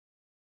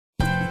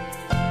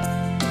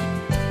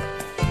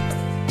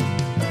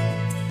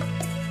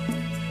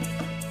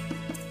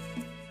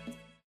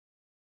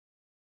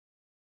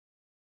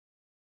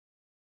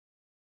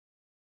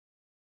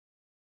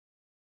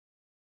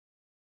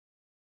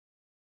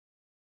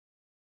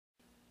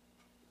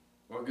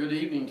Well, good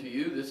evening to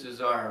you. This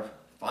is our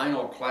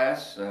final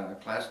class,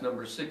 class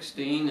number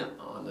 16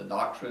 on the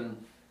doctrine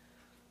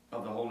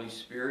of the Holy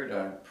Spirit.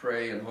 I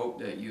pray and hope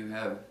that you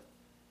have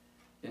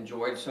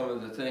enjoyed some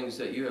of the things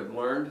that you have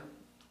learned.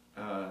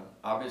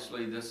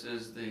 Obviously, this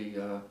is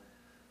the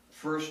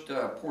first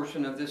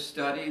portion of this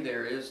study.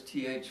 There is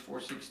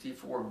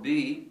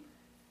TH-464-B,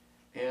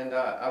 and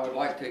I would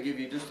like to give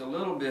you just a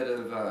little bit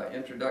of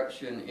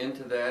introduction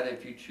into that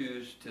if you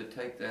choose to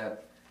take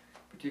that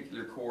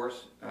particular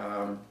course.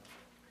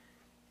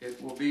 It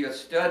will be a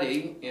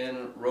study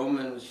in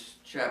Romans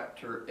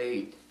chapter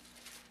 8.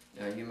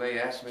 Now you may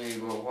ask me,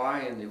 well,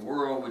 why in the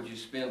world would you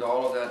spend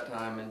all of that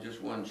time in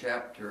just one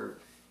chapter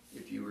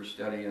if you were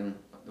studying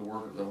the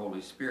work of the Holy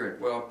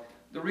Spirit? Well,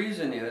 the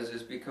reason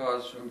is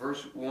because from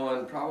verse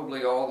 1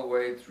 probably all the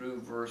way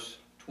through verse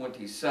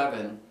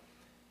 27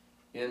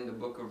 in the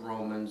book of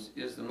Romans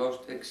is the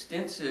most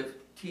extensive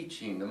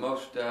teaching, the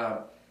most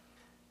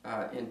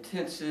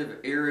intensive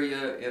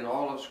area in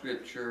all of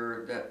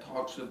Scripture that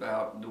talks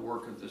about the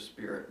work of the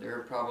Spirit. There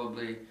are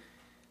probably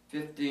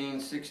 15,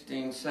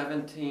 16,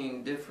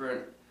 17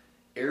 different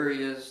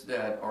areas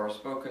that are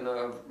spoken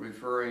of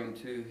referring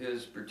to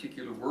His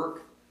particular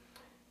work,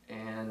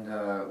 and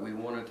we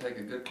want to take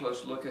a good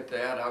close look at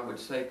that. I would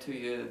say to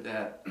you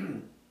that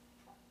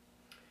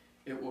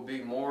it will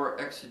be more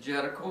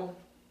exegetical.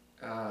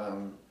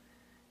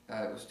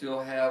 It will still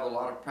have a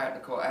lot of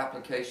practical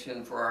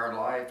application for our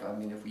life. I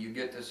mean, if you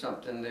get to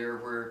something there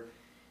where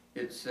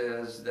it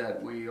says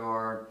that we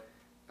are,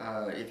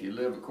 if you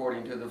live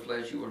according to the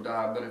flesh, you will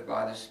die, but if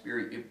by the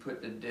Spirit you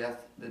put to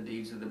death the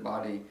deeds of the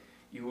body,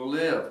 you will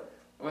live.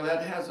 Well,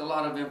 that has a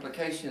lot of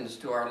implications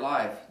to our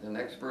life. The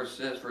next verse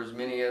says, for as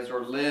many as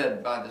are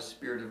led by the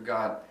Spirit of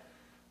God,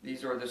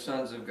 these are the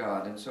sons of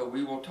God. And so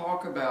we will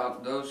talk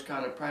about those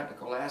kind of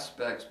practical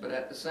aspects, but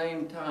at the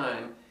same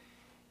time,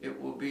 it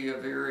will be a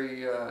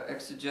very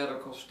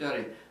exegetical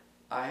study.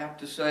 I have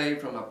to say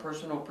from a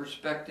personal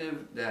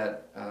perspective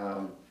that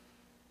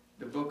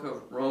the book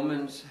of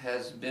Romans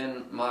has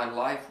been my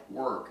life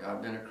work.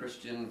 I've been a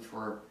Christian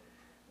for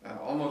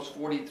almost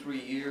 43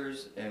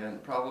 years,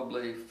 and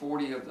probably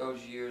 40 of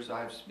those years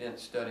I've spent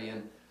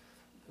studying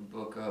the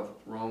book of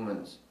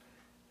Romans.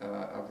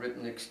 I've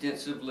written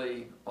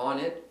extensively on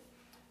it,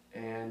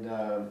 and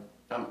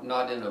I'm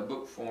not in a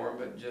book form,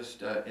 but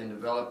just in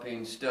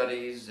developing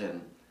studies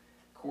and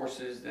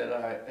courses that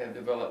I have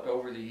developed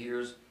over the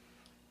years,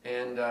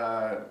 and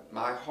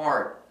my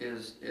heart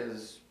is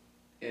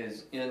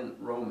in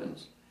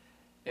Romans.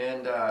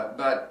 And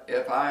but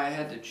if I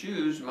had to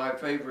choose my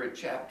favorite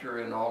chapter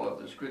in all of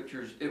the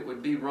Scriptures, it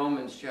would be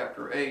Romans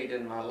chapter 8,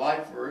 and my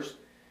life verse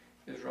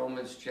is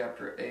Romans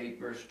chapter 8,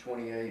 verse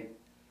 28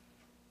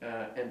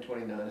 and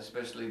 29,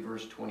 especially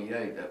verse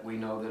 28, that we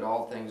know that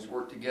all things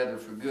work together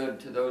for good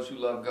to those who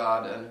love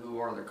God and who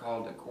are the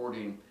called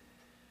according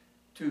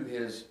to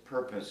His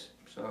purpose.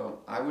 So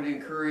I would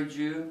encourage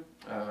you,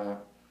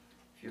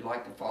 if you'd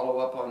like to follow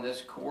up on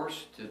this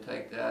course, to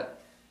take that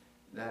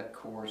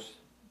course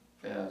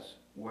as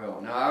well.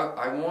 Now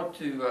I want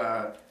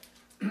to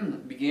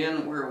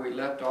begin where we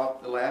left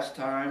off the last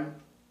time.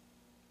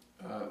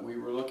 We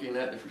were looking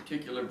at the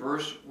particular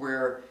verse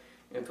where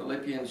in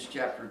Philippians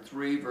chapter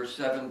 3, verse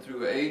 7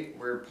 through 8,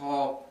 where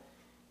Paul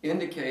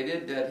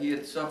indicated that he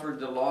had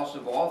suffered the loss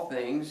of all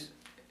things,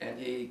 and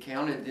he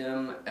counted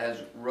them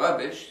as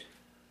rubbish,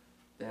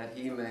 that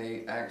he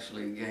may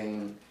actually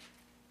gain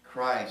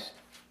Christ.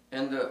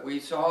 And we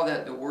saw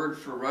that the word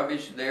for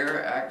rubbish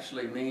there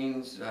actually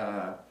means,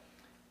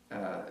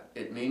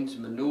 it means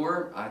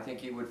manure. I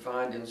think you would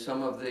find in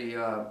some of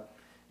the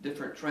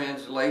different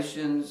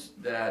translations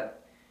that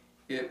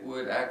it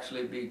would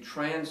actually be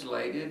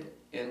translated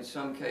in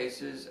some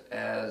cases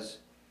as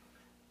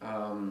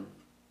dung.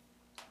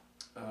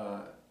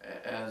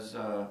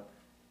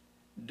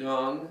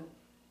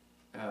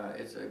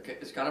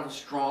 It's kind of a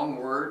strong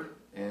word.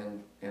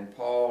 And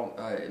Paul,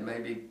 it may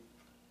be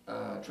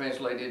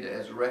translated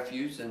as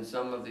refuse in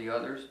some of the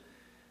others,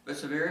 but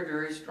it's a very,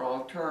 very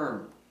strong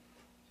term.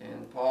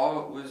 And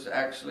Paul was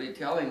actually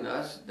telling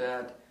us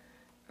that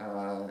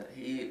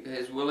he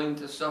is willing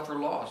to suffer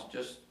loss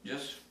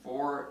just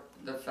for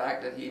the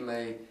fact that he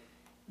may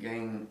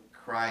gain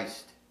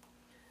Christ.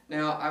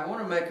 Now, I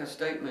want to make a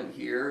statement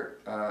here.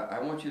 I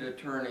want you to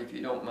turn, if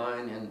you don't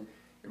mind, in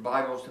your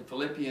Bibles to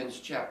Philippians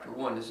chapter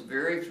 1. It's a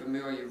very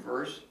familiar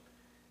verse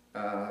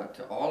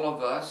to all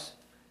of us,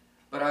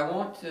 but I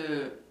want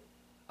to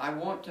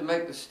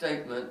make the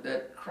statement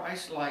that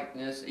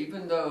Christ-likeness,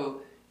 even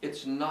though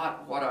it's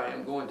not what I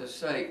am going to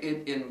say,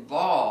 it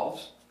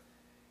involves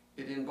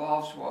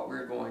what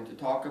we're going to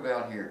talk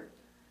about here.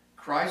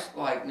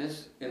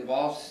 Christ-likeness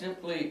involves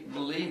simply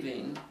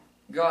believing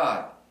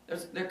God.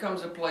 There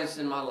comes a place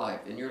in my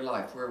life, in your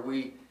life, where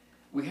we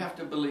have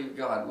to believe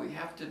God. We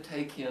have to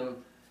take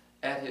Him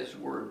at His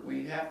word.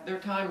 There are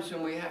times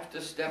when we have to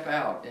step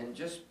out in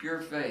just pure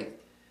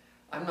faith.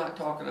 I'm not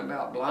talking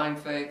about blind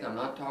faith. I'm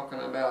not talking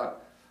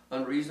about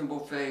unreasonable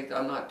faith.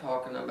 I'm not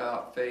talking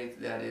about faith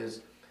that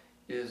is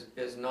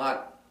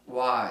not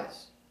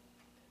wise.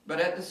 But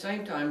at the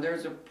same time,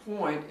 there's a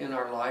point in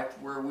our life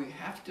where we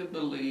have to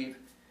believe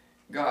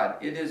God.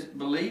 It is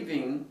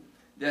believing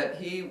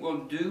that He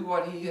will do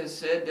what He has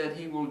said that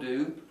He will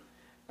do,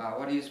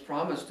 what He has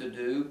promised to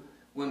do,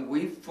 when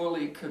we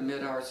fully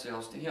commit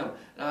ourselves to Him.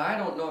 Now, I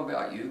don't know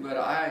about you, but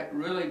I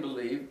really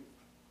believe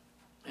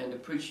and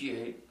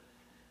appreciate,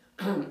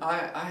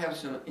 I have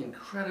some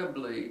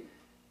incredibly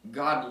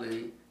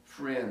godly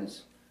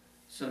friends.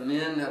 Some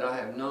men that I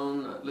have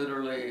known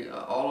literally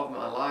all of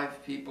my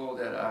life, people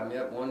that I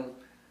met. One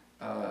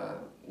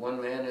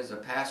man is a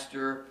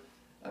pastor.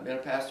 I've been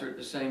a pastor at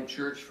the same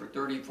church for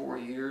 34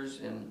 years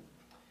in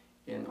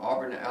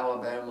Auburn,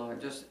 Alabama.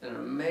 Just an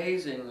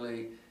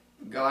amazingly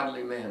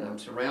godly man. I'm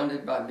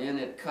surrounded by men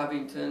at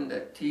Covington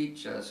that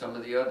teach some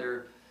of the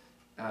other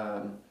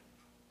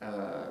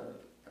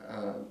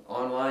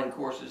online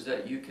courses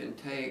that you can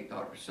take.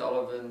 Dr.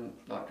 Sullivan,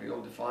 Dr.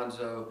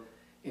 Ildefonso,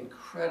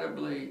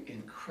 incredibly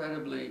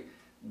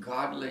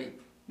godly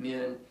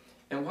men.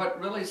 And what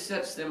really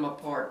sets them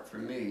apart for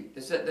me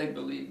is that they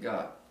believe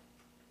God.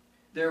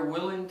 They're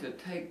willing to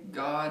take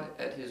God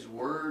at His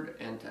word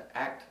and to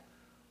act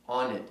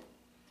on it.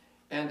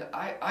 And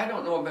I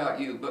don't know about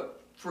you,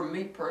 but for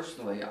me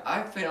personally,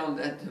 I found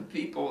that the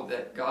people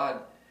that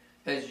God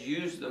has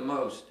used the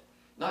most,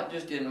 not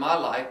just in my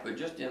life, but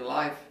just in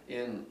life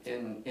in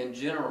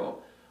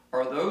general,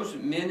 are those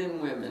men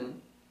and women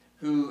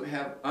who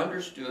have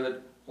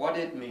understood what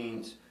it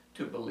means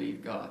to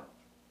believe God,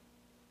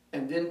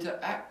 and then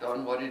to act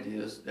on what it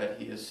is that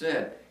He has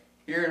said.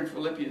 Here in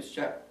Philippians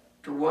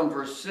chapter 1,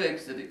 verse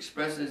 6, it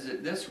expresses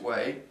it this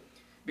way: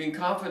 being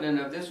confident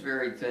of this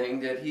very thing,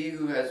 that He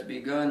who has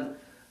begun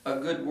a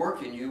good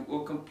work in you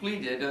will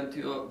complete it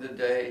until the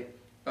day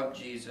of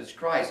Jesus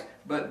Christ.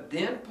 But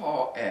then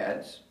Paul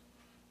adds,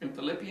 in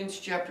Philippians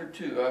chapter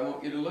 2, I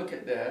want you to look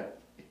at that,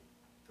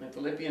 in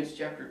Philippians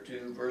chapter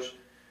 2, verse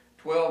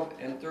 12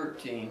 and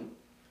 13,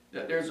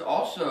 that there's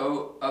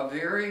also a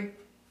very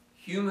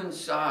human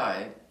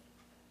side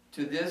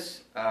to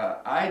this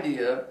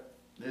idea,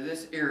 to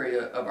this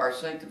area of our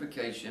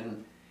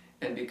sanctification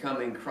and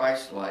becoming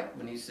Christ-like.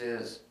 When he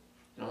says,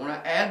 and I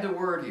want to add the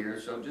word here,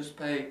 so just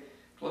pay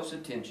close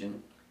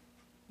attention,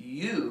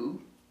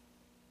 you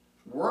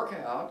work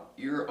out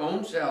your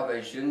own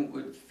salvation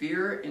with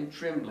fear and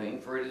trembling,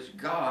 for it is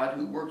God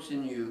who works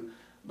in you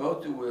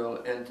both to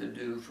will and to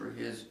do for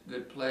His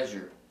good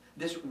pleasure.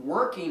 This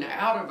working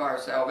out of our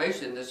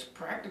salvation, this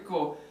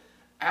practical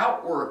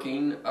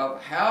outworking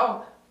of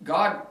how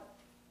God,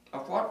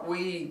 of what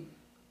we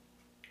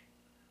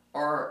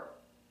are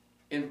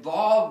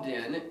involved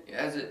in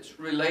as it's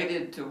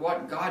related to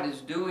what God is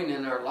doing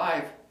in our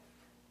life,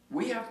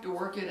 we have to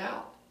work it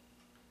out.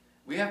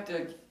 We have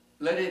to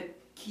let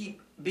it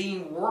keep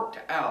being worked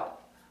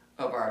out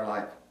of our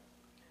life.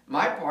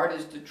 My part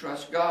is to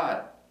trust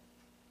God.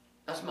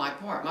 That's my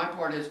part. My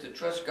part is to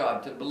trust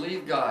God, to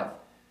believe God,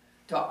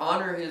 to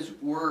honor His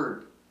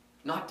word,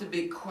 not to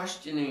be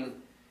questioning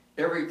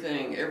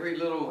everything, every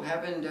little,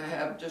 having to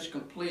have just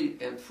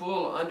complete and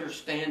full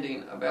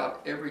understanding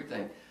about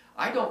everything.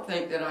 I don't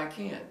think that I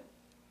can.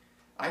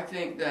 I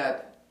think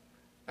that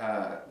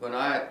when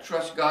I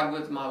trust God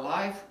with my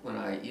life, when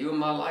I yield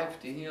my life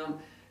to Him,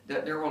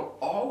 that there will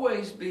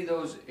always be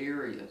those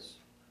areas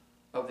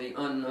of the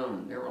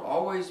unknown. There will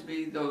always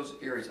be those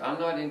areas. I'm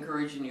not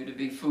encouraging you to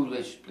be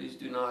foolish. Please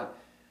do not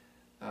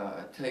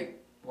take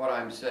what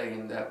I'm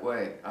saying that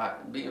way.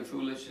 Being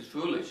foolish is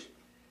foolish.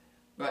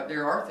 But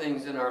there are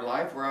things in our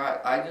life where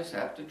I just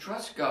have to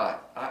trust God.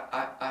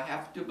 I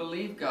have to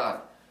believe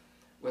God.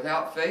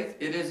 Without faith,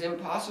 it is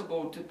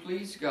impossible to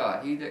please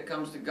God. He that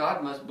comes to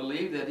God must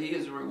believe that He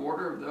is a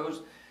rewarder of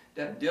those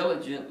that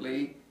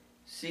diligently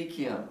seek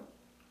Him.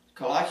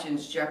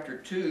 Colossians chapter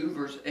 2,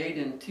 verse 8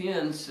 and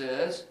 10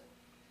 says,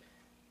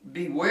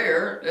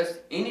 beware lest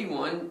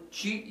anyone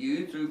cheat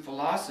you through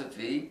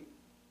philosophy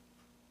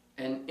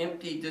and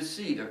empty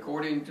deceit,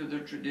 according to the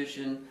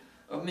tradition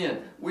of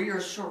men. We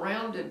are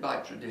surrounded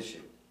by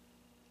tradition.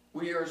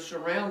 We are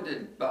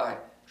surrounded by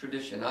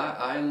tradition.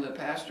 I am the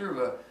pastor of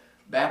a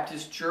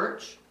Baptist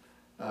church,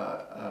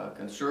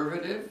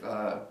 conservative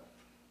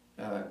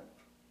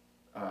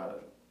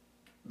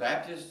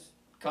Baptist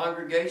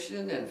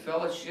congregation and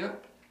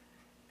fellowship.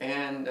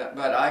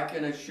 But I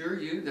can assure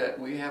you that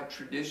we have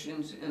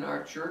traditions in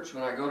our church.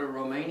 When I go to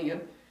Romania,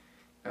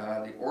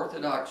 the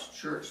Orthodox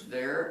church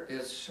there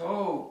is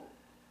so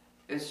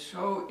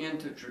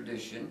into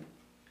tradition.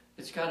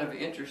 It's kind of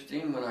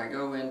interesting when I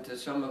go into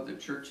some of the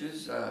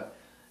churches.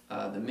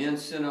 The men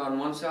sit on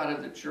one side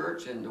of the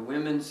church and the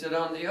women sit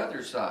on the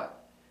other side.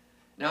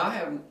 Now, I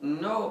have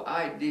no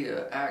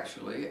idea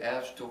actually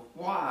as to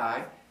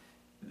why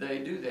they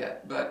do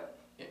that, but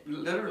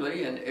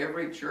literally in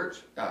every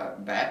church,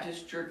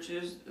 Baptist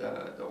churches,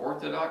 the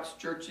Orthodox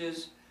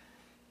churches,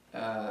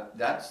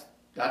 that's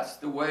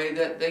the way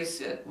that they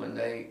sit when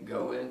they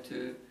go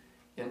into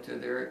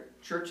their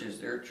churches,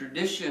 their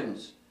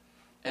traditions,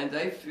 and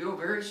they feel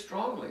very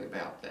strongly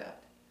about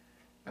that.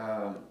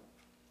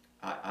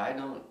 I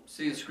don't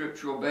see a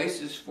scriptural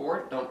basis for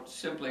it,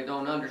 simply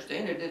don't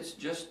understand it. It's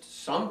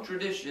just some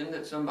tradition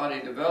that somebody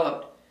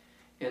developed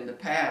in the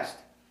past.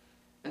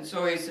 And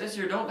so he says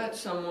here, don't let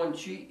someone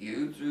cheat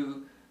you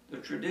through the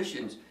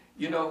traditions.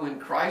 You know, when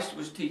Christ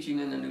was teaching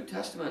in the New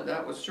Testament,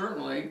 that was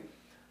certainly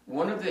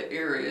one of the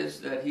areas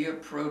that he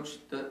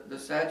approached the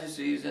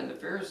Sadducees and the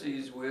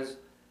Pharisees with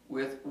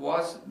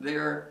was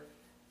their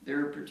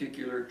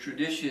particular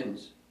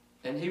traditions.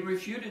 And he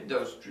refuted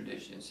those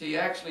traditions. He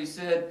actually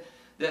said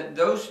that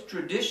those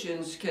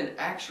traditions can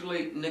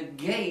actually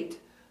negate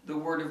the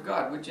Word of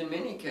God, which in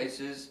many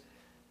cases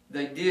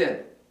they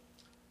did.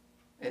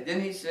 And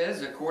then he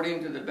says,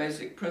 according to the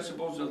basic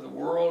principles of the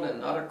world and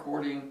not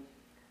according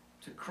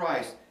to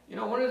Christ. You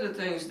know, one of the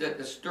things that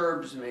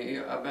disturbs me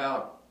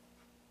about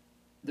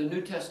the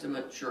New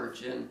Testament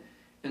church in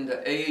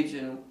the age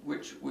in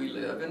which we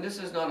live, and this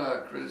is not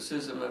a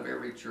criticism of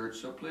every church,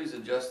 so please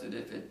adjust it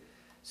if it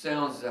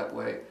sounds that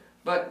way,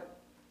 but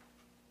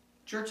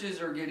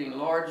churches are getting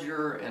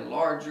larger and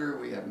larger.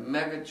 We have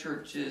mega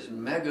churches,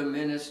 mega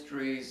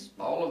ministries,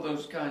 all of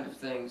those kind of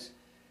things.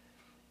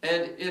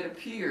 And it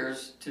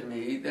appears to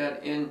me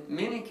that in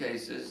many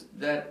cases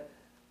that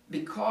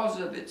because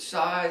of its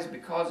size,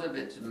 because of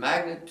its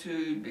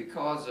magnitude,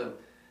 because of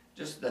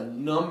just the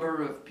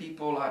number of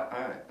people,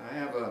 I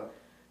have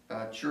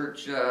a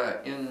church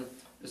in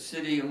the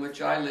city in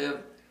which I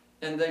live,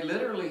 and they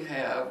literally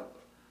have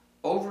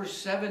over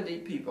 70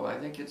 people. I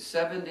think it's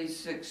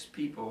 76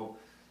 people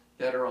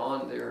that are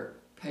on their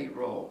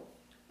payroll.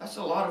 That's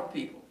a lot of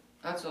people.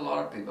 That's a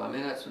lot of people. I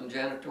mean, that's from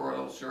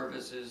janitorial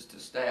services to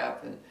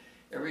staff and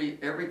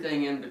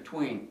everything in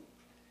between.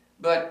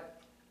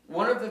 But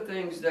one of the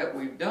things that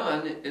we've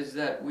done is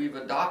that we've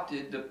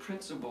adopted the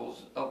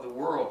principles of the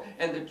world,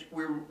 and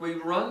we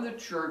run the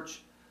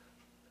church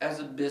as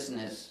a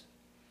business.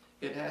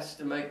 It has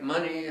to make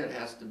money, it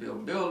has to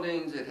build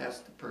buildings, it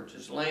has to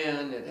purchase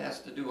land, it has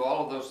to do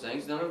all of those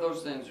things. None of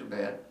those things are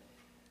bad.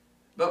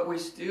 But we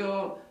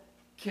still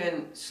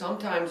can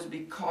sometimes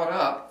be caught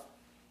up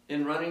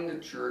in running the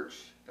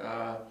church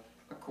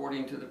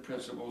according to the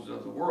principles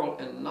of the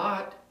world and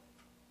not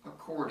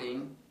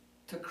according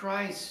to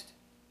Christ.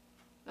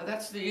 Now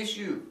that's the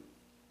issue.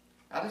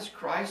 How does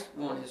Christ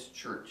want his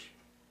church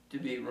to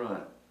be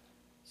run? It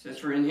says,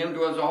 for in him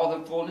dwells all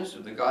the fullness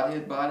of the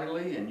Godhead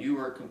bodily, and you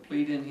are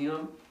complete in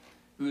him,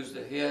 who is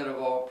the head of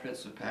all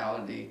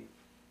principality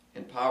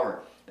and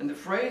power. And the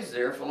phrase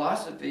there,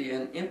 philosophy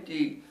and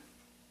empty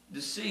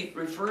deceit,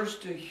 refers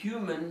to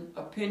human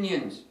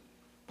opinions.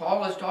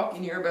 Paul is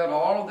talking here about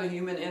all of the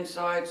human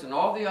insights and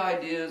all the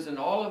ideas and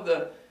all of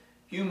the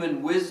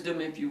human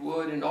wisdom, if you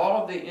would, and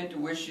all of the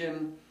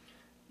intuition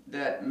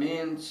that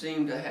men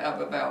seem to have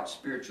about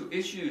spiritual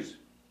issues.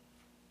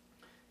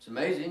 It's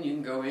amazing. You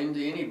can go into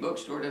any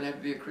bookstore, it doesn't have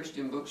to be a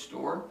Christian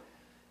bookstore,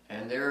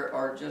 and there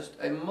are just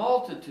a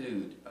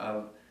multitude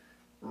of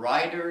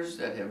writers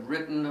that have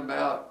written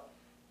about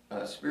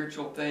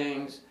spiritual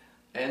things,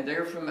 and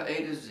they're from A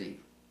to Z.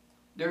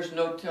 There's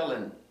no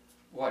telling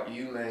what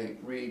you may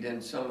read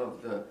in some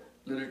of the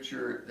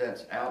literature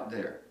that's out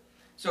there.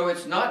 So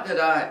it's not that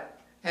I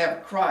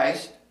have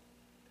Christ,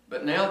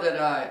 but now that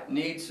I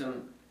need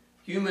some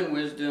human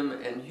wisdom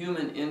and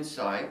human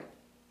insight,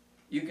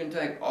 you can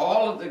take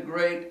all of the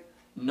great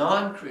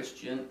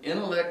non-Christian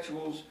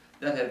intellectuals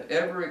that have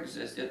ever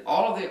existed,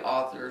 all of the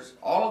authors,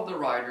 all of the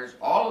writers,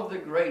 all of the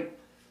great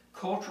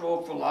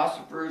cultural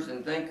philosophers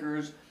and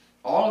thinkers,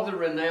 all of the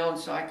renowned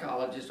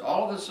psychologists,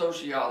 all of the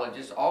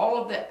sociologists, all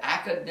of the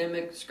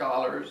academic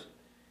scholars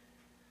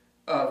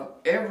of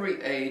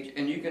every age,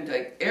 and you can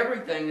take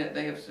everything that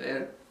they have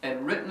said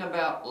and written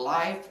about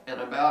life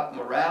and about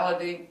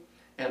morality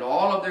and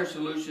all of their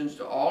solutions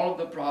to all of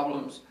the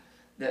problems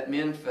that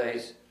men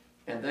face,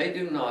 and they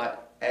do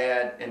not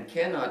add and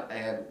cannot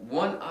add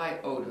one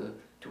iota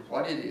to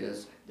what it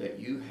is that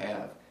you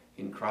have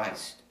in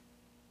Christ.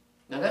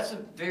 Now that's a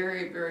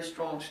very, very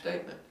strong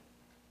statement.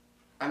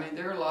 I mean,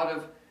 there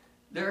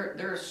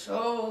are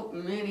so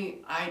many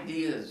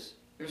ideas.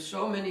 There's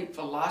so many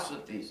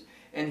philosophies.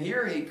 And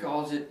here he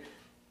calls it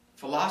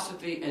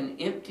philosophy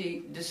and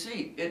empty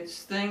deceit.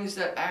 It's things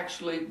that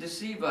actually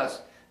deceive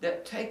us,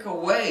 that take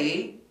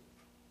away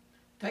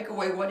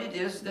what it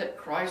is that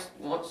Christ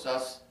wants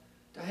us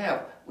to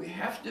have. We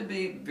have to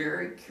be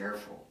very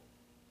careful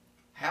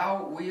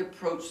how we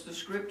approach the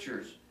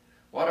Scriptures,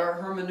 what our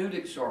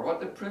hermeneutics are, what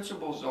the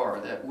principles are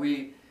that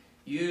we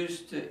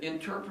use to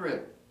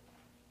interpret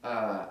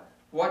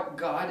what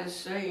God is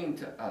saying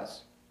to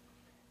us.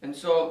 And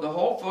so the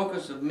whole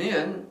focus of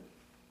men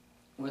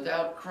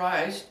without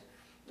Christ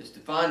is to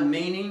find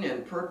meaning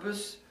and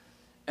purpose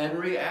and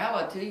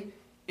reality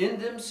in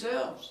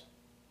themselves,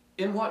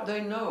 in what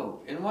they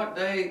know, in what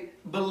they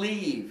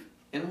believe,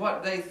 in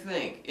what they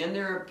think, in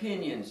their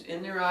opinions,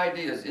 in their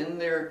ideas, in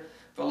their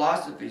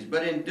philosophies.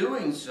 But in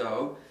doing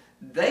so,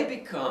 they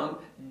become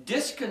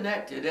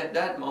disconnected at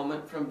that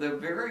moment from the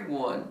very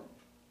one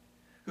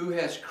who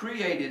has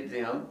created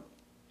them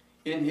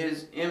in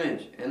his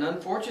image. And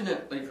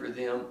unfortunately for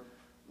them,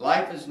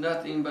 life is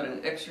nothing but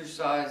an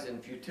exercise in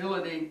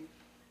futility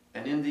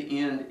And in the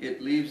end,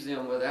 it leaves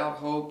them without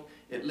hope.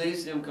 It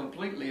leaves them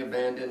completely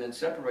abandoned and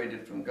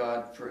separated from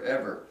God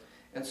forever.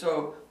 And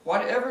so,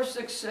 whatever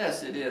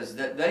success it is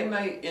that they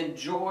may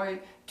enjoy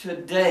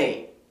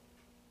today,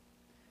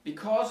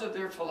 because of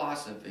their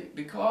philosophy,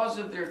 because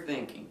of their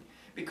thinking,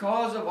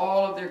 because of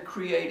all of their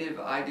creative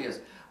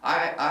ideas,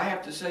 I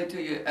have to say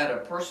to you at a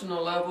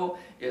personal level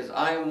is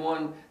I am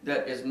one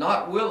that is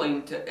not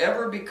willing to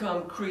ever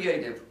become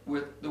creative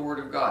with the Word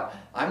of God.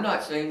 I'm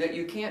not saying that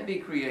you can't be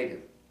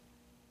creative.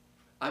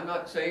 I'm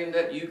not saying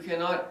that you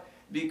cannot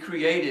be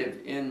creative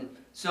in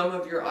some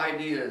of your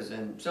ideas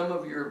and some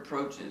of your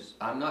approaches.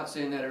 I'm not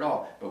saying that at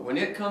all. But when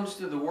it comes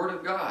to the Word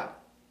of God,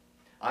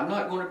 I'm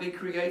not going to be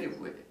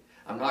creative with it.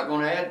 I'm not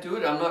going to add to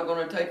it. I'm not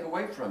going to take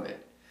away from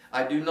it.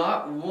 I do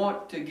not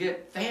want to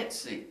get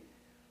fancy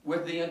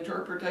with the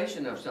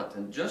interpretation of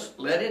something. Just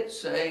let it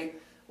say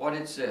what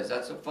it says.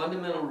 That's a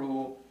fundamental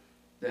rule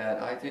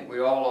that I think we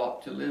all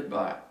ought to live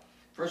by.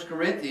 1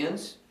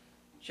 Corinthians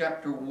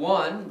chapter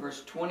 1,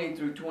 verse 20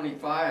 through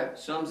 25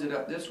 sums it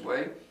up this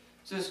way. It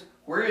says,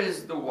 "Where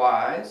is the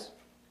wise?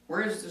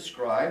 Where is the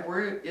scribe?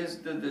 Where is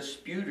the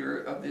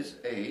disputer of this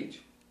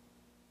age?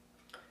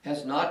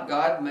 Has not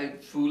God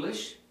made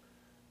foolish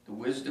the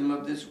wisdom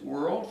of this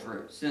world?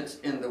 For since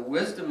in the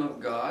wisdom of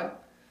God,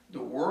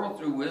 the world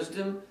through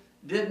wisdom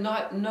did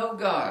not know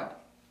God,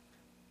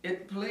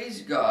 it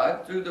pleased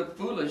God through the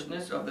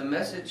foolishness of the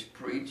message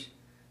preached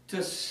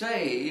to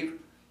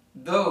save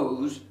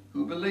those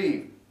who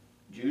believe.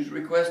 Jews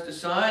request a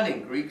sign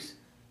and Greeks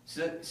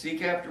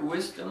seek after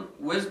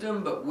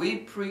wisdom, but we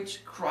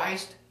preach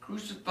Christ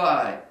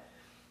crucified.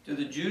 To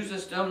the Jews a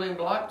stumbling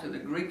block, to the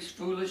Greeks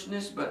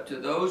foolishness, but to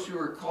those who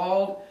are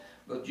called,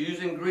 both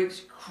Jews and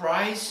Greeks,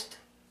 Christ,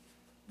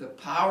 the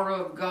power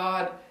of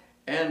God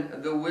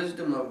and the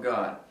wisdom of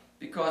God.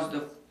 Because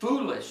the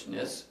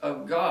foolishness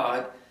of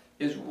God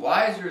is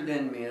wiser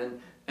than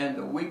men, and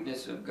the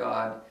weakness of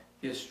God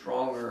is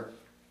stronger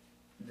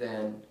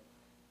than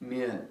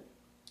men."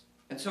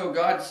 And so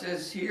God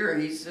says here,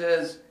 He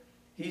says,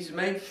 He's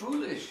made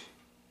foolish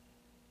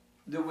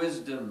the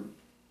wisdom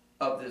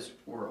of this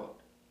world.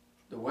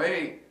 The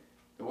way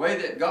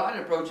that God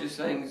approaches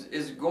things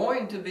is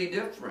going to be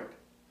different.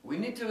 We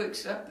need to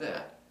accept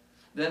that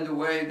than the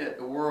way that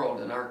the world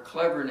and our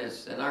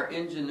cleverness and our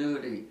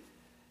ingenuity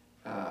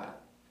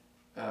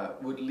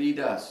would lead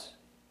us.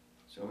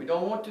 So we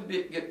don't want to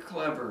get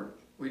clever.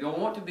 We don't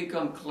want to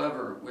become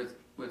clever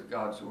with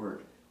God's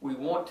Word. We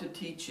want to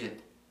teach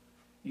it.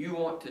 You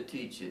want to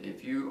teach it.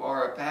 If you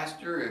are a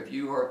pastor, if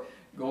you are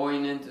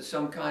going into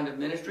some kind of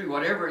ministry,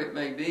 whatever it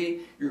may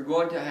be, you're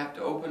going to have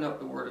to open up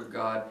the Word of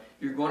God.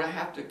 You're going to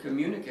have to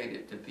communicate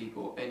it to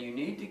people, and you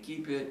need to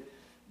keep it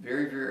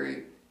very,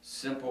 very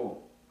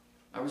simple.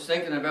 I was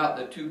thinking about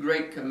the two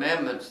great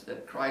commandments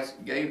that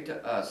Christ gave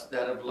to us,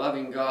 that of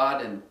loving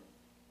God and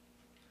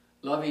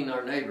loving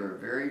our neighbor.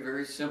 Very,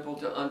 very simple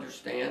to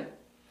understand.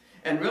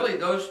 And really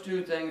those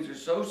two things are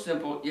so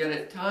simple, yet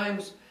at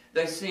times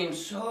they seem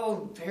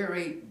so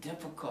very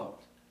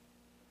difficult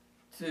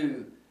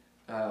to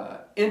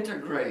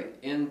integrate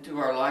into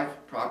our life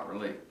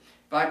properly.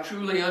 If I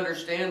truly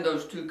understand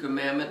those two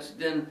commandments,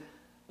 then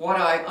what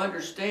I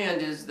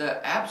understand is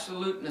the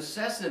absolute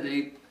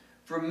necessity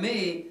for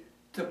me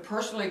to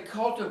personally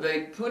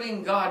cultivate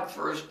putting God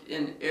first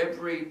in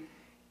every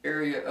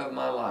area of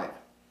my life.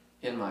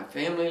 In my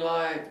family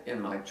life, in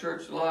my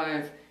church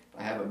life, if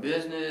I have a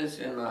business,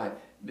 in my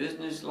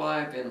business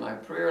life, in my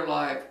prayer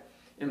life,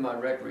 in my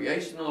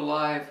recreational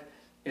life,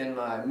 in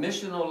my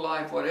missional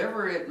life,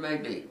 whatever it may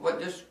be,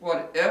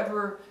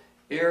 whatever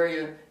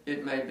area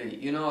it may be.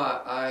 You know,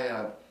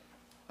 I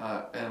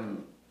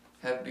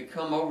have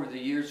become over the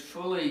years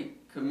fully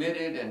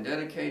committed and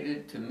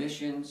dedicated to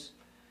missions.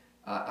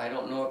 I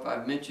don't know if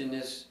I've mentioned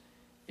this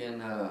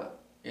in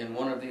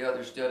one of the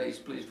other studies.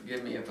 Please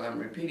forgive me if I'm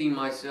repeating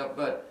myself,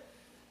 but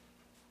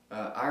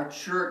our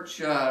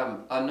church,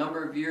 a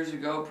number of years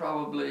ago,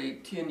 probably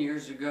 10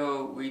 years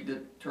ago, we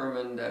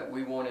determined that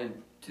we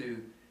wanted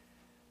to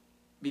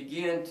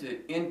begin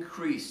to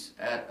increase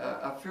at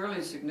a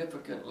fairly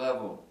significant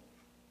level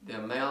the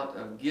amount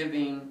of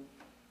giving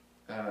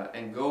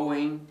and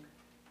going,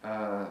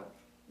 the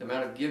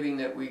amount of giving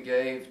that we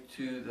gave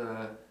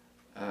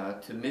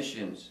to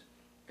missions.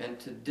 And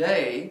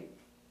today,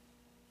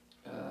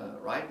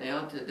 right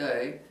now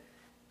today,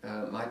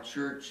 my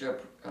church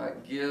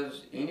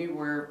gives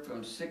anywhere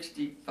from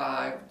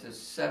 65 to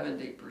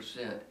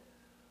 70%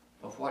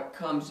 of what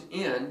comes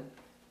in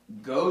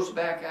goes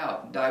back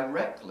out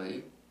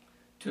directly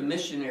to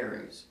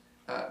missionaries.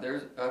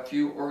 There's a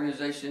few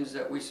organizations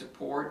that we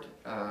support.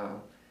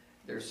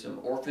 There's some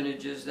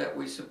orphanages that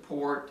we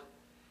support,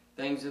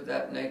 things of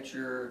that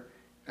nature.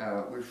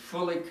 We're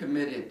fully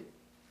committed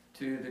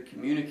to the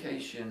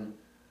communication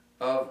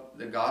of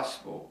the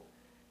gospel.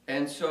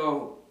 And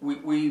so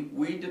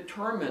we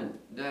determined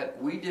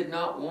that we did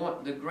not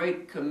want the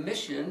Great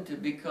Commission to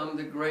become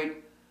the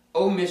Great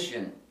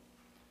Omission.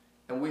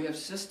 And we have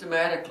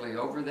systematically,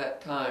 over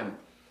that time,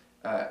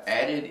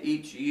 added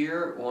each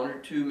year 1 or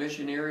 2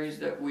 missionaries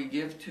that we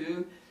give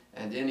to,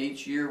 And then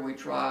each year we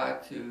try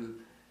to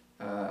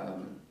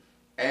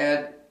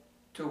add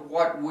to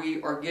what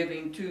we are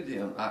giving to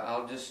them.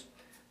 I'll just,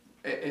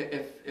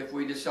 if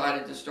we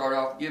decided to start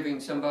off giving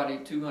somebody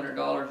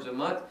 $200 a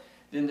month,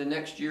 then the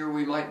next year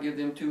we might give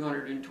them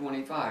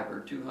 $225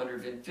 or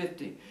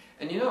 $250.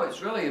 And you know,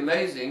 it's really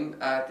amazing.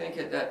 I think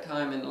at that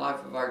time in the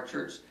life of our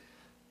church,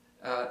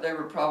 they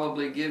were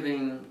probably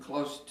giving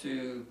close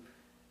to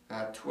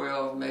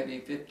 12, maybe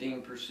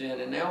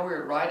 15%. And now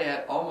we're right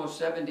at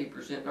almost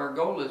 70%. And our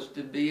goal is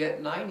to be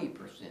at 90%.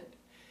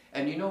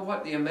 And you know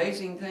what the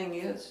amazing thing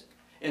is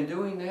in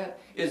doing that?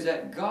 Is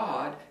that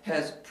God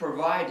has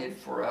provided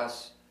for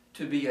us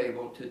to be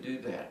able to do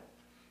that.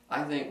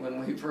 I think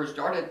when we first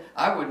started,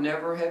 I would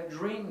never have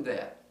dreamed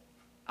that.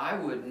 I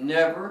would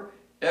never,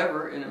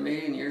 ever in a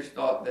million years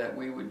thought that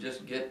we would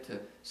just get to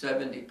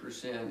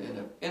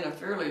 70% in a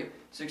fairly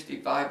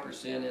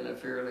 65% in a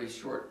fairly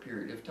short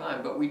period of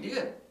time. But we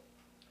did.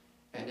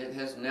 And it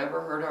has never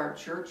hurt our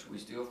church. We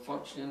still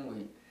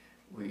function.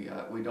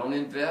 We don't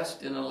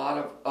invest in a lot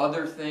of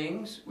other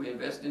things. We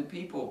invest in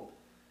people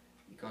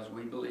because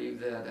we believe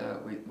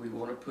that we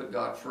want to put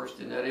God first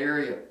in that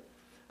area.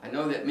 I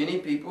know that many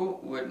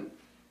people would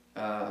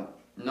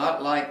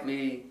not like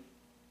me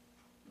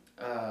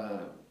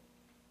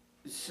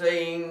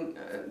saying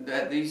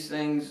that these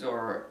things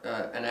are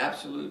an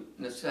absolute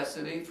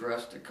necessity for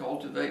us to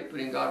cultivate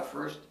putting God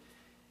first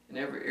in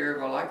every area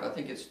of our life. I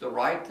think it's the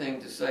right thing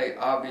to say,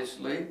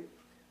 obviously,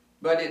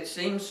 but it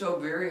seems so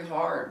very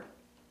hard.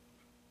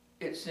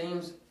 It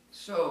seems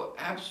so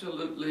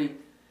absolutely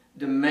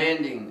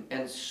demanding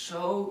and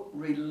so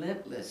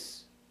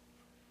relentless.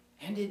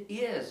 And it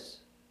is.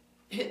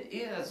 It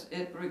is.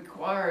 It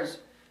requires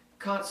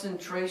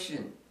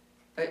concentration.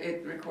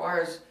 It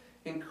requires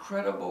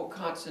incredible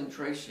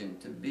concentration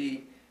to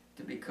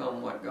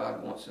become what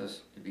God wants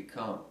us to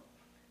become.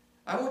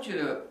 I want you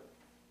to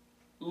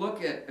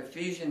look at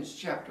Ephesians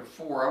chapter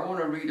 4. I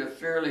want to read a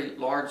fairly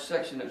large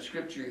section of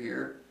Scripture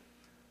here,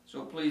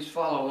 so please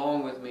follow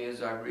along with me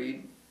as I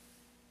read.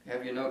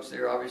 Have your notes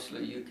there.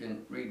 Obviously, you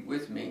can read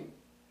with me.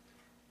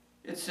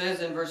 It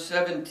says in verse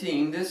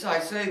 17, "This I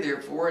say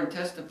therefore and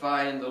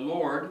testify in the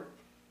Lord,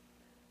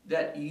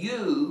 that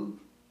you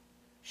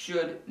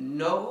should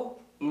no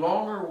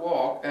longer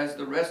walk as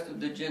the rest of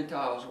the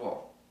Gentiles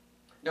walk."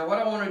 Now what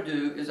I want to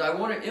do is I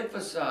want to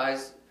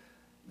emphasize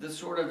the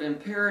sort of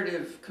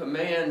imperative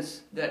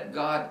commands that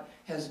God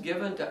has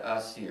given to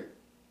us here.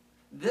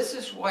 This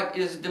is what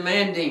is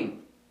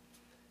demanding.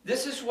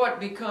 This is what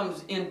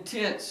becomes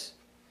intense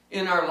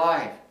in our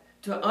life.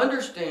 To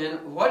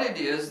understand what it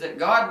is that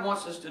God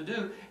wants us to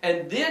do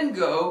and then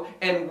go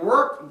and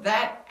work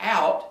that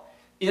out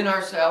in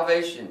our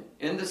salvation,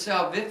 in the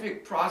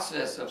salvific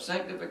process of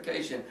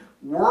sanctification.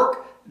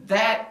 Work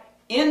that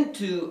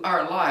into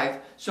our life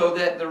so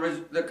that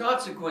the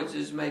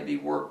consequences may be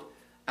worked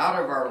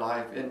out of our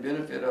life and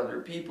benefit other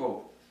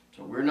people.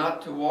 So we're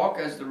not to walk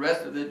as the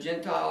rest of the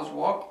Gentiles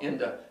walk, in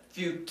the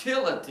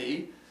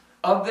futility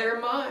of their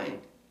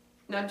mind.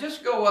 Now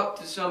just go up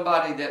to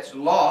somebody that's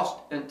lost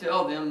and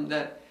tell them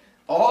that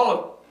all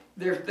of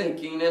their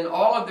thinking and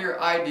all of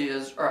their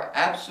ideas are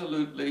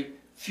absolutely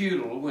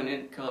futile when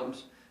it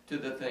comes to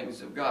the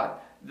things of God.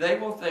 They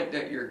will think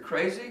that you're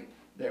crazy.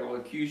 They will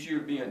accuse you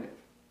of being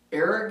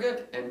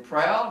arrogant and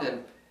proud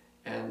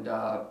and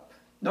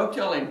no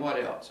telling what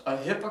else. A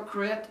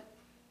hypocrite.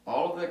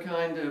 All of the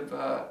kind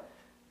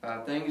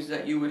of things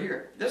that you would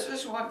hear. This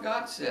is what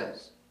God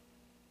says.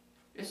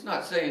 It's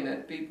not saying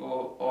that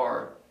people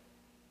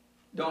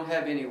don't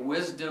have any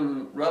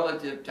wisdom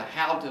relative to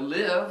how to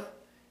live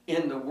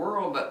in the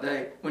world, but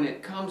when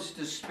it comes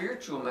to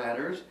spiritual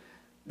matters,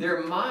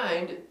 their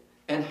mind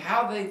and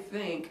how they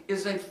think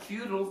is a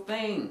futile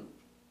thing.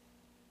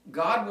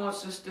 God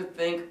wants us to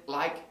think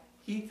like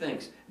He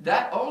thinks.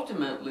 That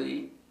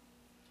ultimately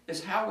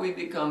is how we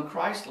become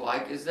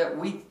Christ-like, is that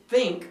we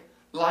think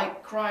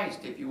like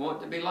Christ. If you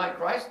want to be like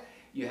Christ,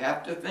 you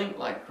have to think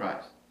like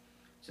Christ.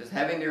 It says,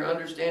 having their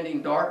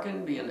understanding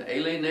darkened, being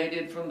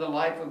alienated from the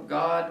life of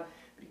God,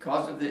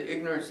 because of the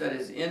ignorance that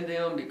is in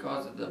them,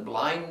 because of the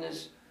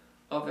blindness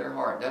of their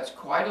heart. That's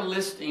quite a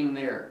listing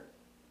there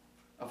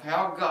of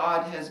how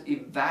God has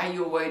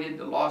evaluated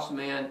the lost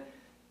man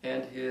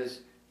and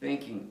his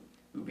thinking,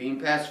 who being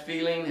past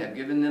feeling have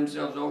given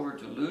themselves over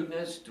to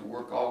lewdness, to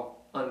work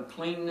all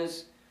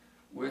uncleanness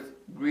with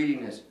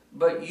greediness.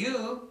 But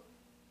you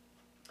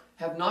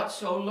have not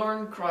so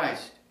learned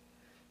Christ.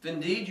 If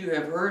indeed you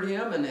have heard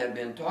Him and have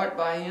been taught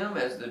by Him,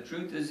 as the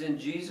truth is in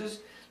Jesus,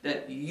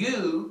 that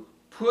you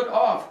put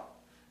off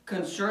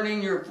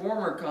concerning your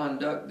former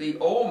conduct the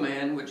old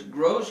man which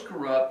grows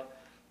corrupt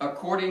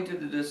according to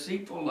the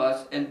deceitful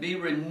lust, and be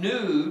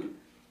renewed.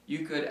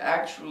 You could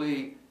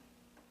actually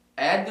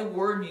add the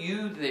word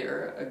 "you"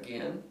 there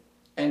again,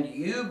 and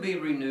you be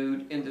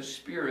renewed in the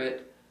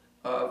spirit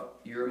of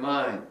your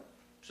mind.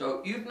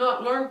 So you've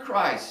not learned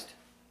Christ.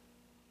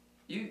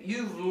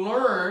 You've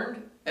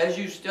learned, as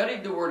you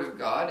studied the Word of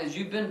God, as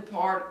you've been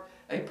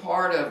a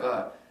part of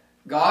a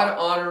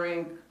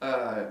God-honoring,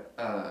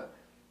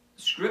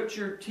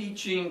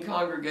 Scripture-teaching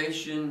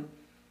congregation,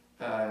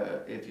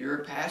 If you're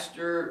a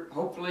pastor,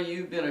 hopefully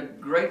you've been a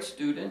great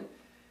student,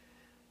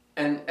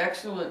 an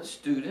excellent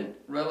student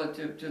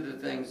relative to the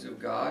things of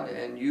God,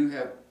 and you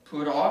have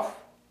put off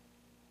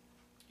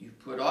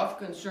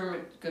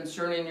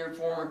concerning your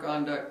former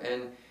conduct,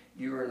 and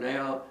you are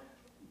now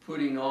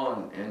putting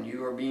on, and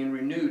you are being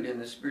renewed in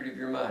the spirit of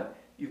your mind.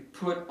 You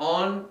put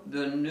on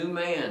the new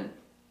man,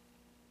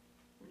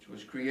 which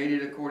was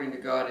created according to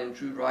God in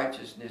true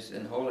righteousness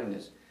and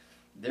holiness.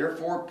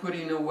 Therefore,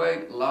 putting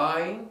away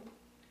lying,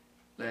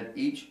 let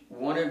each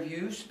one of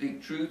you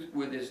speak truth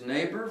with his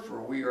neighbor, for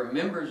we are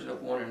members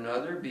of one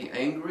another. Be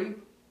angry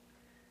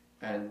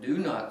and do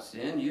not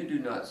sin. You do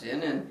not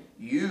sin, and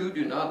you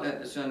do not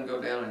let the sun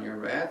go down on your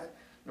wrath,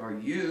 nor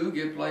you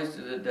give place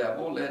to the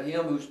devil. Let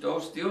him who stole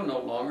steal no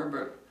longer,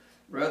 but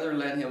rather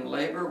let him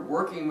labor,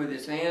 working with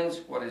his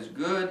hands what is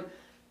good,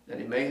 that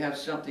he may have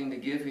something to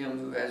give him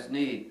who has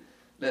need.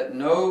 Let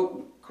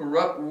no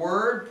corrupt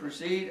word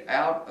proceed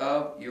out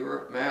of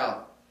your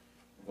mouth.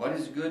 What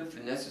is good for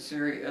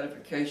necessary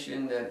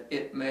edification, that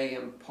it may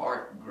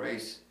impart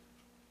grace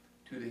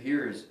to the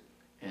hearers.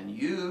 And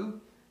you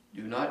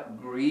do not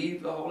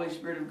grieve the Holy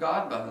Spirit of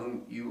God, by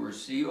whom you were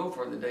sealed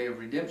for the day of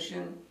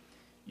redemption.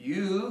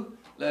 You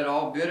let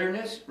all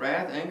bitterness,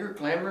 wrath, anger,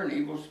 clamor, and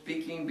evil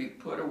speaking be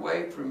put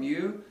away from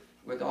you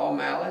with all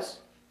malice.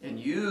 And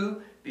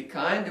you be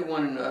kind to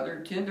one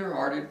another,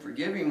 tender-hearted,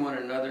 forgiving one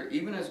another,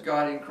 even as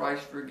God in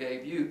Christ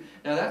forgave you.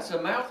 Now that's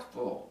a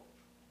mouthful.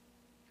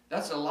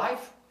 That's a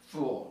lifeful.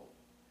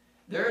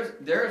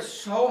 There's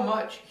so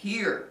much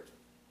here,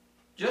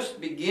 just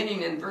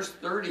beginning in verse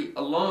 30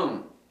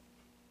 alone,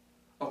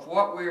 of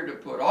what we are to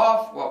put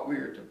off, what we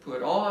are to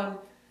put on.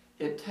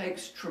 It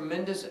takes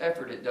tremendous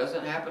effort. It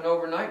doesn't happen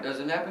overnight. It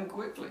doesn't happen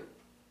quickly.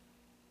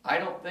 I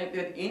don't think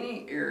that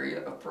any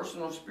area of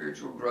personal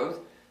spiritual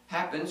growth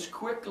happens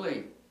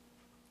quickly.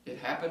 It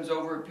happens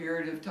over a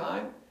period of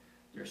time.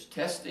 There's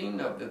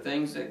testing of the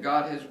things that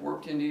God has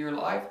worked into your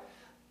life.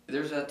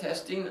 There's a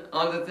testing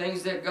on the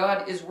things that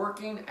God is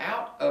working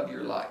out of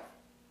your life.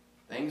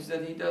 Things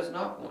that he does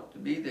not want to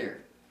be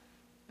there.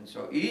 And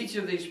so each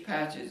of these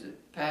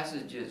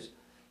passages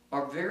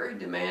are very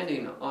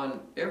demanding on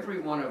every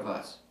one of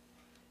us.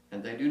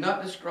 And they do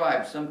not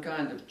describe some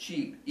kind of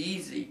cheap,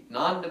 easy,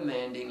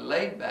 non-demanding,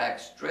 laid-back,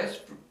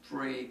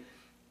 stress-free,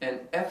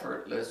 and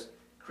effortless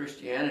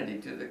Christianity.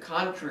 To the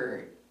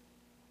contrary,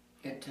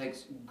 it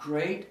takes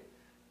great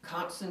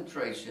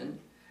concentration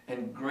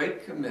and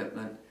great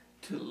commitment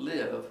to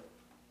live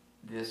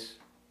this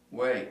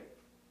way.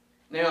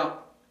 Now,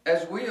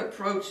 as we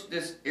approach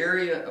this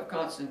area of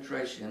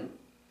concentration,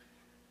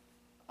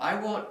 I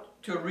want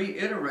to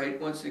reiterate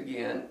once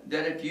again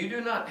that if you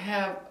do not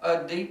have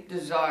a deep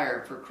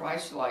desire for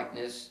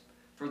Christ-likeness,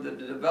 for the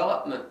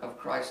development of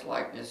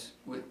Christ-likeness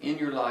within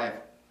your life,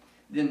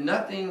 then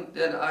nothing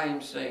that I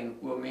am saying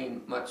will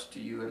mean much to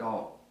you at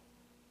all.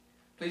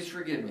 Please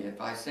forgive me if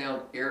I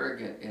sound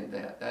arrogant in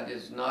that. That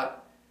is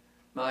not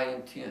my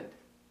intent.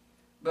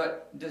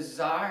 But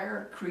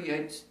desire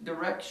creates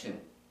direction.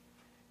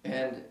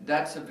 And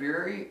that's a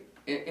very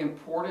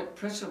important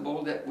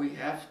principle that we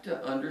have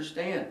to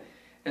understand.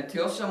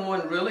 Until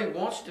someone really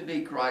wants to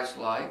be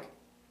Christ-like,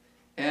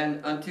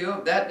 and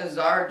until that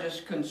desire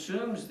just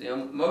consumes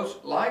them,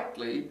 most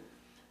likely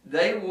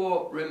they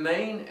will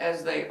remain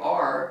as they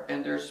are,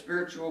 and their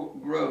spiritual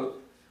growth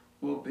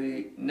will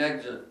be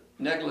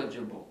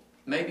negligible,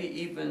 maybe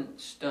even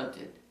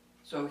stunted.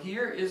 So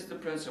here is the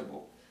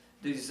principle.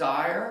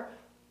 Desire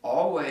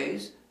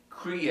always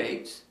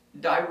creates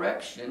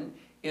direction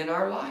in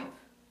our life.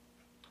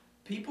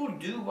 People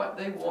do what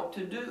they want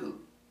to do.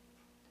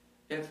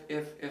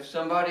 If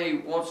somebody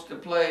wants to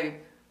play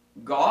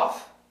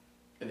golf,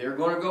 they're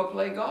going to go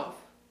play golf.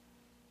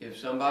 If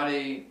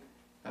somebody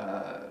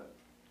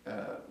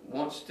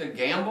wants to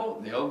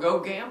gamble, they'll go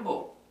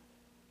gamble.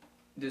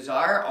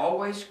 Desire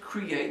always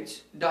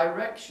creates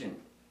direction.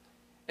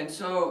 And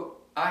so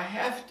I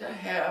have to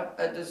have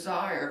a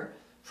desire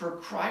for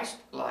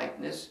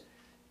Christ-likeness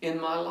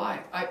in my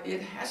life.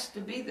 It has to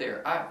be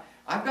there.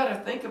 I've got to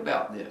think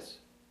about this.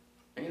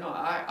 You know,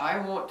 I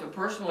want to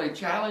personally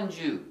challenge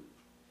you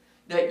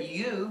that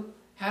you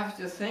have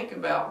to think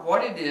about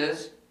what it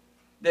is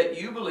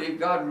that you believe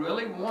God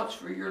really wants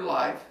for your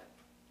life,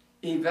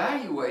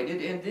 evaluate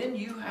it, and then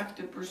you have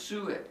to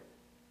pursue it.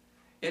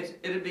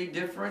 It'll be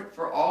different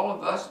for all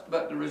of us,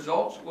 but the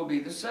results will be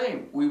the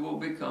same. We will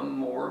become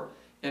more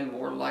and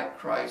more like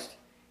Christ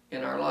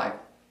in our life.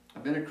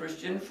 I've been a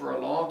Christian for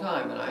a long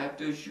time, and I have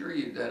to assure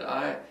you that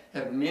I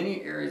have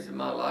many areas of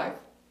my life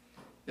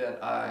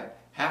that I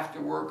have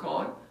to work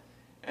on.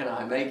 And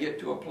I may get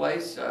to a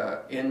place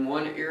in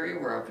one area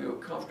where I feel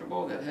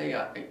comfortable that, hey,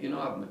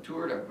 I've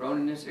matured, I've grown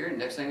in this area.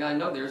 Next thing I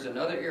know, there's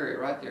another area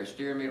right there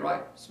staring me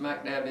right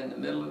smack dab in the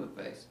middle of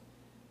the face.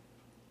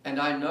 And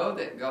I know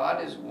that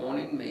God is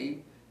wanting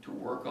me to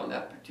work on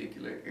that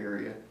particular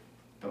area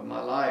of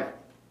my life.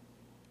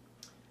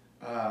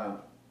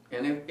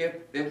 And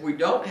if we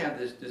don't have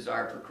this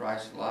desire for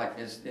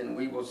Christ-likeness, then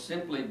we will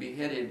simply be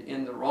headed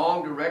in the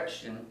wrong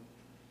direction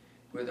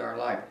with our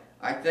life.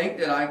 I think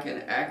that I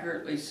can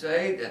accurately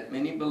say that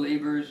many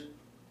believers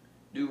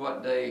do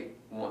what they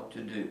want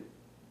to do.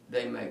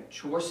 They make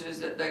choices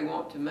that they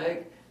want to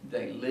make.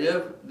 They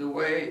live the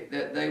way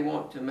that they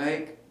want to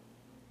make.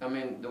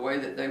 The way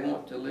that they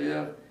want to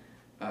live.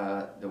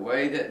 The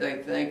way that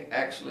they think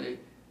actually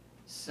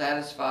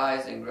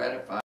satisfies and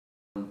gratifies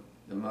them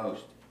the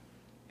most.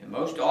 And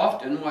most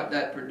often what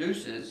that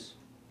produces,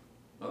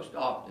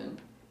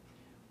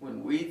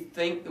 when we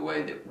think the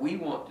way that we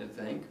want to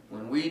think,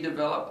 when we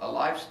develop a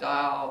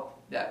lifestyle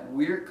that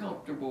we're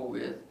comfortable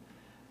with,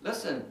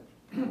 listen,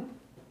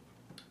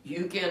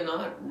 you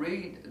cannot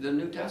read the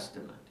New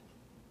Testament.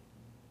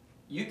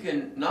 You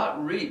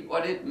cannot read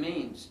what it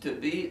means to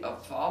be a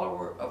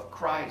follower of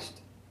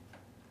Christ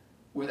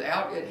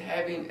without it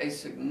having a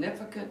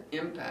significant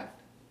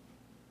impact,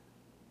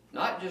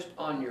 not just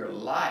on your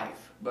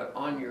life, but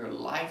on your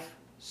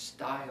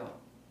lifestyle.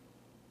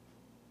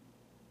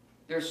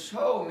 There's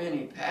so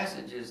many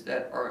passages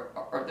that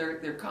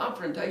they're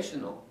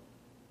confrontational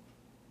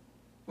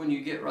when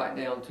you get right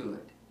down to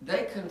it.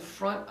 They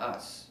confront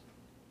us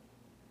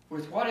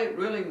with what it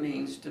really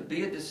means to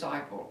be a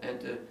disciple and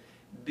to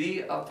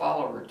be a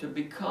follower, to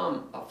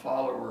become a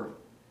follower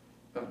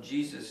of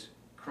Jesus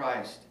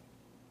Christ.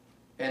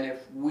 And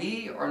if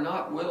we are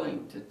not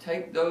willing to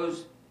take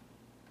those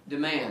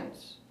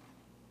demands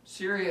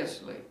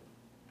seriously,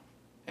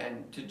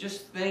 and to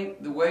just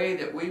think the way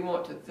that we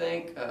want to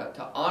think,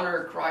 to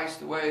honor Christ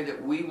the way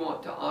that we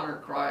want to honor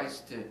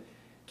Christ,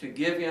 to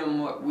give Him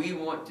what we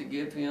want to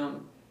give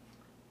Him,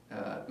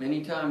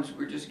 many times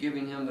we're just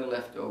giving Him the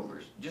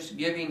leftovers, just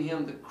giving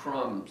Him the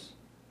crumbs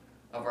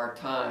of our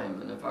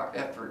time and of our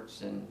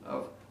efforts and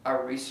of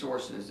our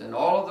resources and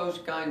all of those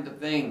kind of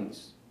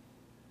things.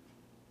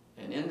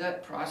 And in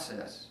that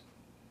process,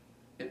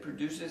 it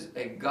produces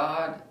a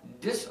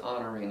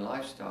God-dishonoring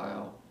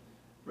lifestyle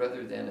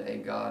rather than a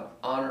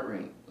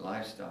God-honoring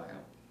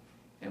lifestyle.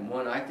 And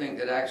one, I think,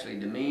 that actually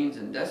demeans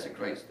and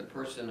desecrates the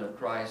person of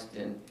Christ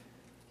in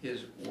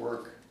His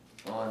work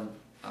on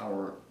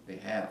our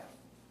behalf.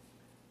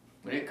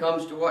 When it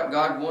comes to what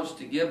God wants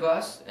to give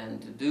us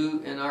and to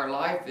do in our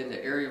life in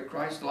the area of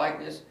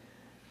Christ-likeness,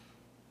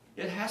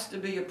 it has to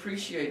be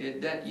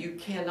appreciated that you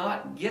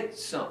cannot get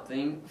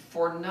something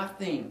for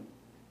nothing.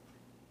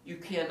 You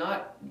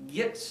cannot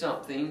get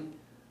something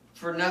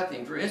for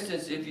nothing. For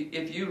instance,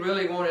 if you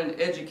really want an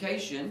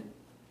education,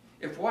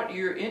 if what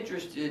you're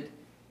interested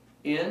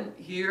in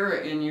here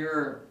in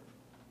your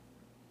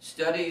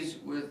studies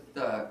with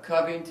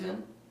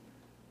Covington,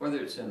 whether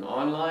it's an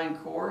online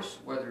course,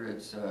 whether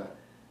it's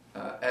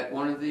at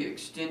one of the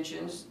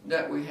extensions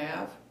that we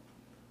have,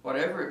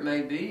 whatever it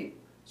may be,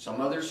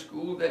 some other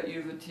school that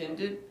you've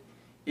attended,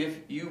 if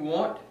you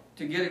want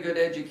to get a good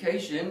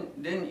education,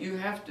 then you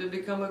have to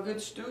become a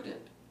good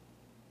student.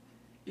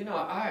 You know,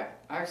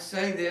 I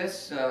say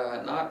this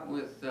not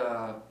with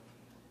the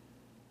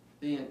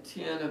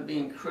intent of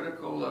being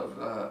critical of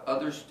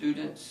other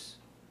students,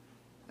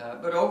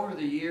 but over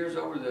the years,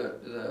 over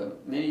the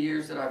many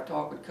years that I've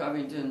taught with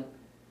Covington,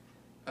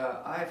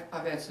 I've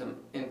had some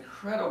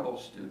incredible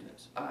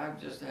students. I've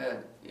just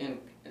had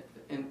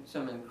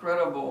some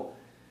incredible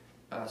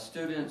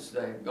students.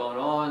 They've gone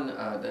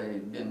on.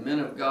 They've been men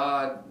of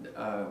God,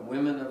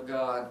 women of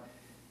God.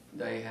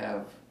 They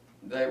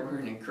were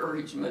an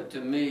encouragement to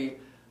me.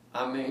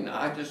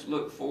 I just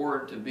look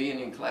forward to being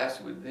in class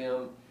with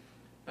them.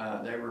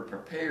 They were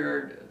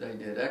prepared. They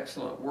did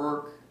excellent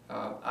work.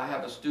 I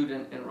have a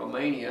student in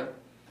Romania,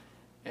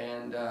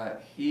 and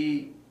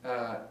he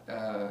has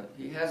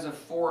a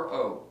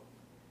 4.0.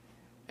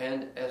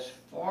 And as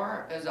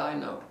far as I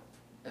know,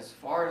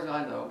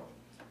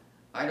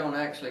 I don't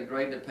actually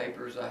grade the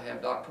papers. I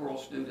have doctoral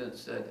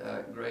students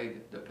that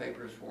grade the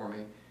papers for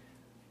me.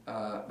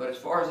 But as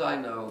far as I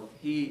know,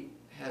 he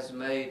has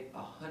made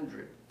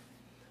 100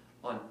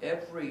 on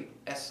every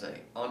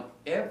essay, on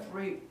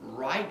every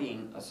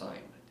writing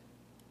assignment.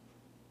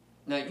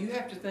 Now you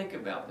have to think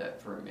about that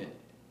for a minute.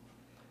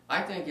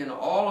 I think in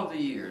all of the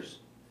years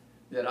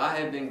that I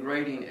have been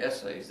grading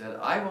essays, that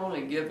I've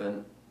only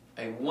given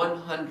a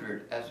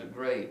 100 as a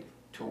grade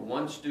to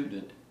one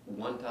student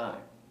one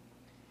time.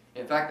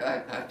 In fact,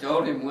 I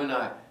told him when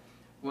I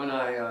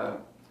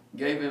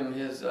gave him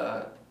his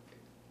when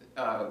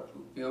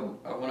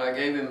I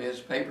gave him his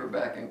paper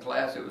back in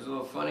class, it was a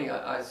little funny.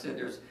 I said,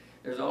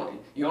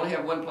 you only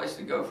have one place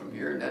to go from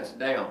here, and that's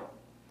down.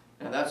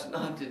 And that's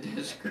not to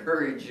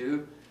discourage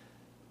you,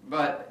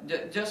 but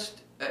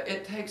just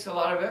it takes a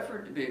lot of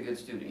effort to be a good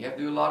student. You have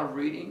to do a lot of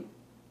reading.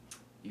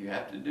 You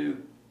have to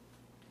do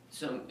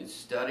some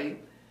study.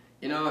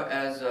 You know,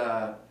 as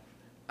a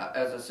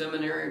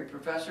seminary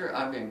professor,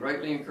 I've been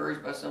greatly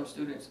encouraged by some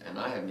students, and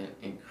I have been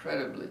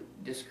incredibly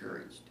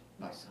discouraged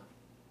by some.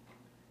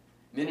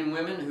 Men and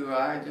women who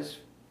I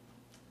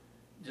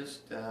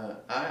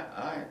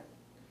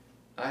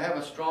I have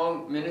a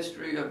strong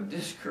ministry of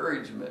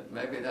discouragement.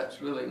 Maybe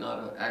that's really not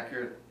an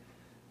accurate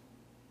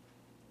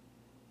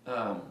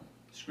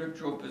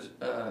scriptural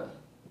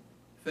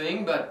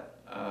thing, but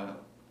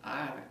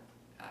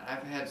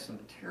I've had some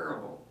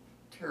terrible,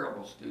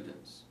 terrible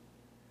students.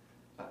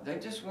 They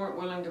just weren't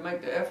willing to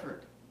make the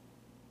effort.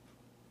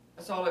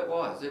 That's all it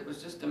was. It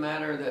was just a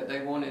matter that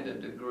they wanted a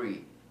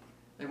degree.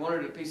 They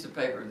wanted a piece of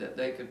paper that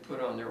they could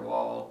put on their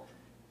wall,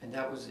 and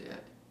that was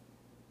it.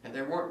 And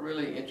they weren't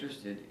really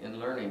interested in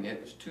learning.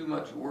 It was too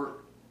much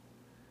work.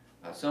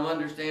 Some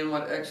understand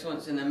what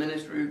excellence in the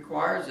ministry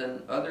requires,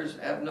 and others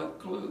have no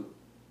clue.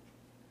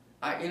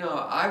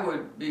 I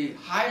would be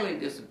highly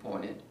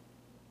disappointed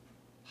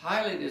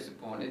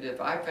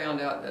if I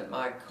found out that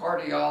my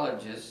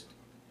cardiologist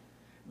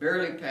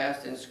barely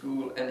passed in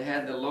school and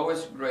had the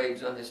lowest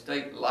grades on his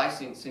state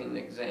licensing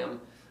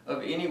exam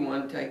of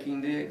anyone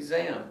taking the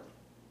exam.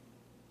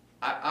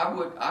 I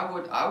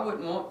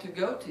wouldn't want to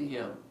go to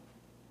him.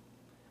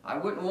 I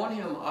wouldn't want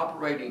him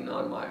operating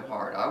on my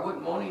heart. I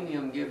wouldn't want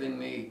him giving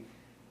me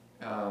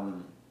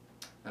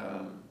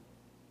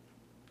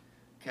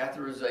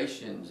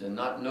catheterizations and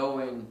not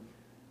knowing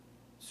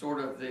sort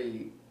of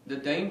the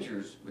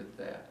dangers with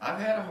that. I've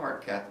had a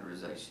heart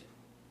catheterization.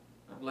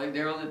 I've laid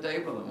there on the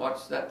table and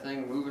watched that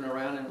thing moving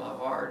around in my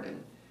heart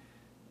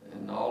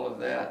and all of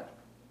that.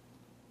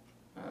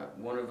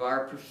 One of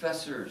our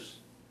professors,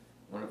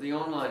 one of the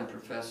online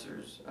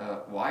professors'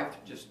 wife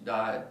just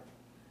died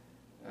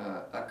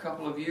a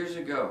couple of years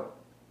ago.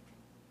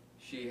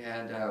 She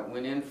had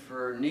went in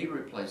for knee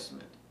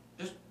replacement,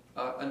 just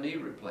a knee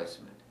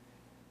replacement.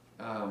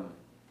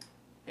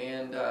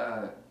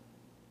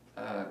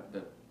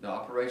 The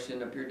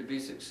operation appeared to be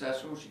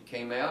successful. She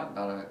came out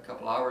about a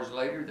couple hours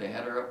later. They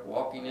had her up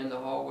walking in the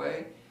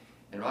hallway,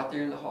 and right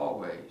there in the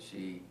hallway,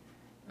 she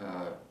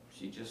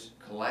just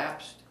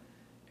collapsed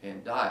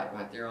and died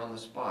right there on the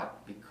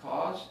spot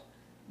because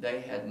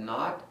they had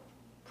not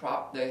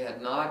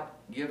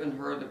given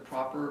her the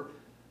proper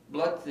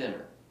blood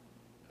thinner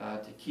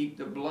to keep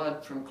the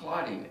blood from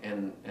clotting,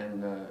 and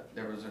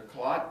there was a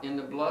clot in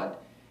the blood,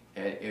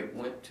 and it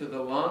went to the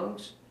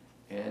lungs,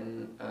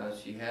 and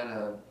she had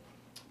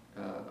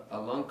a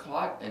lung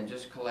clot and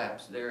just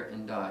collapsed there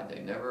and died.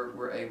 They never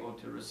were able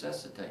to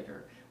resuscitate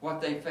her.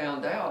 What they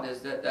found out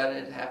is that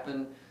had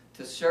happened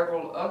to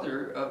several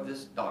other of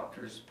this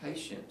doctor's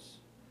patients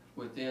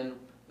within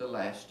the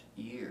last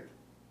year.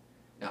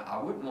 Now,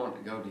 I wouldn't want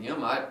to go to him.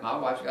 My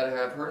wife's got to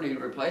have her knee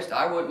replaced.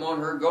 I wouldn't want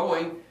her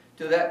going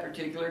to that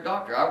particular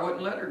doctor. I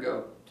wouldn't let her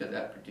go to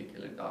that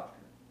particular doctor.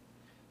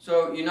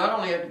 So you not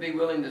only have to be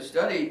willing to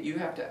study, you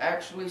have to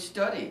actually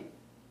study.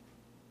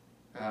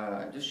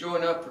 Just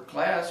showing up for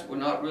class will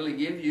not really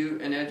give you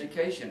an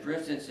education. For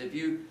instance, if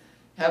you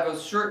have a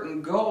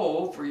certain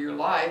goal for your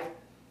life,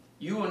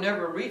 you will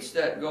never reach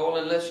that goal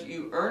unless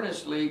you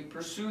earnestly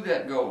pursue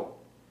that goal.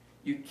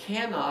 You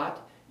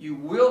cannot, you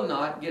will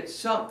not get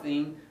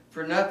something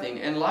for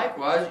nothing. And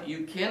likewise,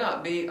 you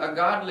cannot be a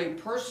godly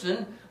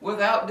person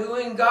without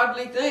doing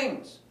godly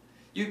things.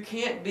 You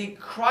can't be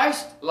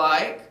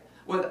Christ-like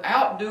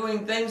without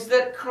doing things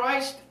that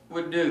Christ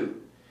would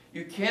do.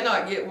 You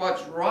cannot get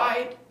what's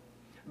right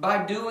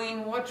by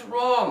doing what's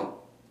wrong.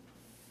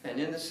 And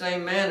in the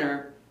same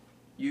manner,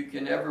 you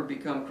can never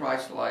become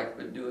Christ-like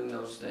by doing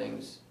those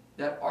things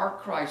that are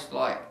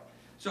Christ-like.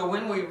 So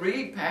when we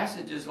read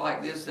passages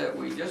like this that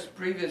we just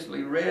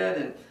previously read,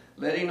 and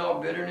letting all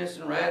bitterness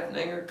and wrath and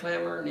anger,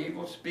 clamor and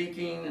evil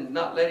speaking, and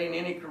not letting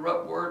any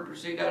corrupt word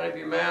proceed out of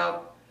your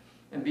mouth,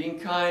 and being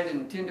kind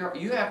and tender,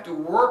 you have to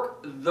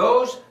work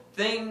those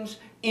things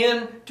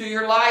into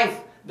your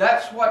life.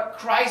 That's what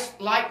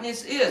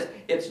Christ-likeness is.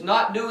 It's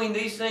not doing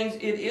these things,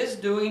 it is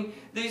doing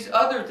these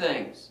other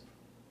things.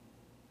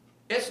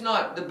 It's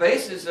not the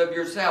basis of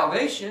your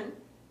salvation.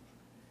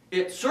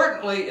 It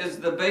certainly is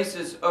the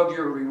basis of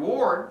your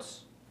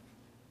rewards.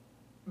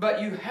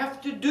 But you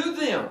have to do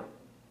them.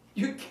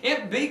 You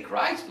can't be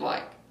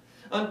Christ-like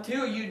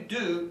until you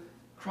do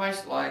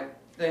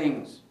Christ-like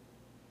things.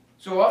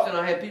 So often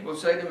I had people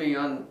say to me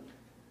on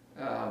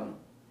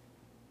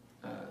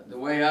the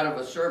way out of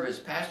a service,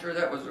 "Pastor,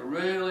 that was a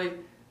really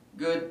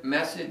good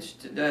message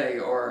today,"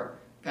 or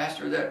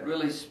 "Pastor, that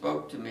really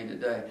spoke to me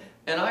today."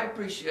 And I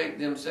appreciate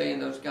them saying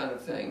those kind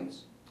of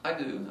things. I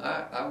do.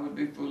 I would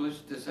be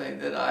foolish to say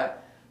that I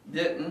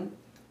didn't.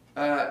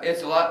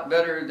 It's a lot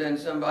better than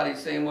somebody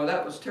saying, "Well,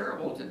 that was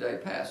terrible today,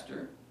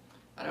 Pastor."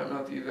 I don't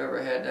know if you've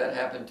ever had that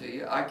happen to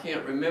you. I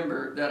can't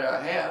remember that I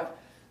have.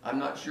 I'm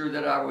not sure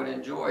that I would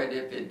enjoy it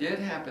if it did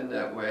happen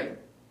that way.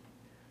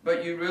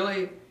 But you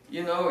really,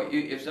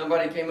 if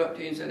somebody came up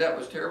to you and said, "That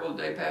was terrible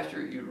today,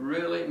 Pastor," you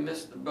really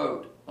missed the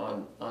boat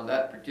on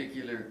that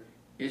particular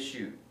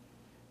issue.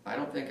 I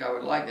don't think I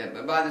would like that.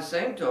 But by the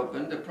same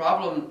token, the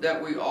problem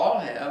that we all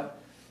have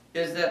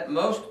is that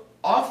most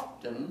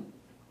often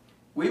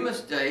we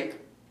mistake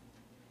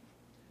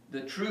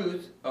the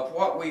truth of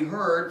what we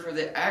heard for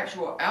the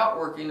actual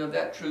outworking of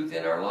that truth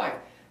in our life.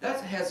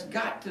 That has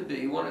got to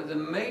be one of the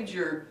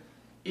major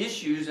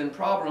issues and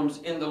problems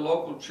in the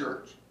local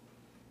church,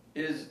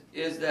 is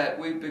that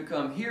we've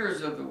become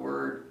hearers of the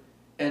word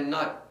and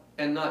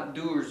not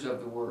doers of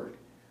the word.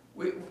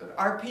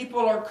 Our people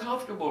are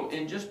comfortable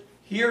in just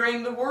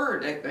hearing the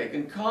word. They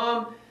can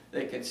come,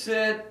 they can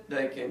sit,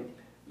 they can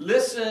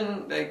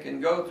listen, they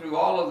can go through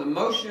all of the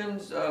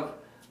motions of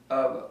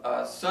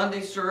a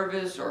Sunday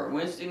service or a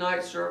Wednesday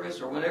night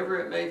service or whenever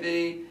it may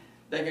be.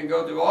 They can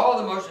go through all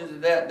the motions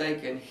of that. They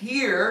can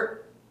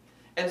hear,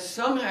 and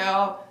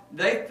somehow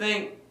they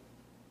think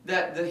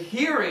that the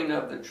hearing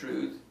of the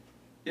truth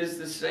is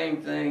the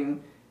same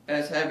thing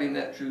as having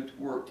that truth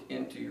worked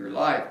into your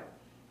life.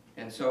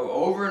 And so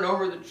over and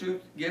over the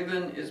truth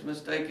given is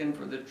mistaken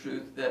for the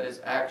truth that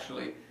is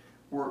actually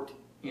worked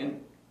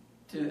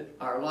into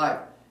our life.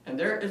 And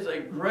there is a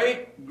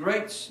great,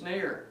 great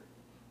snare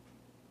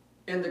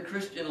in the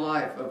Christian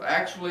life of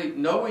actually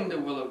knowing the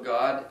will of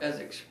God as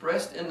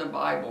expressed in the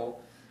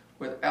Bible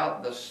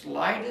without the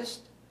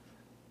slightest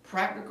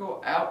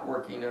practical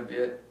outworking of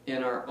it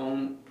in our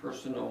own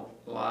personal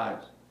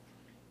lives.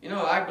 You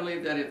know, I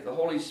believe that if the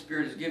Holy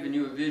Spirit has given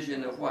you a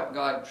vision of what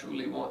God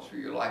truly wants for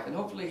your life, and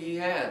hopefully He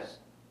has.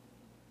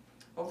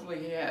 Hopefully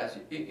He has.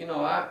 You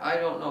know, I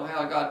don't know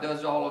how God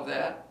does all of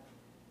that.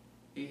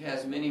 He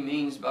has many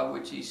means by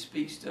which He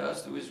speaks to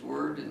us through His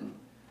Word and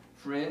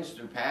friends,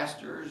 through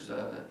pastors,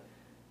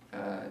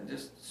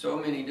 just so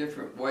many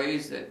different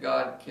ways that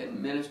God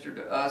can minister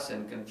to us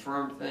and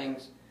confirm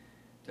things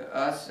to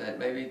us. It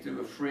may be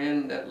through a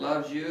friend that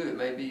loves you. It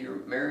may be your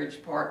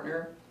marriage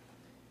partner.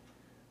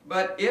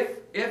 But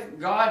if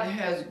God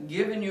has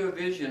given you a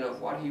vision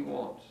of what He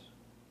wants,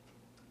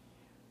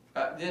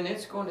 then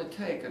it's going to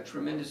take a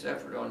tremendous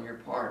effort on your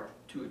part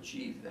to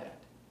achieve that.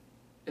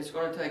 It's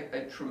going to take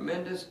a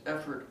tremendous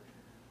effort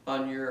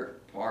on your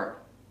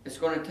part. It's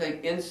going to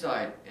take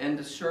insight and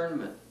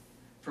discernment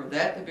for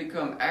that to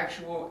become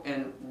actual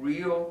and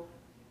real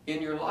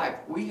in your life.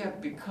 We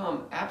have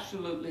become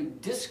absolutely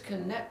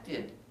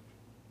disconnected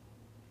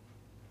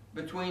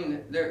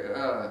between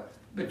the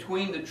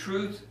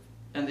truth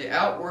and the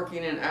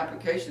outworking and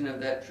application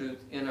of that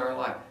truth in our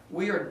life.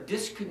 We are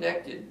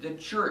disconnected. The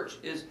church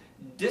is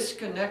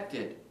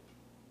disconnected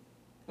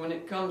when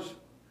it comes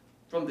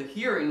from the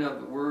hearing of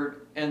the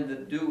Word and the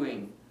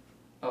doing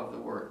of the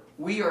Word.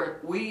 We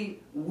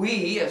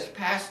as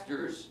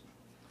pastors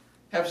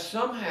have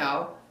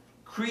somehow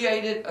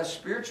created a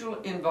spiritual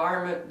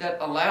environment that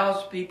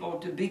allows people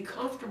to be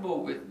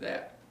comfortable with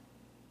that.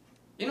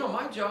 You know,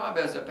 my job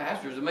as a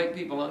pastor is to make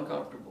people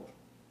uncomfortable.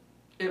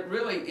 It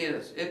really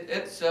is.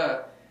 It's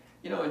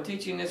you know, in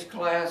teaching this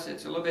class,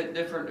 it's a little bit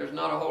different. There's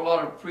not a whole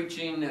lot of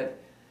preaching that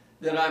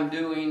I'm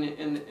doing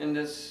in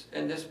this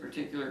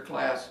particular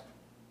class.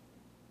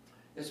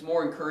 It's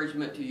more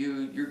encouragement to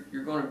you.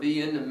 You're going to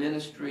be in the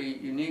ministry.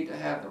 You need to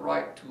have the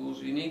right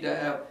tools. You need to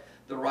have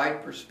the right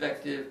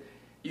perspective.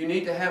 You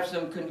need to have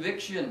some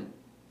conviction.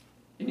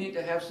 You need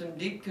to have some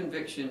deep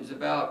convictions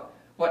about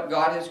what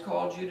God has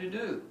called you to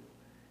do.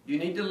 You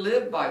need to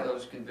live by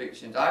those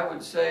convictions. I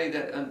would say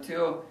that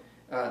until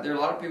there are a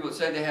lot of people that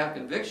say they have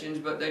convictions,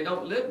 but they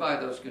don't live by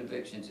those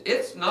convictions.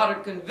 It's not a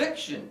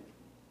conviction.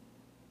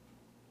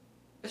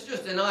 It's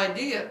just an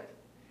idea.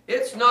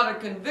 It's not a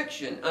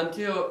conviction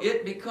until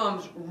it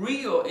becomes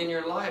real in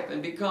your life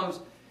and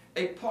becomes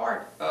a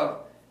part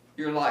of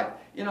your life.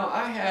 You know,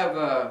 I have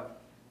a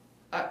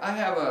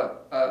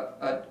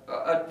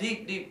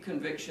deep, deep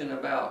conviction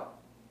about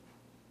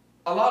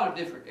a lot of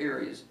different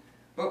areas.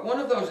 But one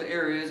of those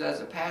areas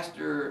as a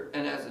pastor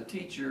and as a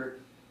teacher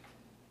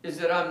is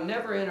that I'm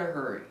never in a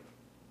hurry.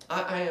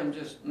 I am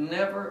just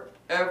never,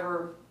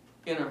 ever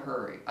in a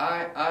hurry.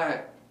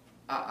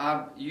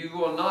 You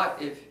will not,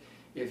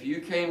 if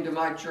you came to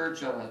my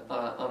church on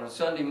a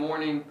Sunday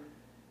morning,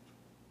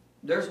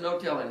 there's no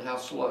telling how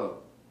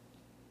slow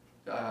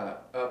a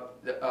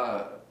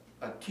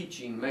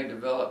teaching may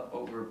develop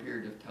over a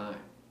period of time.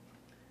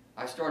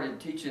 I started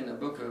teaching the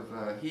book of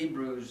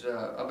Hebrews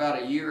about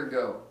a year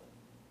ago.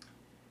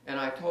 And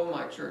I told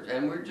my church,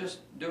 and we're just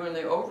doing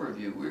the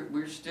overview.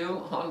 We're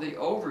still on the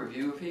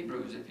overview of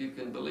Hebrews, if you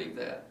can believe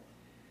that.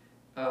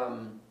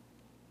 And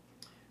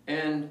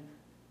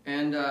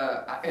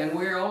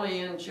we're only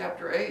in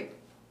chapter 8.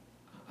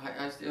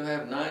 I still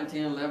have 9,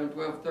 10, 11,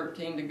 12,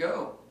 13 to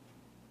go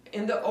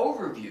in the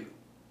overview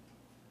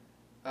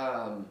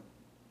of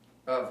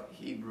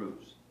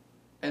Hebrews.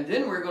 And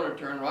then we're going to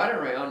turn right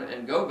around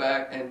and go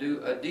back and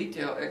do a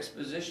detailed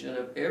exposition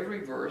of every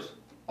verse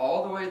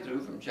all the way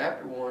through, from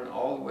chapter 1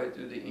 all the way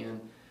through the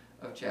end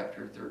of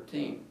chapter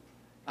 13.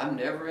 I'm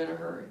never in a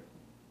hurry.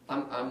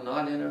 I'm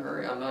not in a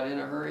hurry. I'm not in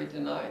a hurry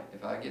tonight.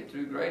 If I get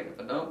through, great. If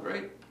I don't,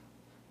 great.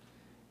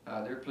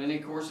 There are plenty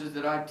of courses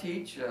that I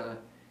teach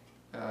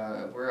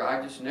where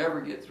I just never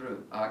get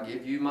through. I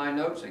give you my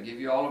notes. I give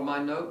you all of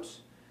my notes.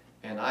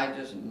 And I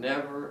just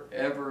never,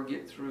 ever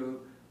get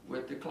through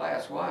with the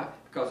class. Why?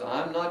 Because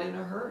I'm not in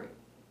a hurry.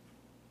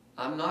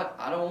 I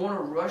don't want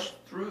to rush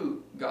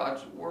through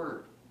God's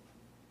Word.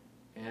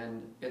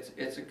 And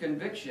it's a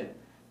conviction,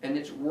 and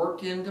it's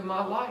worked into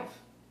my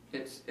life.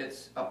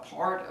 It's a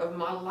part of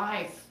my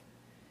life.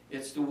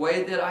 It's the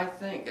way that I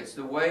think. It's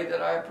the way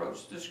that I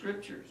approach the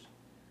Scriptures.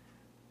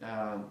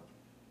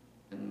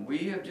 And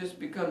we have just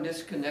become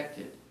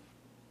disconnected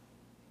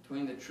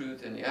between the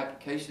truth and the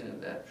application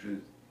of that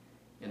truth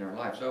in our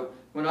life. So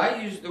when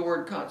I use the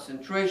word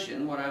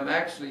concentration, what I'm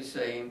actually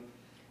saying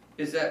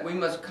is that we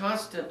must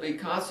constantly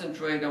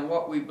concentrate on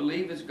what we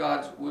believe is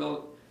God's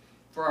will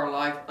for our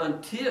life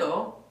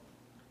until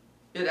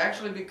it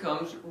actually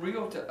becomes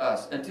real to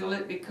us, until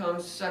it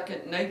becomes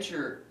second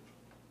nature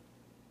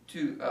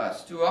to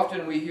us. Too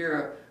often we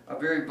hear a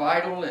very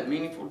vital and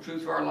meaningful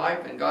truth of our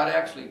life, and God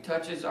actually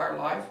touches our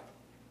life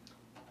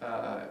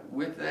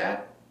with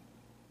that,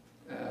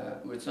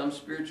 in some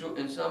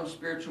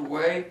spiritual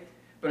way.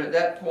 But at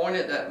that point,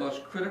 at that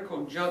most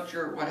critical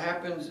juncture, what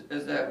happens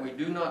is that we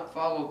do not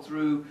follow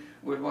through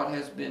with what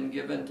has been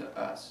given to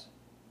us.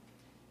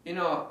 You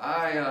know,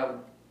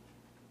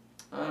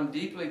 I'm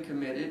deeply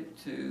committed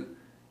to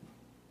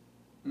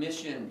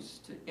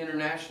missions, to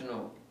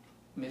international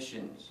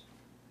missions.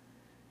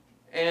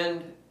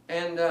 And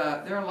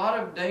there are a lot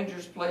of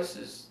dangerous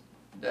places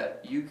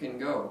that you can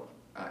go.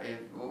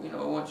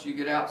 Once you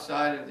get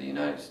outside of the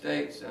United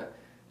States,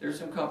 there's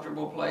some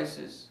comfortable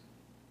places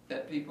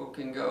that people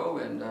can go,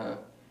 and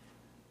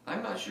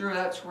I'm not sure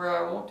that's where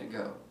I want to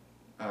go.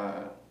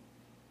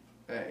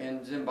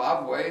 In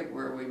Zimbabwe,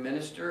 where we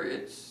minister,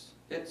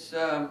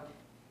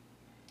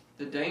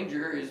 the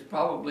danger is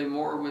probably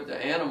more with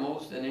the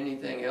animals than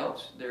anything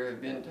else. There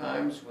have been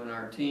times when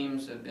our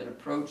teams have been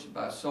approached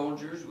by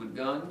soldiers with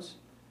guns.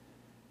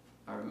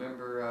 I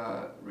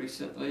remember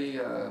recently,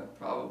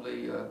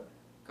 probably a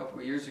couple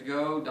of years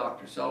ago,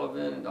 Dr.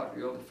 Sullivan and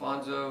Dr.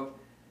 Ildefonso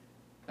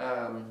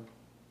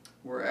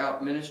were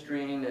out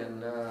ministering,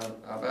 and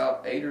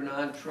about 8 or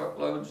 9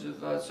 truckloads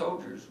of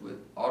soldiers with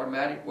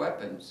automatic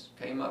weapons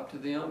came up to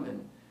them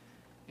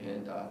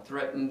and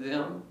threatened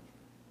them.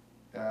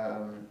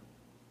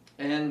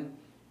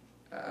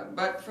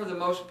 But for the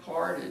most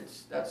part,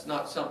 that's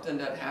not something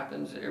that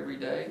happens every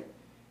day.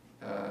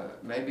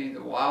 Maybe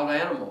the wild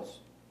animals.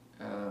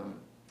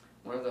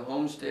 One of the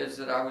homesteads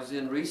that I was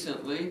in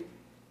recently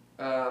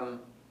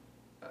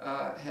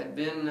had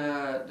been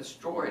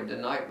destroyed the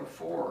night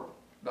before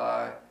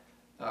by,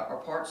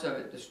 or parts of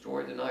it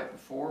destroyed the night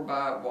before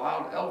by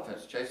wild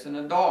elephants chasing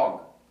a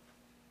dog.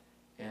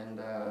 And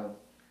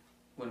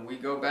when we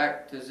go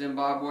back to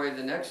Zimbabwe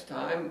the next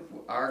time,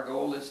 our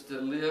goal is to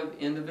live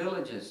in the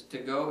villages, to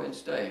go and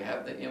stay,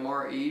 have the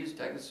MREs,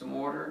 take us some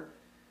water,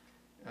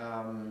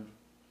 and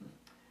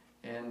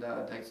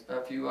take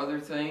a few other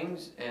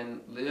things,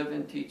 and live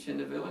and teach in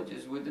the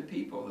villages with the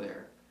people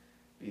there.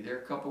 Be there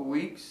a couple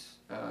weeks.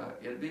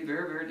 It'll be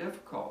very, very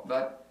difficult,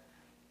 but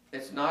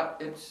it's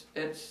not.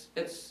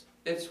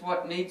 It's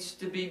what needs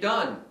to be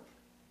done,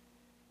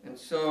 and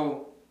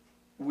so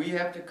we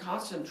have to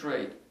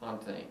concentrate on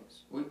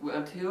things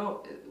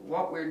until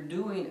what we're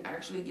doing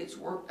actually gets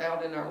worked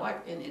out in our life,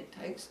 and it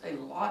takes a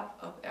lot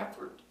of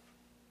effort.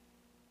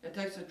 It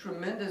takes a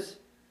tremendous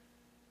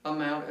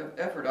amount of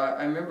effort.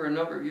 I remember a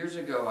number of years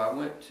ago, I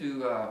went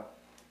to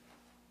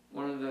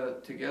one of the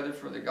Together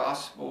for the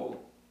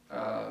Gospel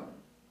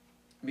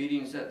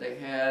meetings that they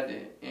had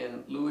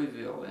in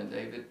Louisville, and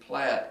David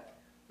Platt,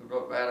 who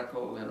wrote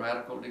Radical and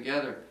Radical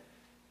Together,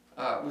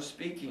 was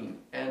speaking,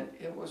 and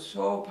it was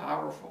so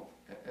powerful.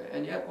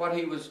 And yet what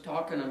he was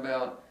talking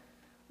about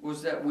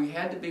was that we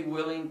had to be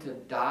willing to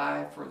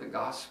die for the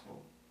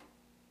gospel.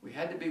 We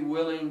had to be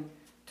willing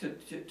to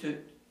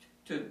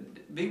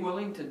be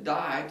willing to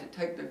die to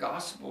take the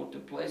gospel to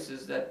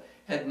places that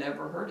had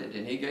never heard it.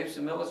 And he gave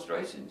some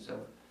illustrations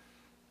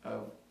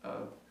of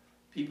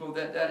people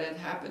that had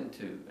happened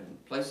to,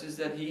 and places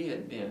that he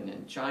had been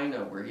in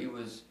China, where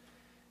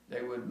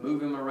they would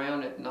move him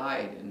around at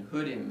night and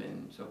hood him,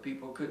 and so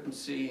people couldn't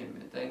see him,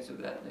 and things of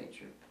that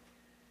nature.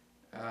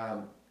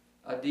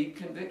 A deep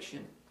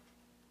conviction.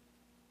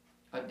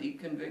 A deep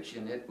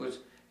conviction.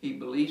 He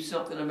believed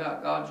something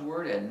about God's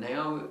Word, and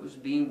now it was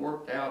being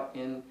worked out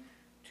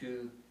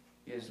into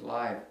his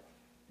life.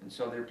 And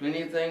so there are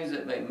plenty of things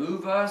that may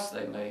move us,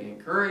 they may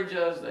encourage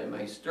us, they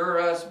may stir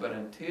us, but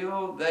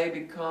until they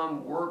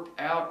become worked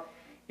out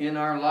in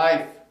our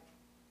life,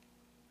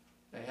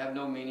 they have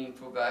no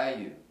meaningful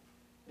value.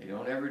 They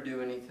don't ever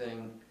do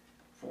anything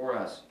for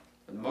us.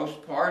 For the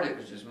most part, it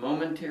was just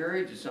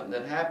momentary, just something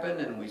that happened,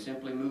 and we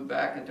simply move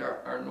back into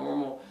our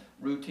normal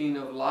routine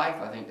of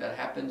life. I think that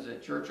happens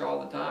at church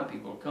all the time.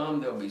 People come,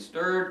 they'll be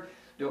stirred,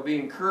 they'll be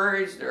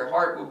encouraged, their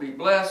heart will be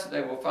blessed,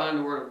 they will find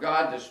the Word of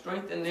God to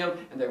strengthen them,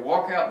 and they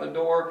walk out the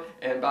door,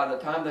 and by the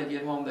time they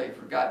get home, they've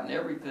forgotten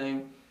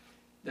everything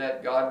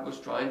that God was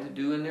trying to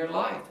do in their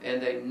life.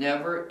 And they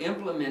never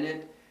implement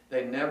it,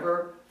 they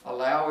never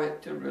allow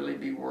it to really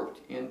be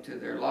worked into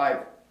their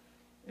life.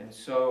 And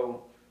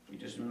so we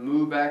just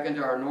move back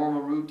into our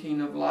normal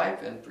routine of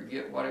life and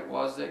forget what it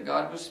was that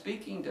God was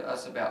speaking to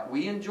us about.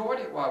 We enjoyed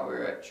it while we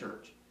were at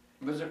church.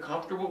 It was a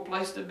comfortable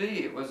place to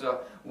be. It was a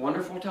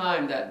wonderful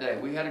time that day.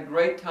 We had a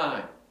great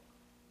time.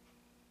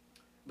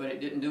 But it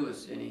didn't do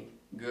us any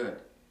good.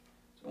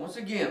 So once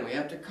again, we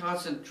have to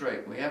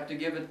concentrate. We have to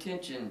give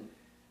attention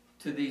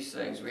to these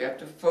things. We have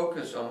to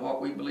focus on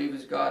what we believe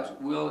is God's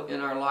will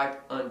in our life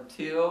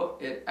until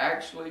it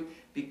actually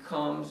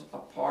becomes a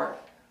part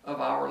of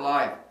our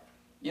life.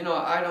 You know,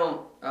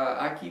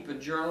 I keep a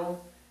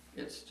journal.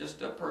 It's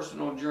just a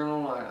personal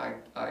journal.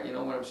 When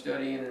I'm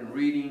studying and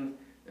reading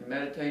and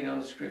meditating on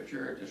the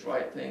Scripture, I just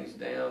write things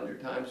down. There are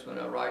times when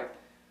I write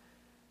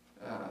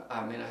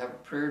I mean, I have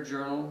a prayer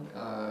journal,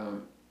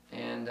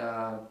 and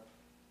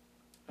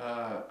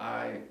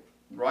I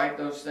write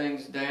those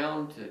things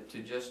down to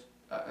just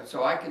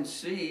so I can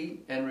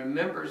see and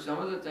remember some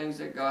of the things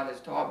that God has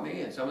taught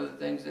me and some of the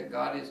things that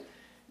God is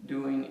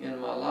doing in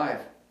my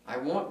life. I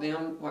want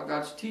them, what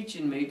God's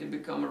teaching me, to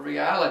become a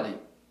reality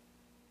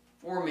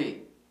for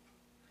me.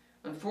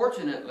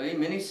 Unfortunately,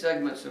 many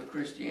segments of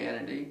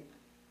Christianity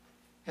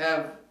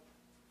have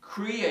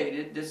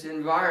created this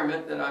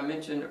environment that I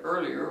mentioned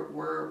earlier,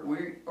 where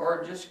we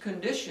are just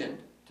conditioned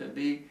to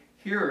be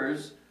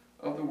hearers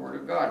of the Word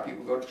of God.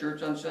 People go to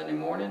church on Sunday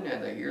morning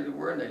and they hear the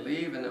Word and they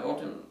leave, and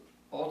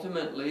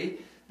ultimately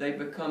they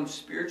become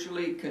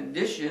spiritually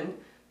conditioned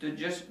to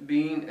just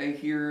being a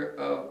hearer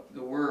of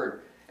the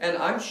Word. And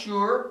I'm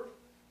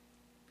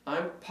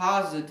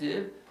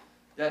positive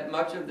that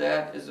much of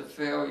that is a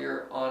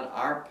failure on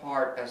our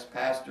part as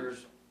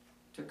pastors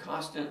to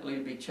constantly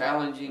be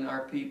challenging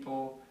our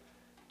people,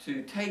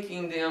 to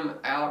taking them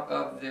out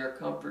of their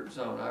comfort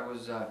zone. I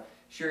was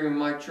sharing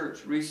my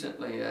church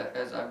recently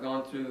as I've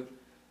gone through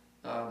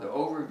the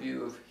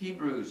overview of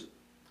Hebrews,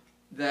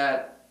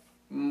 that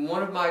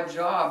one of my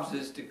jobs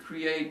is to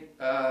create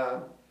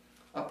a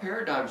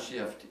paradigm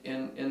shift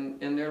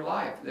in their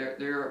life.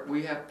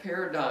 We have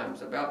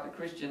paradigms about the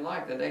Christian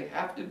life, and they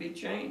have to be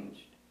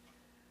changed.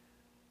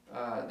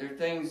 There are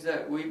things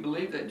that we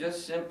believe that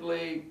just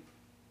simply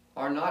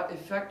are not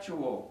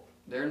effectual.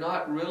 They're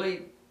not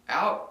really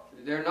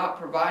they're not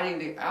providing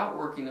the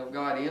outworking of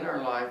God in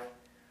our life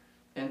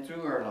and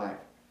through our life.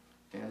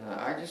 And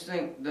I just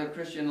think the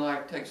Christian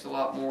life takes a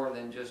lot more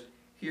than just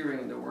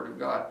hearing the Word of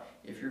God.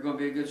 If you're going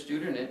to be a good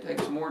student, it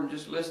takes more than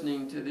just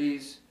listening to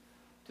these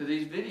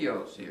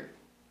videos here.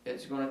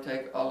 It's going to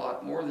take a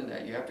lot more than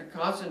that. You have to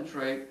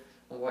concentrate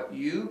on what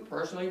you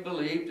personally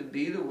believe to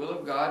be the will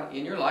of God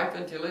in your life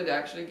until it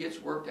actually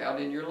gets worked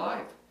out in your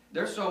life.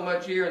 There's so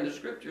much here in the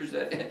Scriptures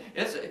that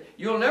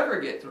you'll never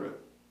get through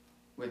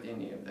with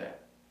any of that.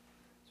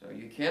 So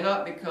you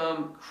cannot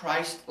become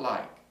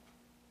Christ-like.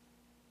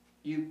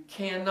 You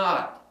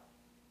cannot.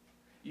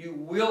 You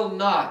will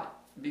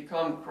not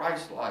become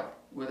Christ-like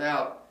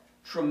without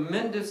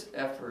tremendous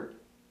effort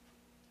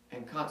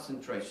and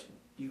concentration.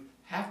 You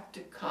have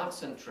to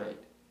concentrate.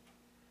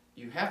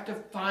 You have to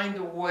find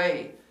a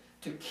way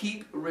to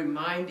keep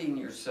reminding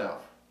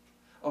yourself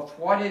of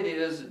what it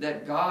is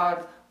that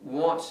God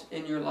wants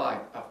in your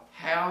life, of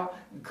how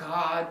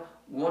God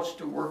wants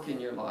to work in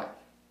your life.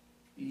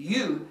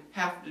 You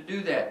have to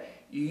do that.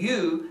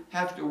 You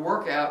have to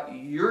work out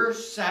your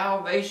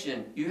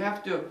salvation. You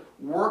have to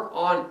work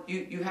on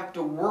you have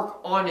to work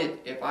on it,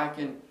 if I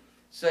can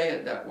say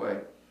it that way.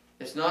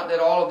 It's not that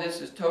all of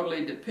this is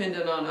totally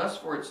dependent on us,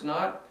 for it's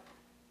not.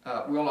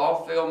 We'll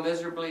all fail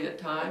miserably at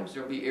times.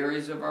 There'll be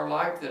areas of our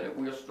life that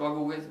we'll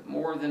struggle with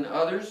more than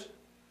others.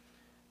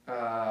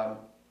 But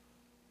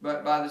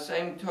by the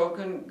same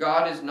token,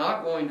 God is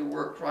not going to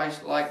work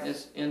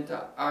Christ-likeness into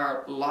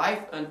our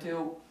life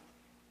until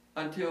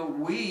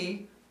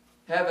we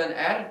have an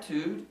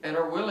attitude and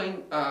are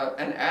willing,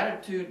 an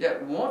attitude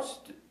that wants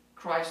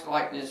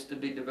Christ-likeness to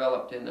be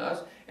developed in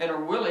us, and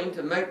are willing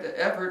to make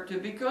the effort to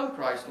become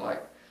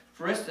Christ-like.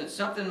 For instance,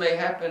 something may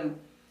happen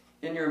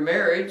in your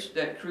marriage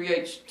that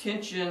creates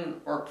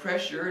tension or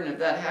pressure, and if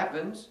that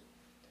happens,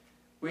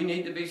 we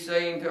need to be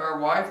saying to our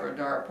wife or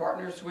to our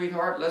partner,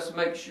 sweetheart, let's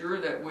make sure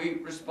that we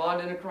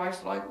respond in a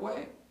Christ-like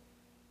way.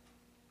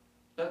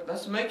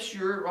 Let's make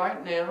sure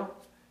right now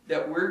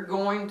that we're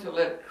going to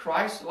let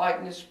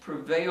Christ-likeness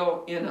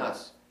prevail in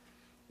us.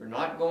 We're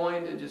not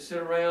going to just sit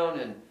around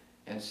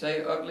and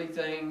say ugly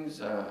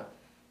things,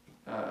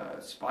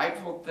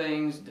 spiteful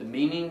things,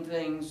 demeaning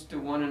things to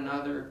one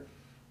another.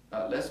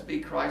 Let's be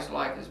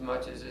Christ-like as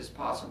much as is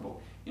possible.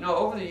 You know,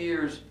 over the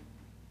years,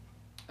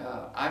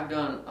 I've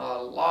done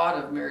a lot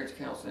of marriage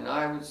counseling.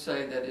 I would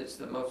say that it's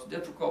the most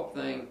difficult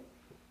thing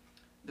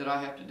that I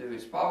have to do.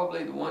 It's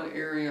probably the one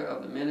area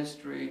of the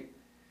ministry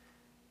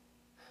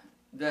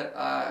that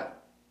I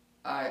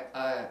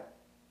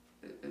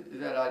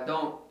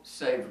don't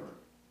savor.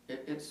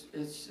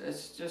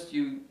 It's just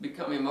you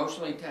become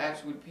emotionally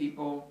attached with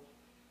people.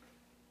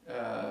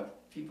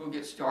 People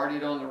get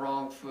started on the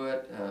wrong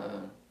foot.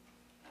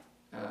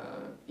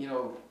 You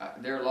know,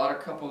 there are a lot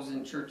of couples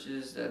in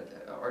churches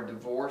that are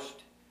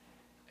divorced,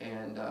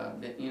 and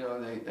you know,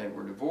 they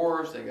were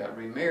divorced, they got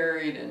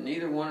remarried, and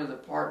neither one of the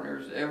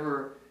partners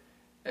ever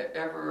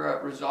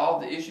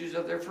resolved the issues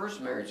of their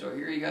first marriage. So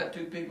here you got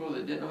two people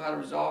that didn't know how to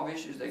resolve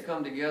issues. They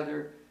come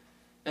together,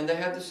 and they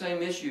have the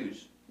same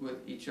issues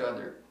with each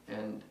other,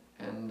 and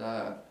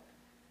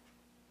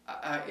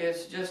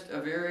it's just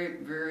a very,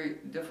 very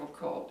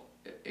difficult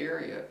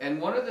area. And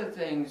one of the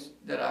things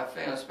that I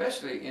found,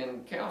 especially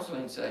in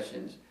counseling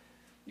sessions,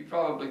 you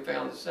probably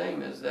found the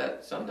same, is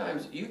that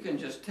sometimes you can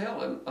just tell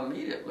them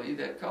immediately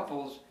that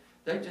couples,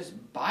 they just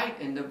bite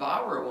and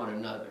devour one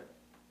another.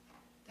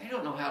 They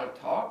don't know how to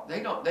talk.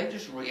 They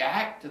just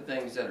react to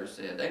things that are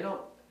said. They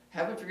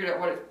haven't figured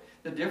out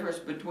the difference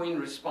between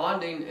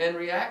responding and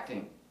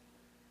reacting.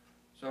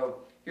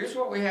 So here's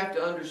what we have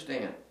to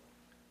understand.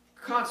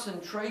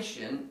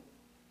 Concentration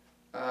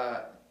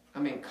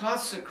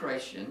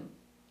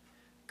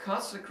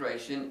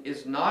consecration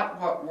is not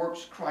what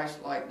works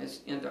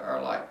Christ-likeness into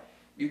our life.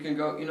 You can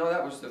go,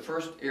 that was the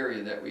first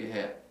area that we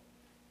had.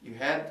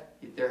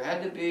 There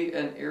had to be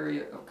an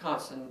area of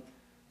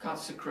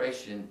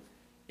consecration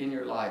in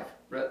your life.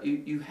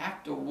 You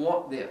have to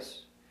want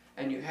this.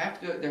 And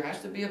there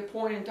has to be a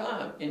point in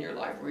time in your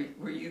life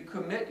where you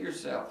commit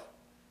yourself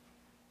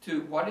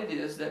to what it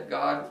is that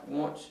God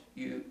wants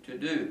you to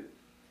do.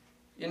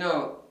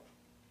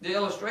 The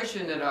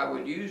illustration that I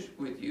would use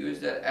with you is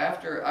that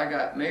after I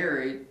got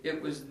married, it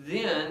was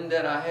then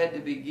that I had to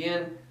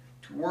begin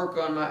to work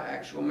on my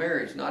actual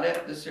marriage, not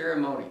at the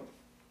ceremony.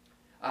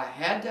 I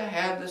had to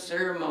have the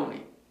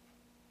ceremony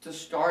to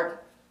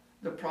start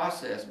the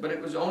process, but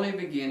it was only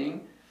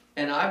beginning,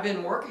 and I've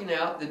been working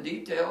out the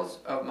details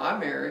of my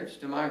marriage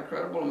to my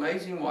incredible,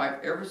 amazing wife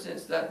ever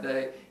since that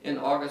day in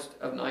August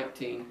of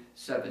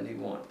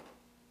 1971.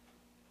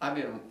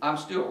 I'm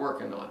still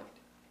working on it.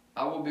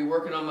 I will be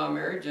working on my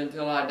marriage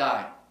until I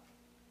die.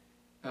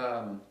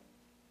 I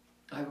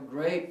have a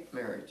great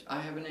marriage. I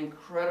have an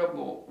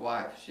incredible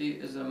wife. She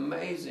is an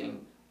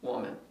amazing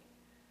woman,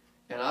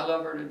 and I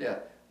love her to death.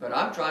 But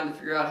I'm trying to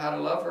figure out how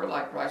to love her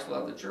like Christ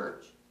loved the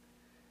church.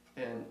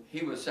 And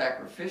he was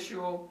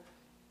sacrificial.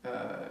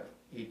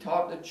 He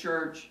taught the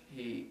church.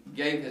 He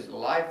gave his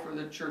life for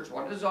the church.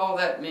 What does all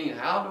that mean?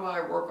 How do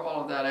I work all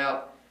of that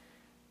out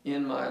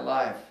in my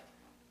life?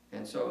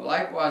 And so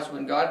likewise,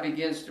 when God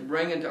begins to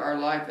bring into our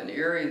life an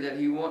area that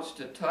he wants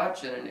to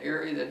touch and an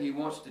area that he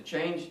wants to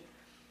change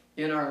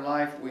in our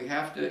life, we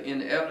have to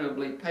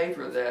inevitably pay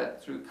for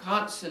that through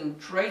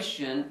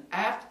concentration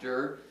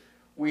after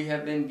we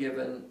have been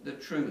given the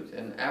truth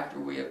and after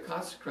we have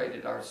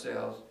consecrated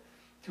ourselves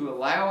to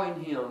allowing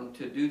him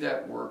to do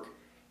that work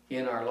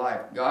in our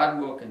life. God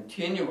will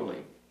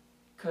continually,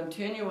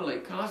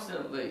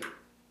 constantly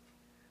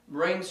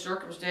bring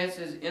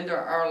circumstances into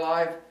our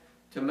life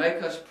to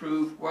make us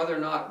prove whether or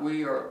not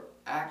we are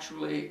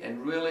actually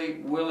and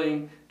really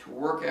willing to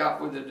work out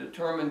with a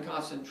determined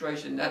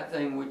concentration that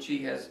thing which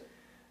he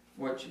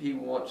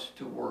wants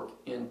to work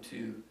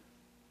into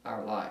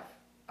our life.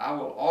 I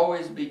will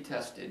always be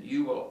tested.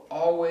 You will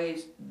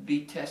always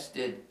be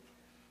tested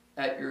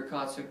at your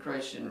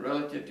consecration,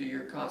 relative to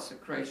your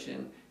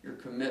consecration, your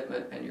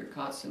commitment, and your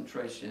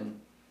concentration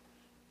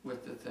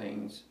with the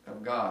things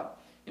of God.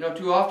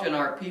 Too often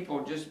our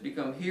people just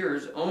become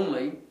hearers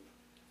only,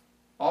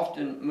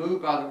 often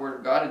moved by the Word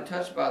of God and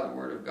touched by the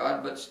Word of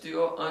God, but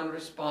still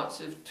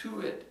unresponsive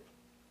to it.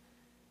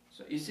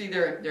 So you see,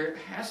 there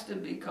has to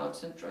be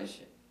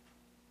concentration.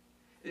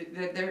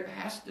 There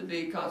has to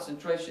be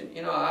concentration.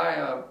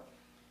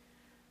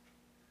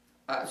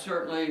 I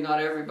certainly not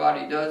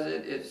everybody does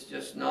it. It's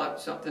just not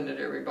something that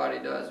everybody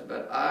does.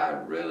 But I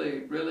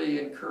really, really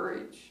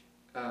encourage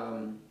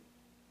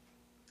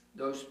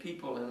those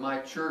people in my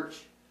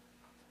church.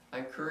 I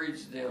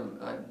encourage them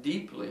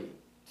deeply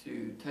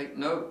to take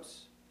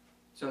notes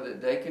so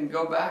that they can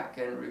go back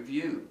and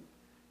review.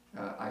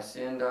 I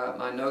send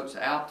my notes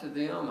out to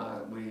them.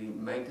 We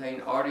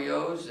maintain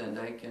audios, and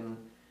I can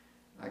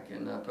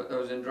put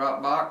those in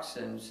Dropbox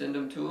and send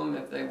them to them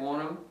if they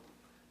want them.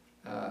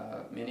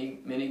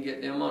 Many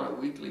get them on a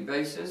weekly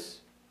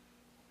basis,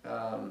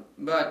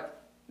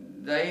 but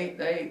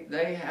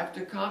they have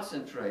to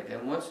concentrate.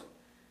 And once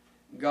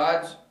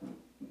God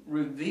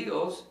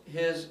reveals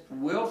his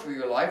will for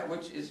your life,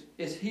 which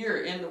is here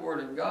in the Word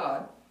of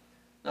God,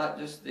 not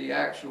just the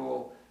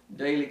actual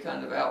daily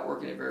kind of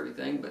outworking of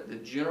everything, but the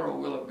general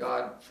will of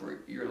God for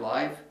your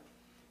life,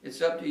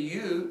 it's up to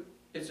you.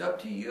 It's up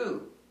to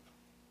you.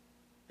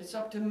 It's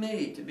up to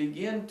me to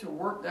begin to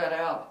work that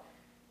out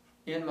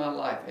in my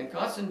life. And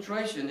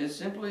concentration is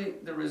simply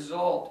the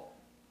result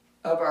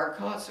of our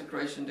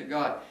consecration to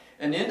God.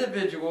 An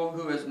individual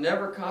who has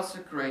never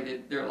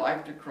consecrated their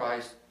life to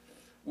Christ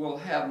will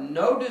have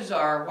no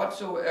desire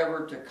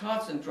whatsoever to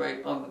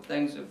concentrate on the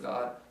things of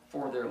God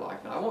for their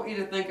life. Now, I want you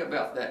to think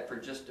about that for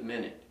just a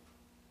minute.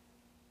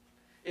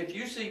 If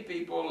you see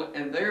people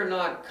and they're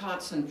not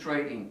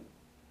concentrating,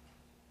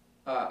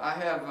 I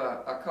have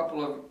a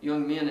couple of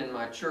young men in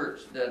my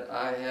church that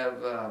I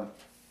have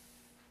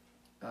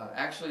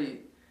actually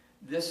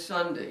this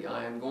Sunday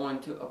I am going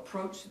to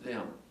approach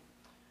them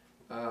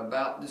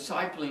about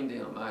discipling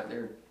them.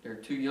 They're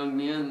two young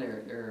men.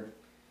 They're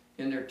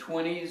in their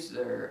 20s.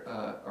 They're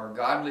are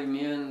godly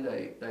men.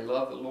 They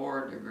love the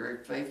Lord. They're very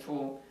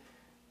faithful.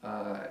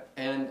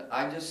 And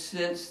I just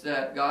sense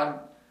that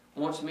God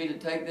wants me to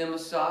take them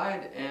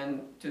aside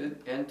and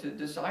to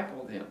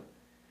disciple them.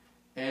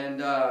 And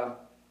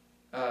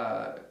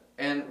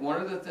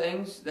one of the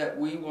things that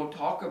we will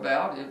talk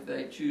about, if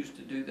they choose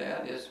to do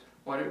that, is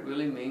what it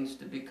really means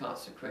to be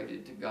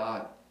consecrated to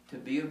God, to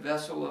be a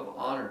vessel of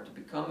honor, to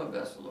become a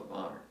vessel of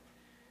honor.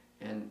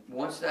 And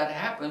once that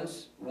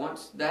happens,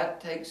 once that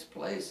takes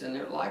place in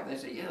their life, they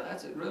say, yeah,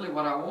 that's really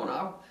what I want.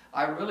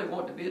 I really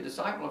want to be a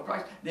disciple of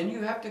Christ. Then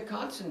you have to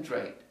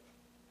concentrate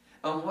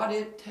on what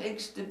it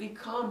takes to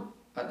become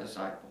a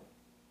disciple.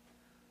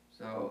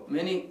 So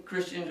many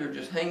Christians are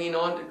just hanging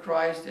on to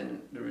Christ,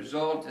 and the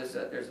result is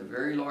that there's a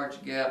very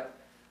large gap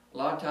a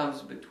lot of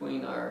times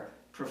between our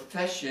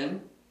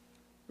profession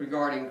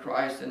regarding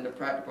Christ and the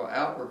practical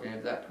outworking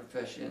of that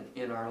profession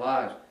in our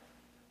lives.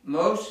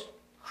 Most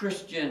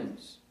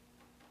Christians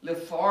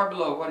live far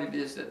below what it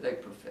is that they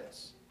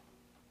profess.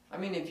 I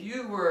mean, if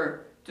you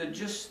were to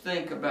just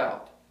think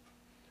about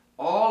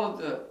all of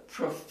the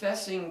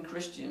professing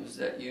Christians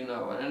that you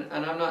know,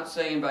 and I'm not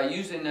saying by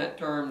using that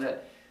term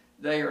that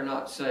they are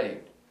not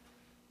saved,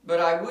 but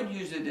I would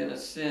use it in a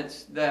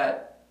sense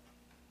that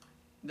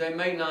they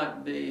may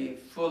not be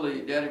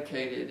fully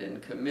dedicated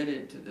and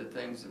committed to the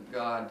things of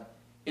God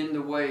in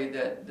the way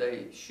that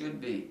they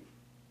should be.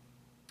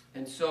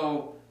 And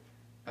so,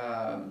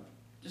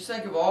 just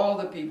think of all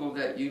the people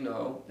that you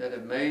know that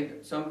have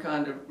made some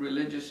kind of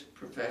religious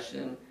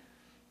profession,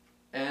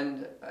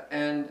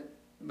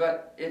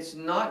 but it's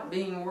not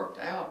being worked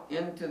out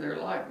into their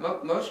life.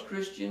 Most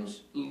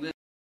Christians live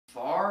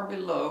far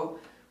below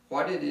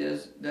what it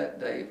is that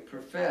they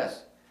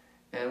profess.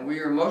 And we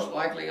are most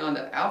likely on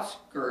the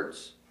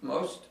outskirts.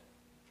 Most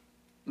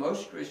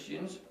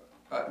Christians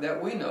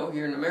that we know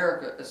here in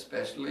America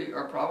especially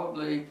are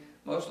probably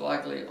most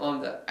likely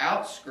on the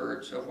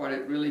outskirts of what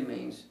it really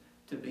means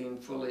to being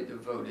fully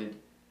devoted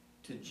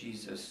to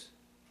Jesus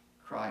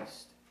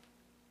Christ.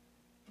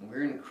 And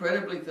we're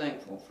incredibly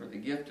thankful for the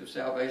gift of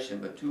salvation,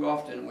 but too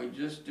often we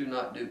just do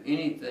not do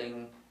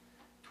anything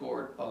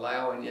toward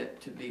allowing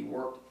it to be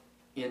worked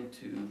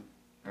into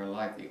our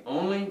life. The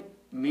only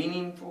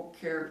meaningful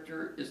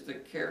character is the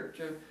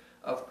character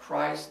of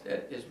Christ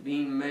that is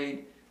being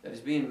made, that is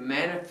being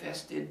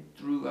manifested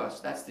through us.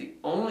 That's the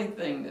only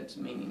thing that's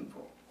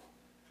meaningful.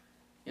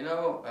 You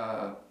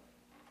know,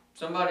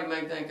 somebody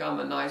may think I'm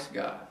a nice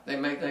guy. They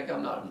may think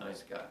I'm not a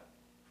nice guy.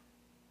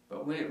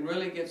 But when it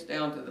really gets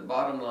down to the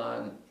bottom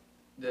line,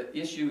 the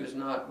issue is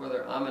not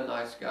whether I'm a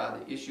nice guy.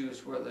 The issue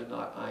is whether or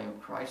not I am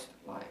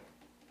Christ-like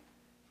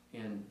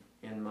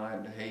in my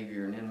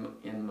behavior and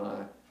in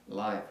my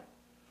life.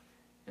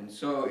 And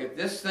so if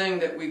this thing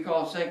that we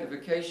call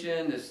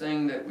sanctification, this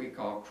thing that we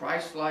call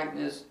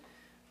Christ-likeness,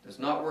 does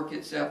not work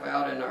itself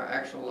out in our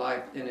actual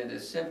life, then it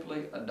is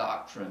simply a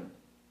doctrine.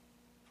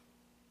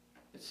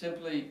 It's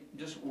simply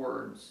just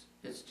words.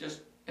 It's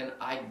just an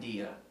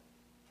idea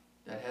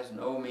that has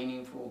no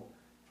meaningful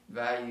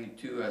value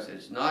to us.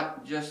 It's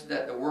not just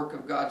that the work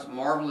of God's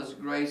marvelous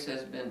grace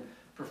has been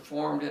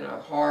performed in our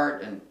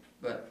heart,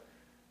 but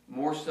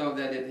more so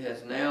that it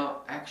has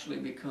now actually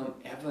become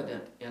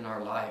evident in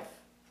our life.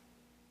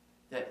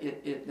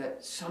 That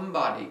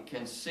somebody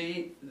can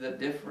see the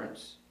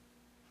difference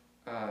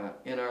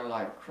in our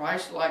life.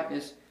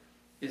 Christ-likeness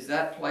is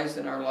that place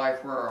in our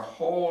life where our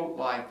whole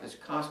life is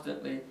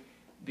constantly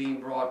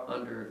being brought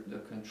under the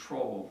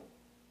control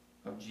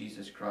of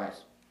Jesus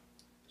Christ.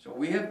 So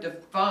we have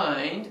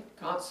defined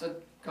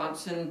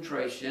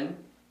concentration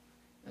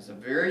as a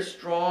very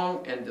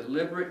strong and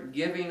deliberate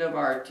giving of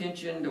our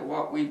attention to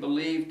what we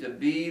believe to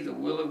be the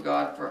will of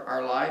God for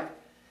our life.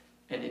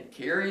 And it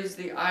carries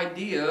the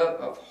idea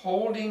of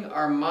holding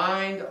our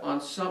mind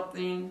on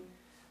something,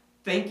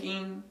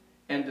 thinking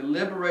and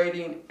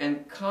deliberating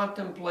and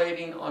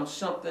contemplating on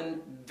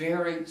something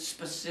very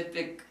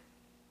specific.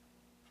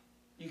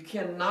 You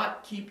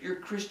cannot keep your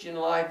Christian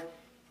life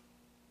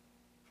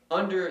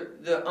under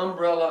the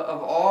umbrella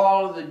of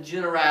all of the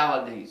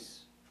generalities.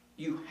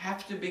 You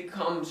have to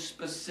become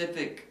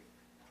specific.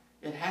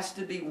 It has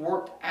to be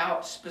worked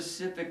out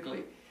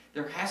specifically.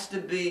 There has to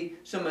be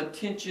some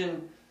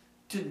attention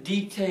to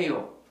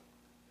detail.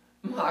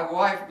 My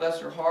wife, bless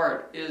her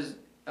heart, is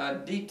a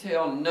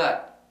detail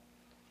nut.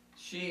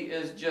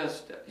 She's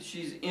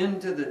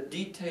into the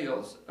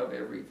details of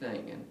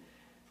everything.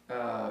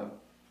 And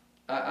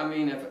I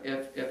mean,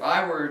 if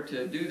I were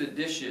to do the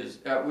dishes,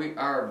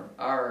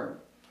 our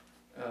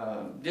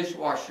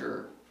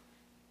dishwasher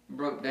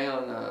broke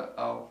down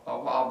a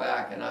while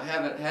back, and I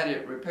haven't had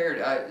it repaired.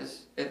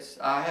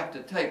 I have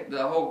to take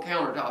the whole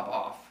countertop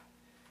off,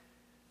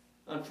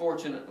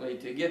 unfortunately,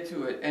 to get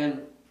to it.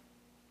 And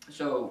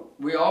so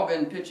we all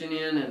been pitching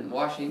in and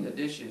washing the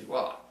dishes.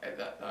 Well,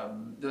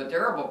 the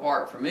terrible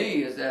part for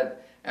me is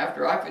that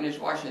after I finish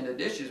washing the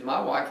dishes, my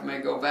wife may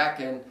go back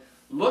and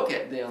look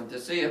at them to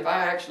see if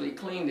I actually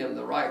cleaned them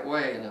the right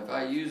way, and if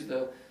I used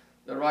the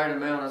right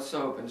amount of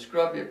soap and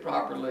scrubbed it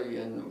properly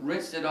and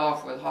rinsed it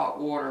off with hot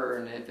water,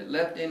 and if it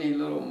left any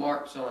little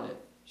marks on it.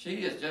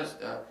 She is just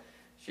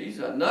she's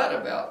a nut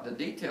about the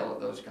detail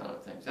of those kind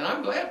of things, and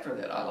I'm glad for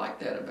that. I like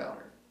that about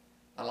her.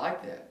 I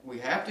like that. We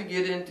have to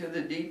get into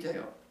the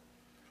detail.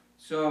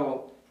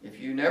 So if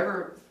you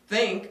never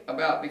think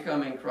about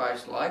becoming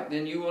Christ-like,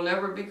 then you will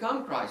never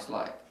become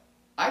Christ-like.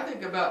 I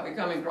think about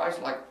becoming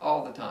Christ-like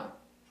all the time.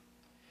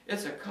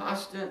 It's a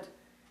constant,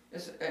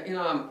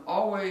 I'm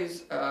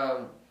always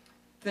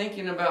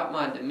thinking about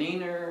my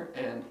demeanor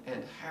and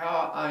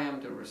how I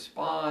am to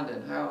respond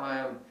and how I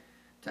am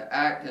to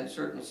act in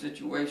certain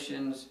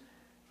situations.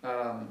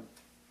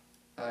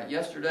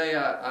 Yesterday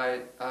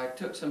I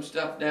took some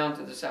stuff down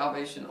to the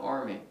Salvation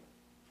Army.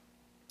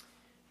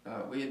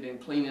 We had been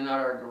cleaning out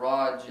our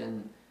garage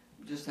and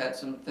just had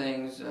some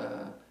things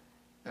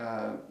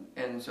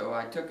And so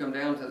I took him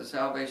down to the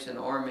Salvation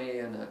Army,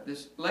 and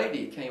this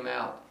lady came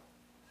out,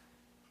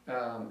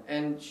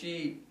 and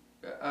she,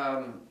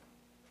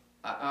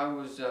 I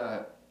was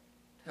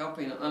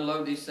helping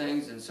unload these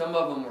things, and some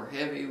of them were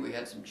heavy. We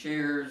had some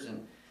chairs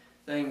and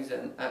things,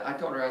 and I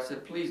told her, I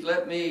said, please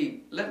let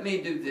me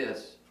do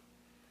this.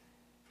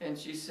 And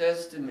she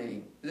says to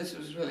me, this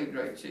was really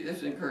great.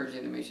 This was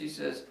encouraging to me. She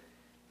says,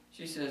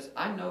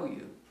 I know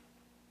you.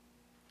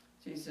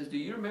 She says, do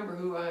you remember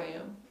who I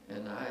am?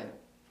 And I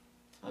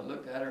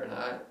looked at her, and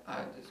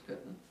I just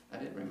couldn't. I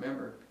didn't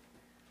remember.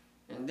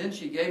 And then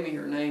she gave me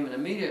her name, and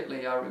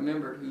immediately I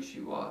remembered who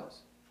she was.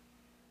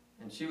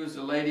 And she was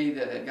a lady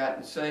that had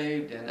gotten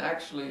saved, and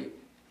actually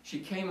she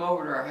came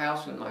over to our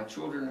house when my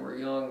children were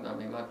young. I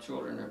mean, my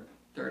children are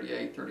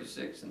 38,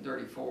 36, and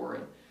 34.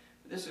 And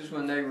this is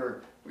when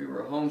we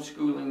were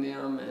homeschooling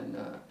them, and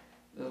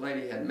the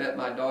lady had met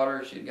my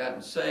daughter. She had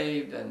gotten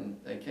saved, and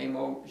they came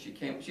over.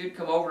 She'd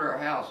come over to our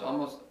house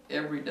almost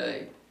every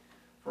day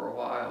for a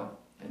while,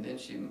 and then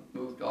she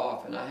moved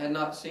off, and I had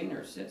not seen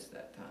her since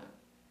that time.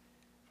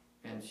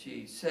 And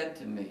she said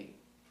to me,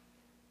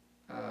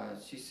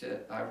 she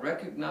said, I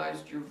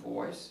recognized your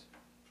voice,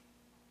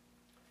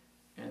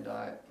 and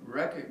I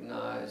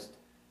recognized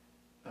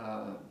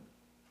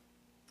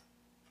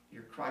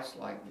your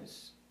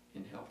Christ-likeness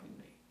in helping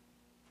me.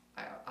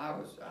 I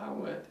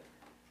went,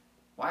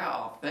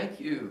 wow, thank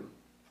you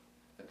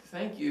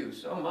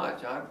so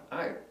much.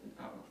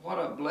 What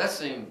a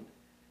blessing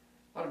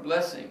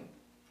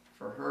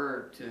for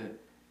her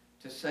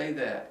to say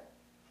that.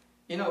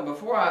 You know,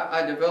 before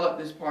I developed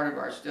this part of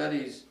our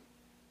studies,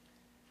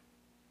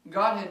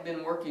 God had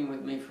been working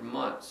with me for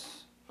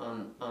months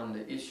on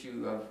the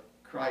issue of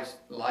Christ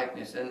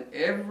likeness, and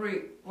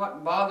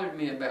what bothered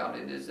me about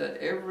it is that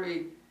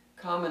every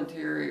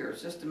commentary or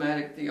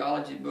systematic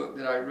theology book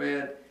that I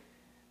read,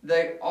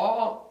 they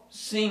all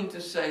seemed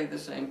to say the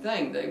same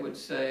thing. They would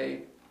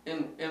say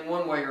in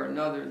one way or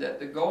another that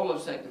the goal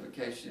of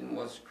sanctification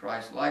was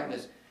Christ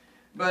likeness.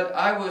 But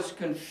I was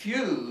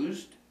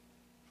confused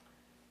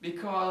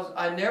because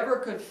I never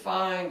could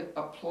find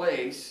a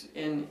place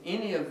in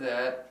any of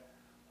that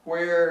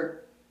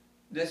where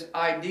this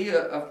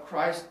idea of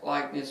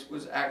Christ-likeness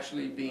was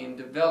actually being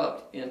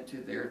developed into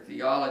their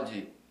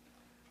theology.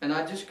 And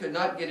I just could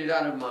not get it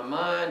out of my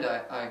mind.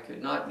 I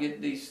could not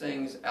get these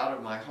things out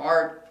of my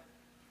heart.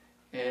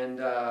 And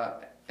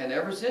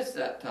ever since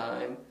that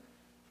time,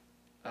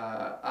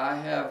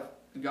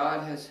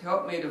 God has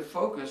helped me to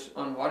focus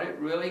on what it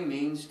really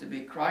means to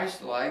be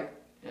Christ-like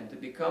and to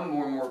become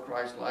more and more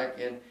Christ-like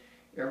in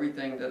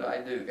everything that I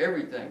do.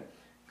 Everything.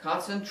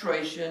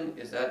 Concentration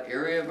is that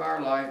area of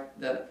our life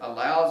that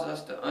allows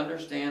us to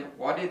understand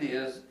what it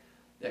is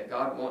that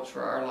God wants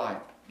for our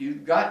life.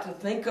 You've got to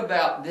think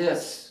about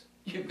this.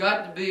 You've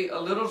got to be a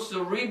little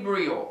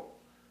cerebral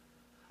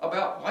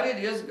about what it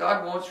is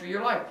God wants for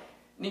your life.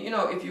 You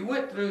know, if you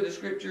went through the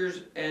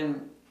scriptures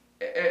and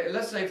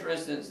let's say, for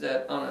instance,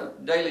 that on a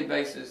daily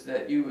basis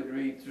that you would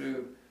read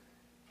through,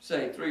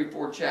 say, 3 or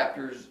 4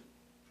 chapters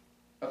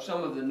of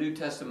some of the New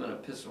Testament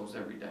epistles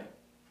every day.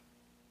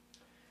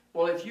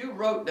 Well, if you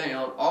wrote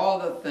down all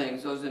the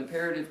things, those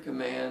imperative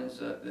commands,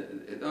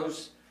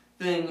 those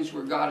things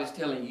where God is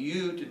telling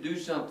you to do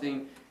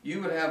something, you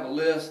would have a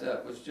list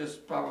that was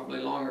just probably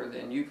longer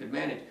than you could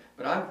manage.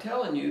 But I'm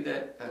telling you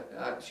that,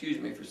 excuse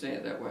me for saying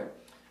it that way,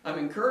 I'm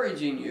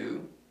encouraging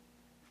you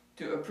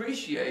to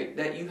appreciate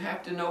that you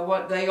have to know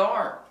what they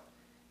are.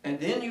 And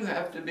then you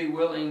have to be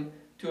willing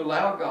to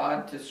allow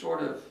God to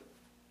sort of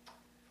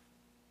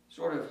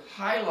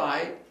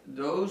highlight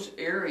those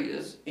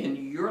areas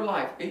in your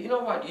life. You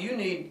know what you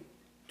need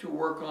to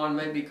work on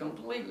may be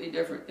completely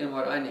different than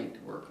what I need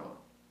to work on.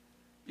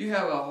 You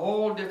have a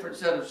whole different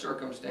set of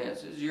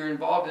circumstances. You're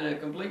involved in a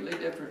completely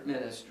different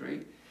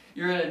ministry.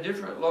 You're in a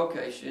different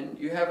location.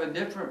 You have a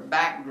different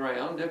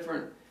background,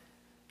 different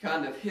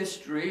kind of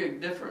history, a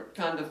different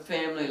kind of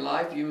family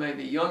life. You may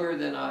be younger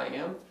than I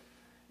am.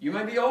 You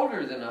may be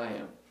older than I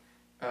am.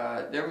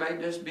 There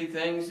may just be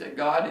things that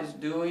God is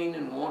doing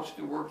and wants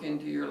to work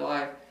into your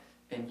life,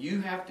 and you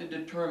have to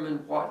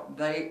determine what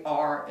they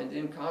are and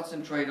then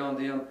concentrate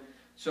on them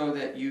so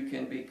that you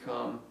can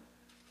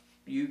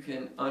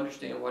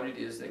understand what it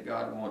is that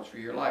God wants for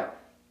your life.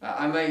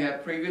 I may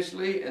have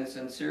previously and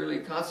sincerely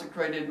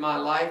consecrated my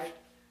life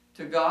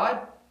to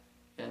God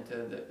and to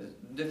the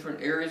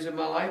different areas of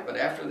my life, but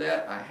after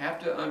that I have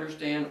to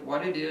understand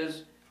what it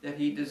is that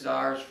He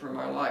desires for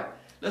my life.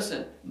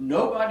 Listen,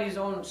 nobody's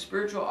on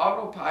spiritual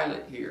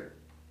autopilot here.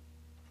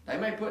 They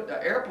may put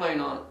the airplane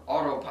on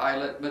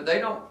autopilot, but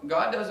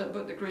God doesn't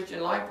put the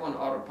Christian life on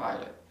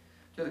autopilot.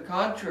 To the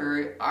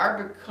contrary,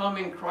 our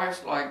becoming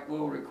Christ-like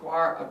will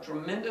require a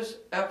tremendous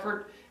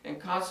effort and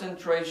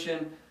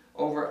concentration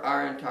over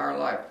our entire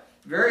life.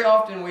 Very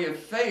often we have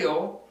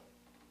failed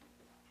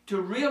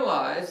to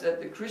realize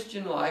that the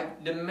Christian life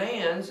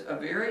demands a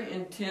very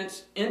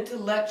intense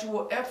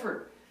intellectual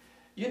effort.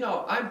 You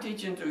know, I'm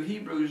teaching through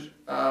Hebrews,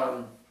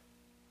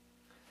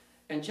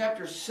 And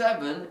chapters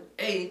 7,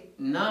 8,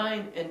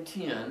 9, and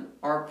 10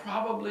 are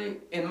probably,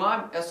 in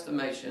my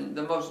estimation,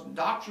 the most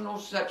doctrinal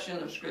section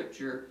of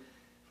Scripture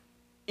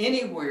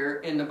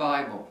anywhere in the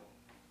Bible.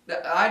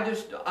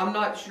 I'm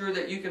not sure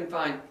that you can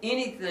find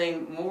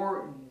anything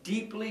more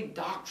deeply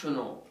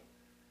doctrinal.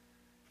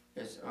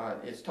 It's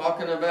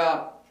talking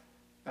about,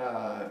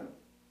 the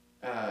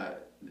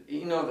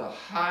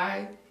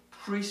high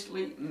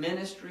priestly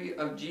ministry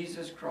of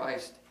Jesus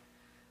Christ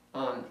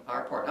on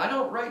our part. I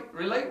don't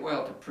relate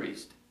well to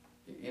priest.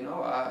 I'm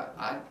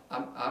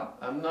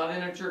not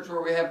in a church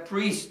where we have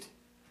priest.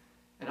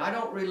 And I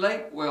don't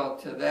relate well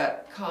to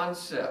that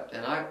concept.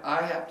 And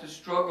I have to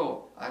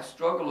struggle. I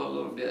struggle a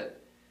little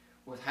bit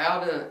with how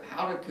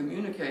to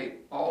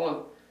communicate all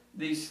of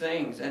these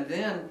things.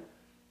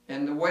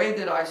 And the way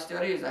that I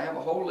study is I have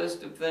a whole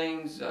list of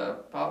things,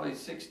 probably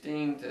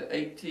 16 to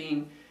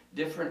 18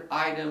 different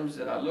items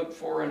that I look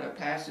for in a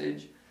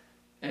passage.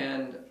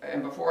 And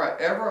before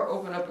I ever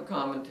open up a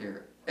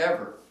commentary,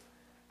 ever,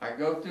 I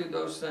go through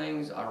those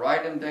things, I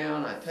write them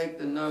down, I take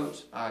the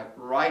notes, I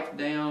write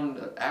down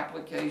the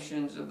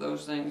applications of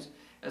those things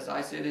as I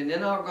said, and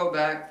then I'll go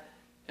back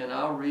and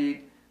I'll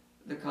read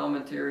the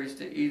commentaries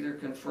to either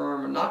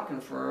confirm or not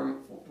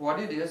confirm what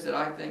it is that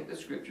I think the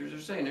Scriptures are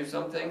saying. There's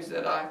some things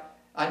that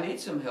I need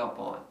some help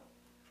on.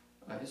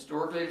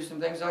 Historically, there's some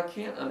things I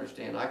can't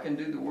understand. I can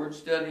do the word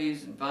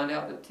studies and find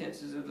out the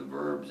tenses of the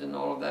verbs and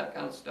all of that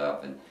kind of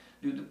stuff and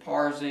do the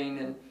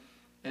parsing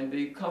and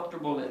be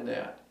comfortable in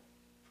that.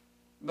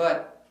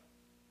 But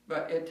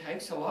it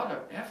takes a lot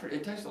of effort.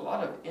 It takes a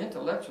lot of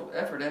intellectual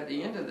effort. At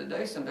the end of the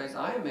day, some days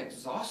I am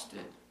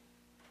exhausted.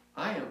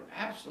 I am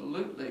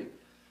absolutely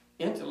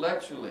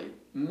intellectually,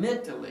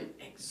 mentally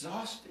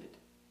exhausted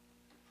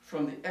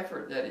from the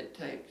effort that it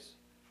takes.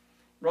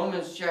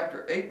 Romans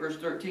chapter 8 verse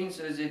 13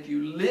 says, if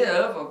you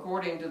live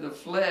according to the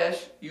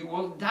flesh, you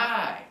will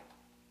die.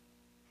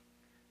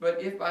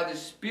 But if by the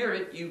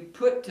Spirit you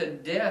put to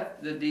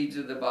death the deeds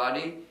of the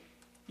body,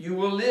 you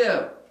will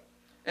live.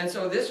 And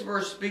so this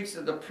verse speaks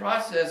of the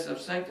process of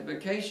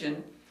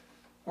sanctification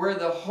where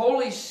the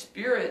Holy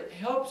Spirit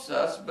helps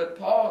us, but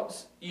Paul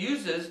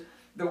uses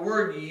the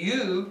word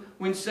you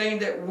when saying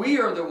that we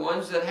are the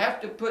ones that have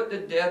to put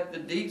to death the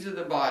deeds of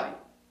the body.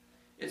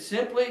 It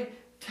simply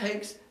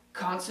takes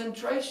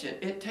concentration.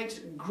 It takes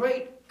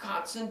great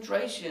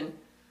concentration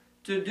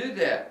to do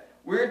that.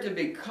 We're to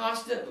be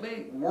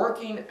constantly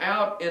working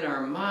out in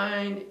our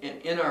mind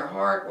and in our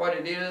heart what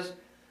it is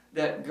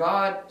that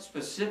God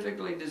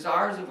specifically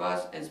desires of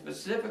us and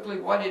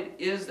specifically what it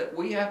is that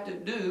we have to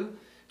do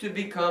to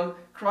become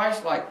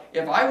Christ-like.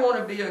 If I want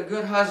to be a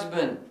good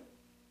husband,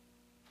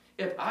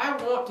 if I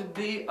want to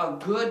be a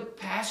good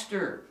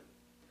pastor,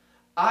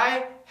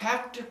 I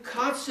have to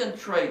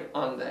concentrate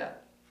on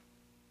that.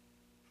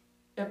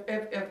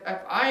 If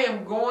I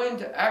am going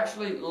to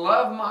actually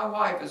love my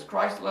wife as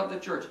Christ loved the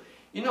church,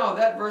 you know,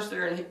 that verse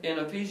there in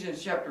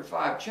Ephesians chapter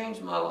 5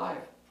 changed my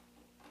life.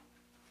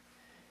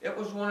 It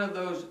was one of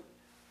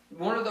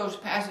those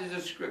passages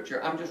of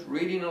Scripture. I'm just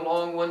reading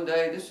along one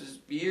day. This is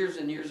years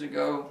and years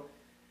ago.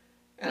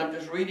 And I'm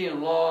just reading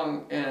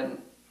along,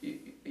 and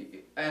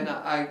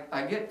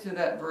I get to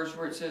that verse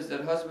where it says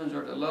that husbands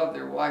are to love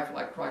their wife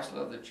like Christ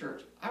loved the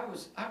church. I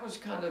was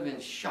kind of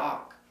in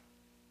shock,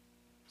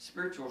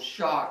 spiritual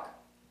shock,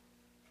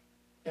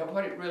 at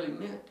what it really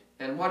meant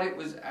and what it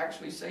was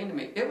actually saying to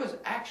me. It was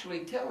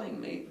actually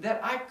telling me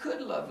that I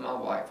could love my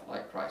wife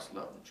like Christ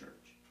loved the church.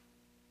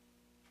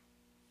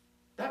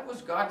 That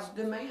was God's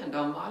demand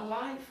on my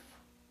life.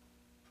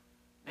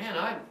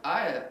 Man,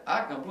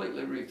 I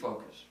completely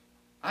refocused.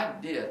 I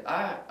did.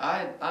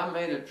 I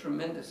made a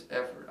tremendous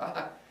effort.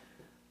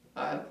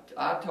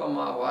 I told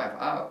my wife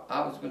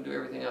I was going to do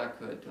everything I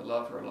could to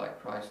love her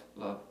like Christ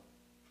loved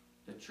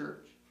the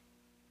church.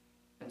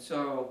 And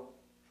so,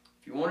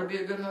 if you want to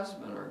be a good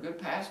husband or a good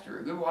pastor,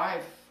 a good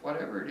wife,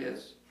 whatever it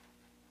is,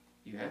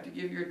 you have to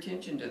give your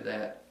attention to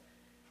that.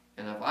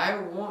 And if I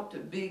want to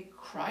be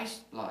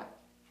Christ-like,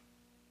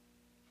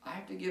 I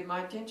have to give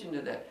my attention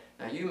to that.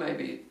 Now, you may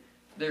be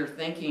there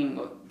thinking,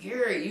 well,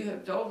 Gary, you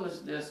have told us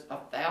this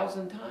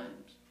 1,000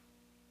 times.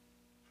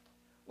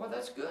 Well,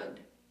 that's good.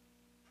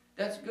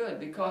 That's good,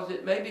 because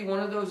it may be one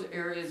of those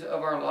areas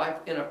of our life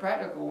in a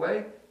practical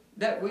way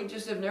that we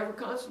just have never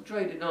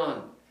concentrated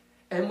on.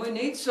 And we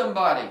need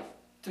somebody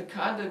to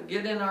kind of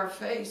get in our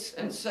face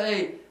and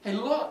say, hey,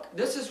 look,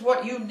 this is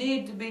what you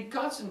need to be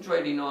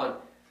concentrating on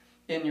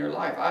in your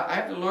life. I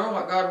have to learn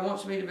what God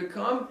wants me to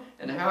become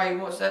and how He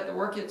wants that to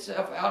work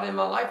itself out in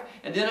my life.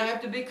 And then I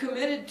have to be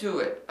committed to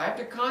it. I have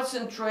to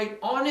concentrate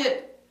on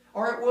it,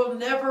 or it will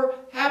never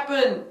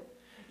happen.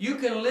 You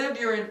can live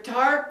your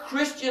entire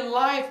Christian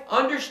life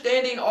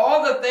understanding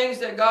all the things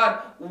that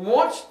God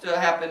wants to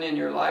happen in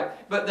your life,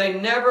 but they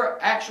never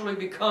actually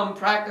become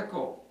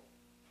practical.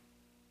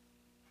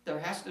 There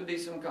has to be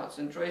some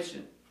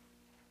concentration.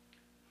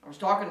 I was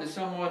talking to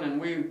someone and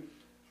we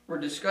were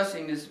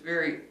discussing this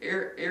very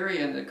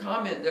area, and the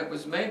comment that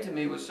was made to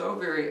me was so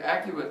very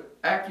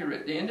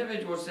accurate. The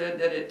individual said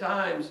that at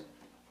times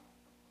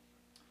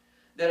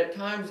that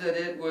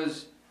it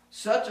was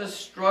such a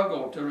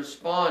struggle to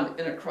respond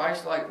in a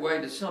Christ-like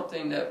way to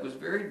something that was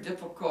very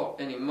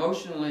difficult and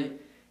emotionally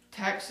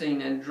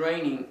taxing and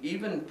draining,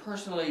 even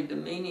personally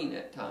demeaning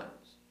at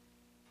times.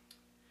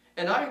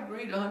 And I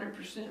agreed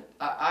 100%.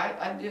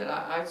 I did.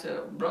 I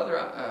said,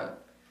 brother,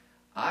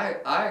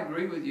 I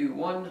agree with you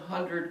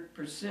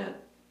 100%.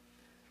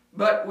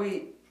 But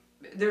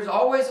there's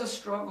always a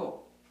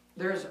struggle.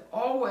 There's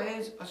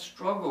always a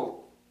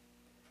struggle.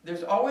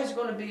 There's always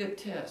going to be a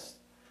test.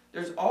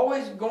 There's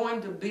always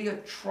going to be a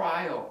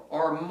trial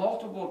or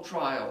multiple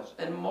trials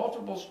and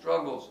multiple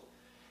struggles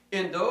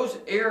in those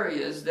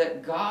areas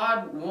that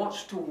God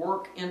wants to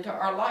work into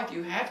our life.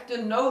 You have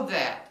to know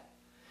that.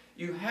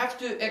 You have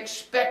to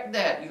expect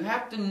that. You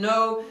have to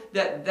know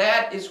that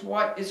that is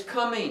what is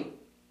coming.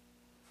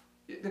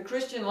 The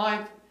Christian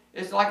life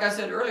is, like I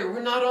said earlier,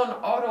 we're not on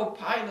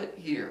autopilot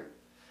here.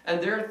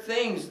 And there are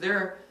things,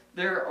 there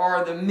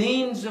are the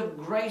means of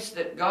grace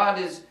that God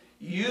is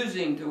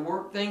using to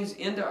work things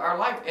into our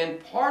life.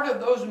 And part of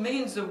those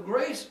means of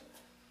grace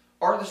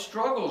are the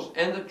struggles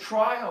and the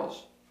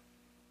trials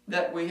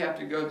that we have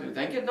to go through.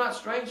 Think it not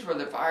strange for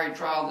the fiery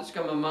trial that's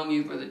come among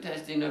you for the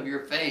testing of your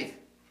faith,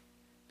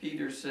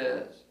 Peter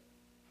says.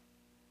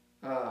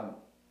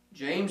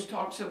 James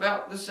talks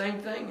about the same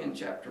thing in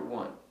chapter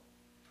 1.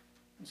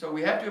 And so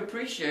we have to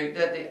appreciate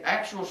that the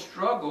actual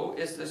struggle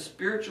is the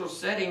spiritual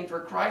setting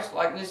for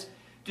Christ-likeness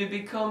to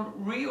become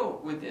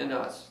real within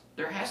us.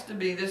 There has to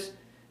be this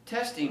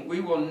testing.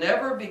 We will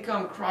never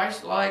become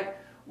Christ-like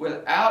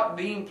without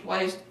being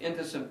placed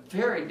into some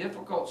very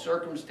difficult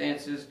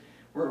circumstances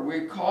where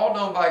we're called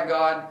on by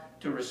God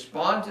to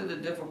respond to the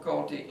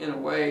difficulty in a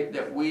way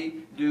that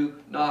we do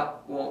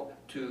not want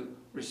to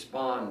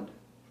respond.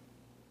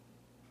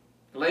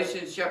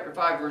 Galatians chapter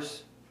 5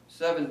 verse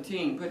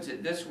 17 puts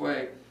it this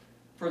way: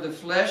 for the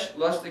flesh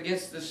lusts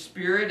against the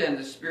Spirit, and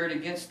the Spirit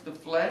against the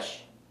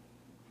flesh.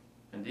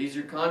 And these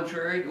are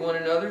contrary to one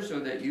another, so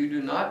that you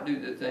do not do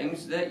the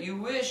things that you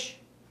wish.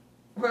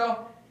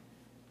 Well,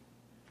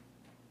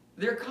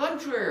 they're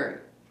contrary.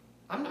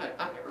 I'm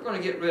never going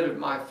to get rid of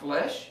my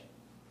flesh.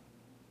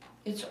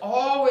 It's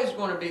always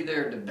going to be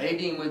there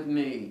debating with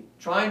me,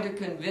 trying to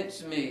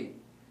convince me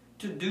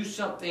to do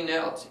something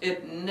else.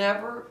 It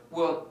never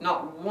will,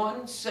 not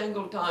one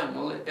single time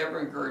will it ever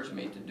encourage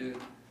me to do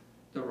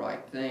the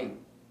right thing.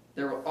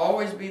 There will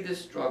always be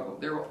this struggle.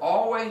 There will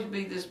always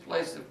be this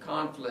place of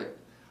conflict,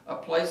 a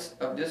place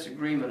of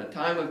disagreement, a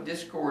time of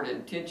discord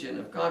and tension,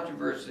 of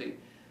controversy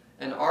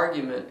and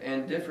argument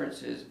and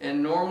differences.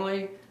 And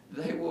normally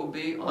they will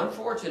be,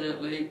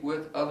 unfortunately,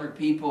 with other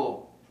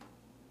people.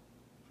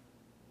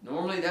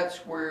 Normally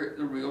that's where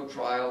the real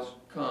trials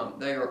come.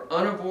 They are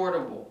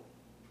unavoidable.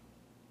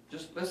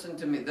 Just listen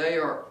to me. They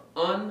are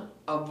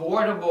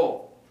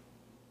unavoidable.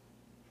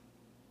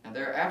 And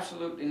they're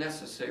absolutely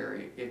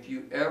necessary if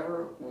you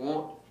ever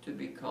want to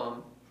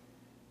become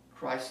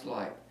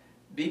Christ-like.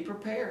 Be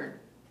prepared.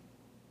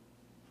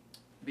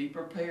 Be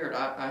prepared.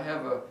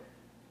 As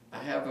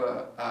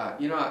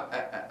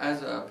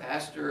a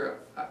pastor,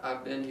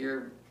 I've been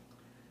here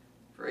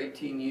for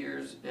 18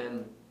 years,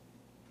 and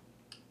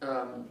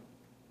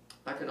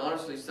I can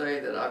honestly say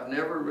that I've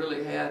never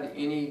really had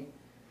any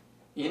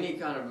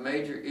kind of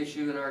major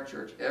issue in our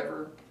church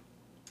ever.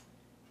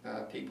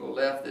 People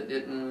left that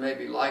didn't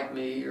maybe like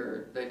me,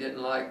 or they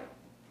didn't like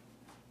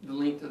the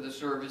length of the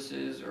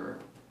services, or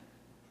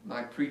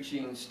my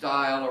preaching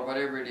style, or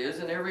whatever it is.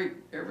 And every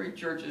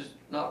church is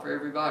not for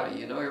everybody.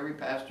 You know, every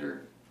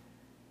pastor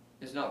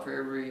is not for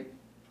every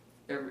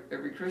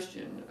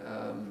Christian,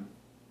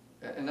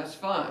 and that's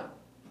fine.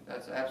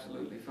 That's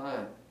absolutely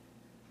fine.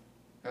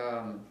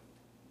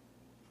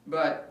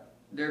 But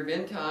there have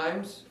been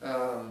times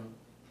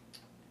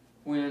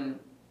when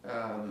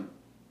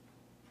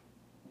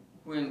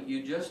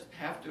you just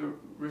have to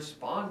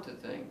respond to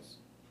things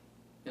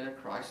in a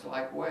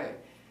Christ-like way.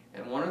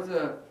 And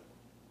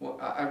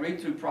I read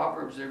through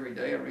Proverbs every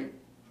day. I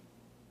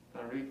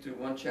read through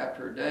one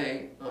chapter a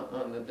day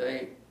on the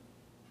date.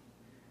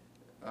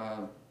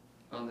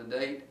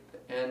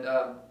 And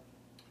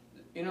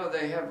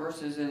they have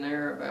verses in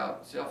there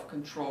about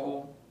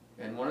self-control.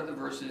 And one of the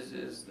verses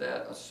is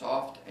that a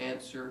soft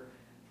answer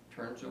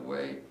turns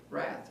away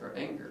wrath or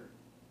anger.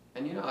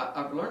 And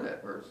I've learned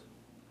that verse.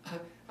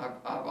 I've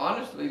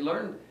honestly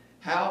learned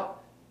how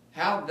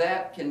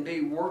that can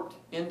be worked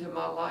into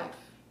my life.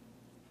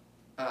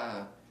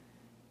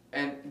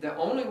 And the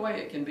only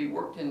way it can be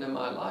worked into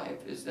my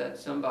life is that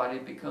somebody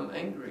become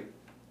angry.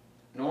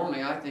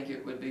 Normally, I think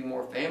it would be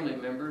more family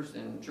members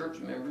than church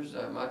members.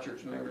 My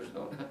church members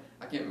don't.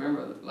 I can't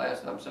remember the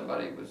last time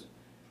somebody was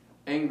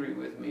angry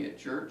with me at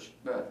church,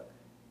 but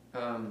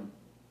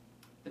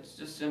it's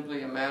just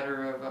simply a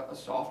matter of a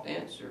soft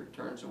answer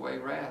turns away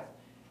wrath.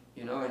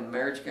 In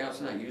marriage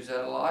counseling, I use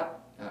that a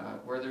lot.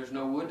 Where there's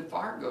no wood, the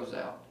fire goes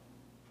out.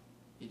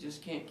 You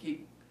just can't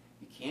keep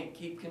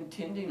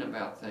contending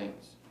about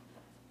things.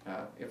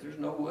 If there's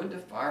no wood, the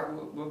fire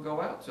will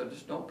go out. So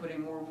just don't put any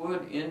more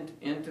wood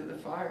into the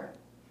fire.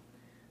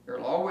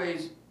 There'll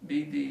always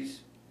be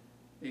these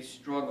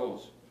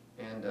struggles.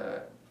 And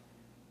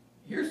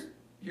here's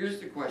here's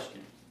the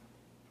question.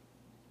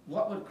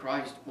 What would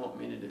Christ want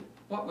me to do?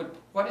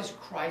 What is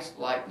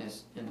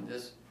Christ-likeness in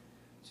this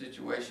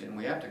situation?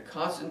 We have to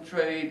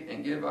concentrate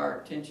and give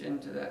our attention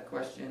to that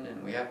question,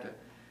 and we have to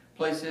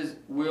place His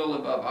will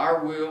above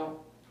our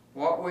will.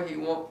 What would He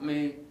want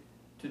me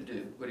to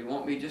do? Would He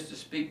want me just to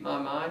speak my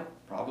mind?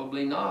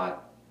 Probably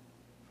not.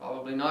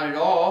 Probably not at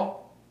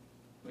all.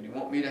 Would He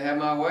want me to have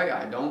my way?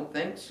 I don't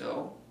think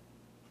so.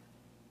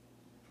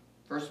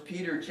 1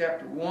 Peter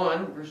chapter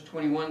 1, verse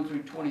 21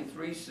 through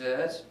 23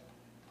 says,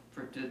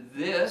 "For to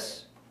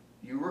this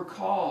you were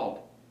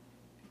called,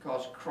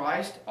 because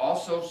Christ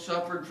also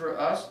suffered for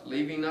us,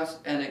 leaving us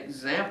an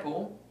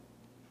example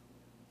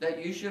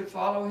that you should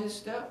follow His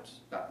steps."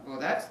 Well,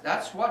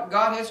 that's what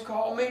God has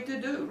called me to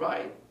do,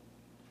 right?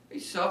 He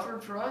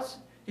suffered for us.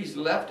 He's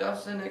left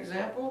us an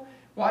example.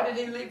 Why did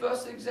He leave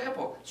us an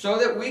example? So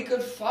that we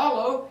could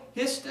follow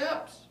His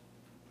steps.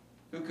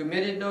 "Who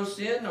committed no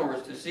sin, nor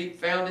was deceit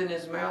found in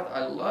His mouth."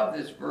 I love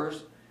this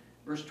verse,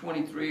 verse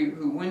 23.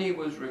 "Who when He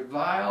was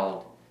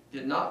reviled,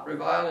 did not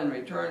revile in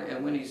return,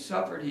 and when He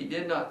suffered, He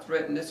did not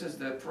threaten." This is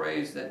the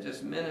phrase that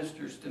just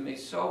ministers to me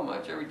so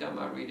much every time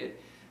I read it.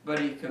 "But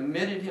He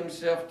committed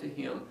Himself to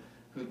Him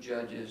who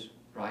judges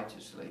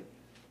righteously."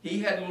 He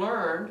had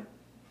learned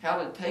how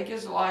to take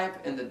his life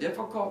and the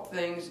difficult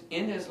things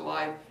in his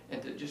life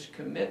and to just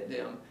commit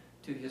them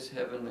to his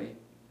heavenly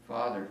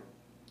Father.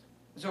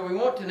 So we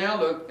want to now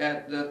look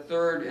at the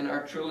third in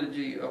our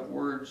trilogy of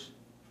words,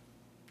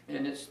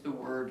 and it's the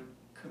word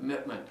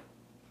commitment.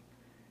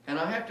 And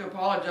I have to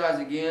apologize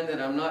again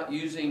that I'm not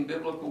using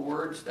biblical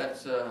words.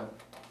 That's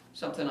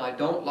something I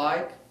don't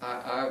like.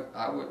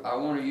 I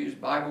want to use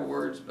Bible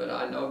words, but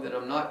I know that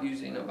I'm not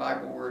using a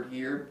Bible word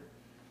here.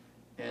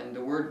 And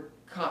the word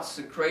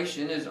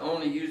consecration is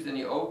only used in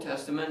the Old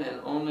Testament and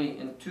only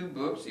in 2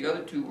 books. The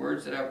other 2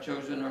 words that I've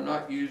chosen are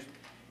not used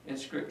in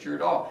Scripture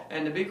at all.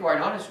 And to be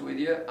quite honest with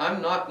you,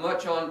 I'm not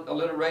much on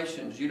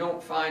alliterations. You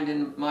don't find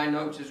in my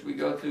notes as we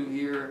go through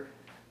here,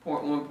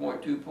 point 1,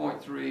 point 2, point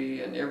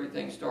 3, and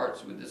everything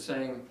starts with the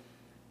same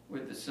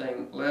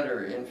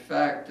letter. In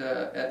fact,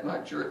 at my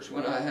church,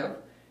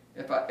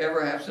 if I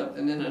ever have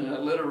something in an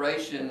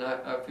alliteration,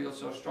 I feel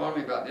so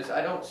strongly about this.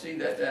 I don't see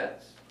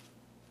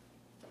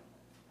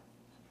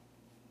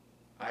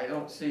I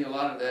don't see a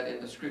lot of that in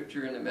the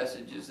Scripture and the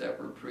messages that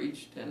were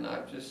preached, and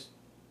I've just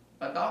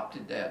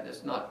adopted that.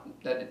 It's not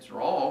that it's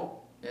wrong.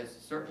 It's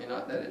certainly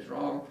not that it's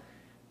wrong.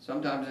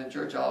 Sometimes in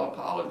church I'll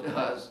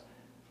apologize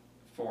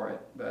for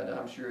it, but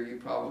I'm sure you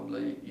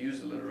probably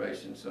use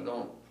alliteration, so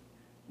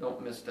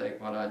don't mistake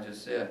what I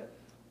just said.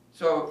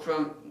 So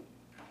from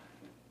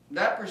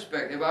that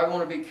perspective, I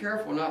want to be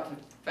careful not to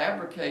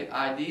fabricate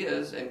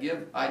ideas and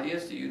give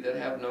ideas to you that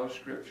have no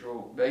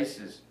scriptural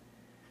basis.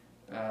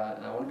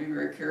 And I want to be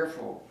very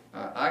careful.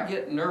 I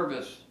get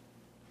nervous.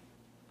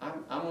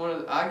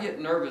 I get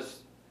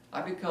nervous.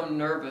 I become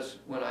nervous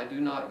when I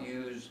do not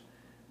use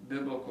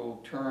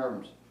biblical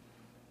terms.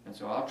 And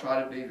so I'll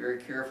try to be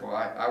very careful.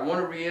 I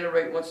want to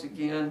reiterate once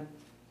again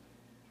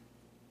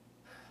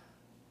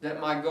that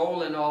my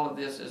goal in all of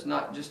this is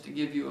not just to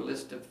give you a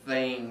list of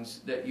things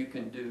that you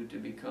can do to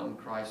become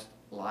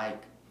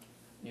Christ-like.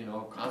 You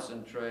know,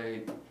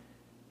 concentrate,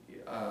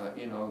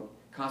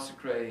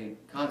 consecrate,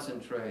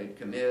 concentrate,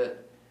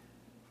 commit.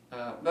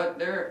 But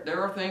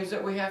there are things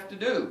that we have to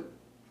do.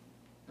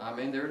 I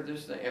mean,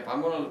 if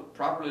I'm going to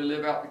properly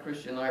live out the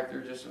Christian life, there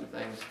are just some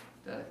things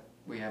that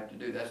we have to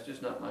do. That's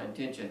just not my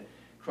intention.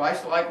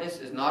 Christ-likeness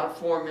is not a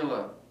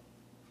formula.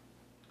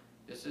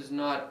 This is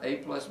not A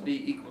plus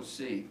B equals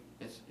C.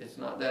 It's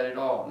not that at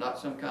all. Not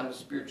some kind of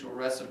spiritual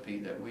recipe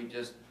that we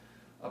just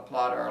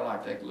apply to our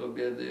life. Take a little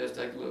bit of this,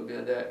 take a little bit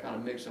of that, kind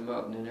of mix them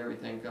up, and then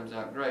everything comes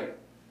out great.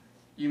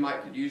 You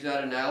could use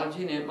that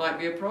analogy, and it might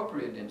be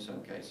appropriate in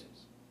some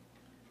cases.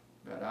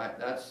 But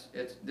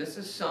this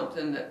is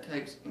something that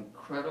takes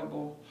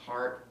incredible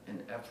heart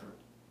and effort.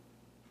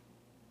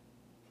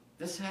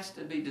 This has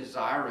to be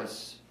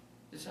desirous.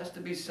 This has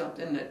to be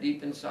something that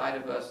deep inside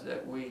of us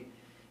that we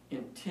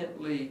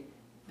intently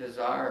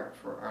desire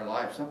for our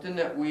life. Something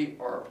that we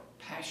are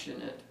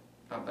passionate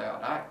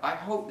about. I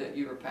hope that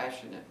you are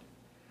passionate.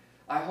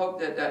 I hope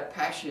that that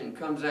passion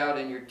comes out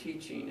in your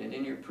teaching and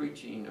in your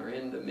preaching or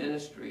in the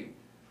ministry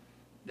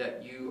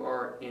that you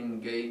are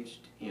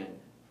engaged in.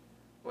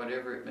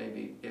 Whatever it may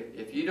be.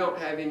 If you don't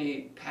have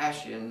any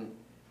passion,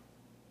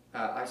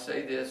 I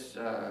say this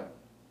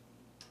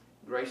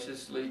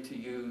graciously to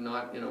you,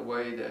 not in a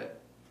way that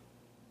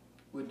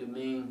would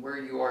demean where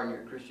you are in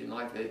your Christian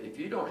life. If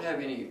you don't have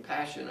any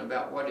passion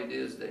about what it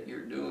is that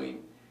you're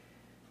doing,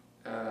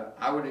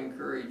 I would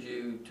encourage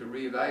you to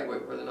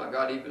reevaluate whether or not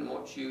God even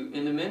wants you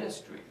in the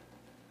ministry.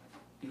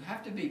 You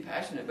have to be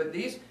passionate. But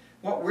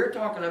what we're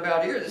talking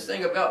about here, this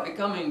thing about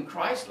becoming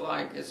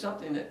Christ-like, is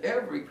something that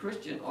every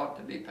Christian ought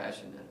to be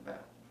passionate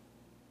about.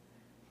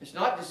 It's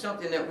not just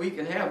something that we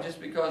can have just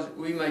because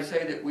we may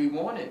say that we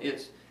want it.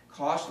 It's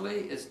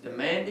costly, it's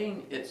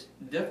demanding, it's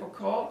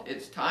difficult,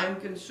 it's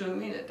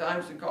time-consuming. At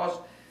times the cost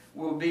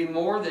will be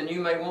more than you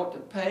may want to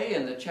pay,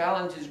 and the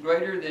challenge is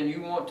greater than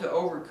you want to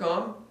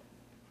overcome.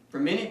 For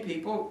many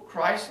people,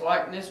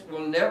 Christ-likeness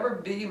will never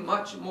be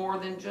much more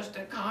than just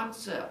a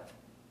concept.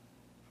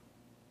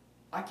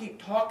 I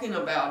keep talking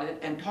about it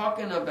and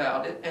talking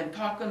about it and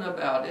talking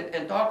about it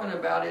and talking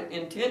about it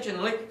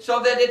intentionally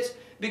so that it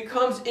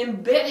becomes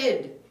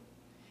embedded.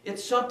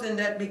 It's something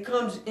that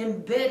becomes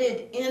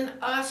embedded in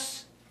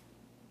us.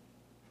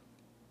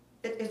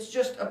 It's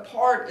just a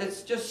part,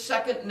 it's just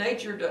second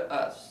nature to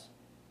us.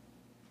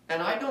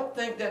 And I don't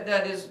think that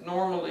that is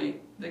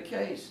normally the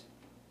case.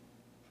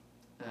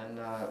 And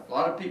a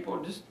lot of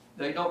people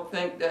they don't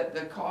think that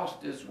the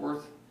cost is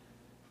worth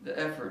the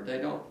effort.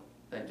 They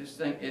just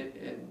think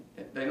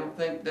they don't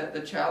think that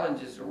the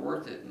challenges are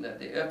worth it and that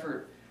the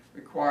effort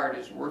required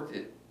is worth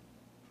it.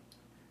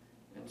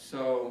 And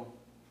so,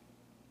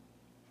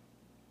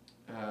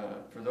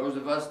 for those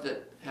of us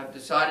that have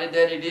decided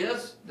that it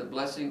is, the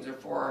blessings are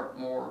far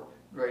more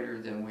greater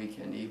than we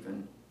can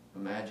even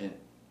imagine.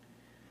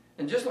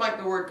 And just like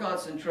the word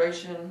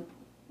concentration,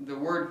 the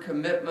word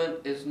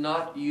commitment is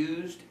not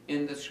used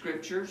in the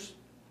Scriptures.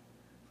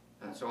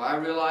 So I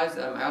realize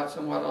that I'm out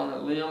somewhat on a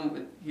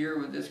limb here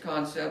with this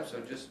concept,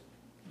 so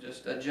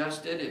just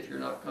adjust it if you're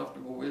not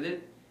comfortable with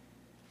it.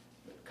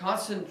 But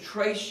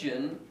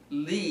concentration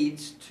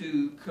leads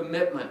to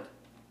commitment.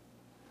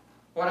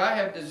 What I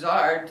have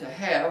desired to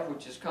have,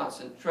 which is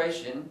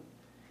concentration,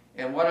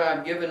 and what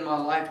I've given my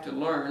life to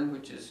learn,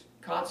 which is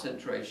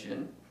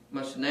concentration,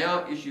 must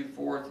now issue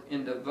forth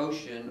in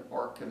devotion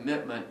or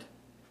commitment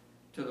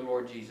to the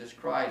Lord Jesus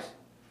Christ.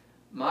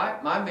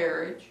 My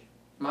marriage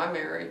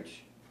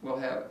will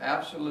have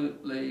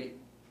absolutely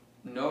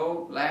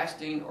no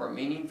lasting or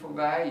meaningful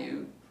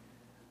value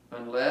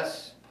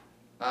unless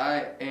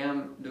I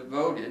am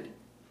devoted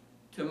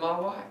to my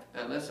wife,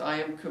 unless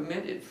I am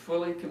committed,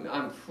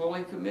 I'm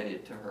fully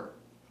committed to her.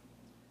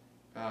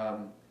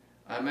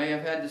 I may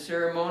have had the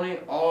ceremony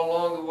all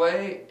along the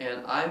way,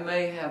 and I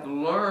may have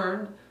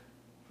learned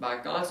by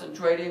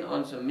concentrating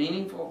on some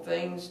meaningful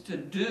things to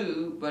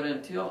do, but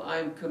until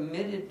I'm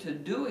committed to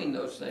doing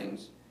those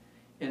things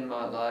in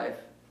my life,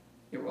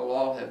 it will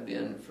all have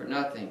been for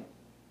nothing.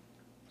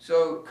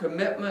 So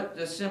commitment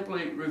just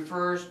simply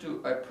refers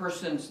to a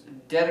person's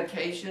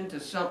dedication to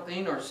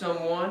something or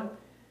someone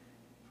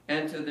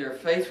and to their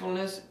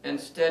faithfulness and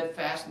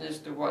steadfastness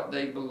to what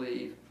they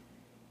believe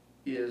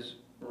is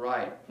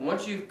right.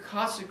 Once you've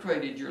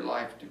consecrated your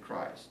life to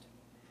Christ,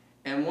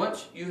 and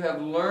once you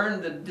have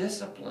learned the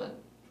discipline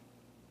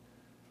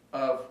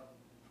of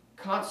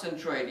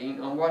concentrating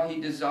on what He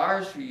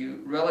desires for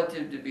you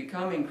relative to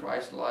becoming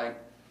Christ-like,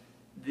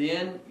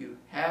 then you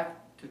have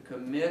to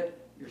commit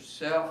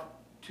yourself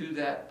to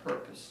that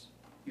purpose.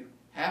 You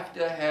have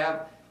to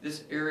have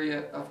this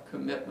area of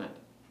commitment.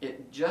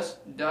 It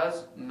just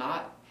does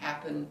not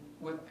happen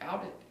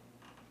without it.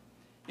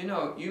 You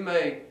know, you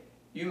may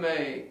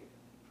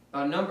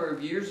a number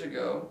of years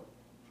ago,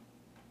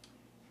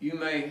 you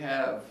may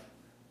have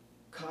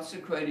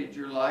consecrated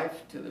your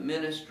life to the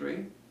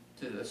ministry,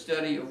 to the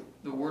study of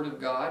the Word of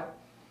God,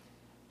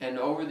 and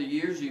over the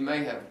years you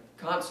may have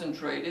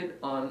concentrated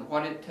on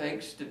what it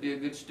takes to be a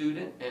good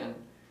student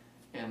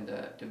and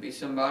to be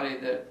somebody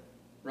that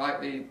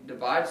rightly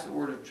divides the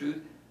Word of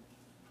truth,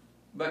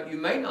 but you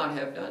may not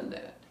have done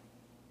that.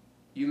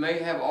 You may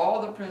have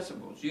all the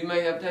principles. You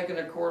may have taken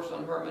a course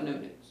on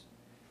hermeneutics.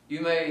 You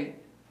may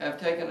have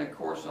taken a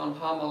course on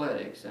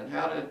homiletics and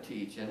how to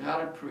teach and how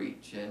to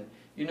preach, and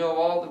you know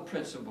all the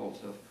principles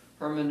of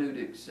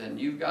hermeneutics, and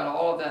you've got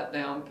all of that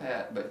down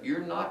pat, but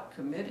you're not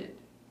committed.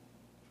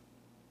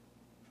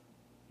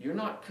 You're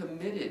not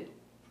committed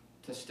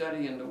to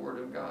studying the Word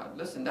of God.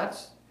 Listen,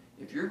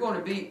 if you're going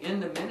to be in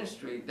the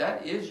ministry,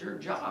 that is your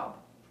job.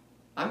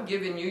 I'm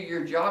giving you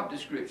your job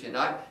description.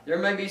 There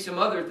may be some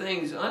other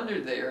things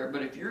under there,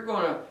 but if you're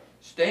going to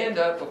stand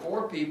up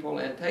before people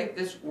and take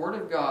this Word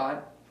of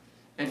God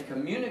and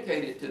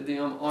communicate it to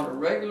them on a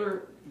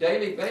regular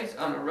daily basis,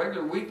 on a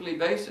regular weekly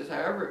basis,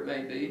 however it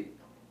may be,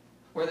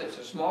 whether it's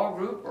a small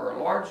group or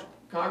a large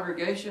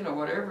congregation or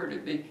whatever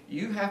it be,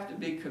 you have to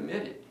be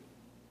committed.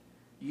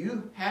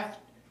 You have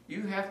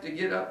to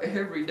get up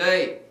every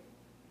day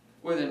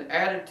with an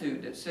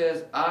attitude that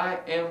says, I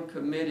am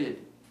committed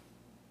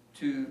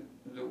to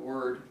the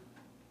Word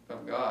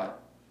of God.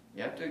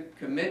 You have to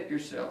commit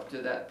yourself to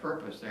that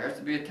purpose. There has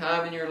to be a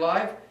time in your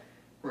life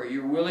where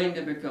you're willing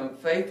to become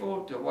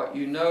faithful to what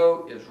you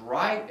know is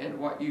right and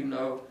what you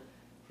know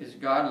is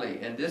godly.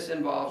 And this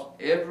involves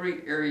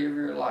every area of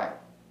your life.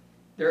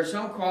 There are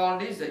some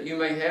qualities that you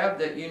may have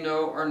that you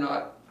know are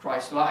not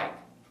Christ-like.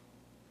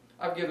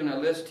 I've given a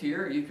list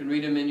here. You can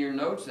read them in your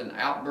notes. An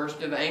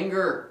outburst of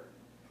anger.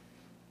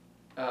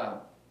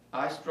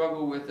 I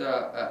struggle with an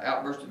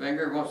outburst of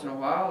anger once in a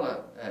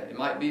while. It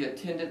might be a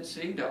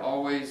tendency to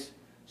always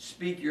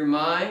speak your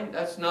mind.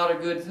 That's not a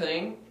good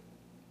thing.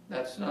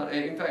 That's not.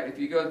 In fact, if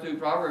you go through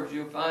Proverbs,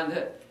 you'll find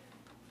that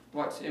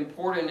what's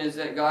important is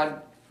that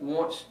God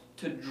wants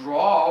to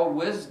draw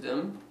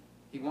wisdom.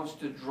 He wants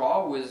to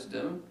draw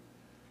wisdom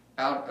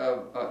out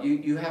of.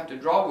 You have to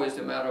draw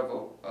wisdom out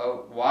of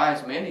a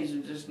wise man. He's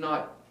just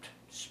not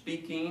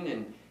speaking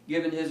and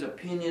giving his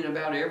opinion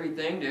about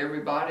everything to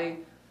everybody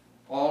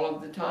all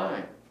of the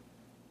time.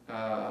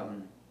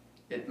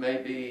 It may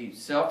be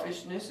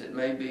selfishness. It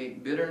may be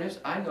bitterness.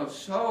 I know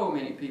so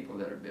many people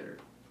that are bitter.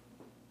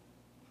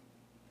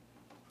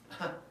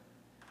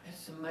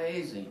 It's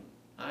amazing.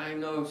 I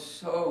know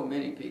so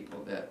many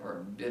people that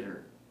are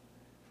bitter.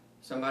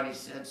 Somebody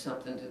said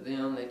something to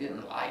them, they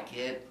didn't like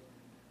it.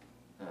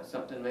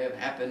 Something may have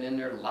happened in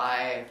their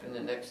life, and the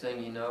next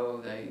thing you know,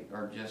 they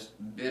are just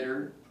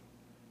bitter.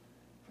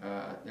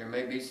 There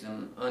may be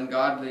some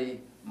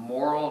ungodly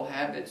moral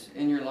habits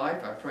in your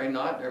life. I pray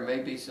not. There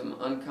may be some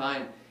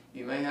unkind.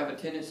 You may have a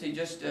tendency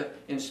just to,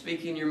 in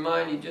speaking your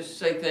mind, you just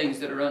say things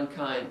that are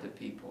unkind to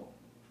people.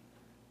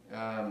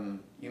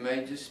 You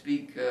may just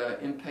speak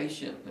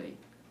impatiently.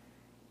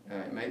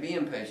 You may be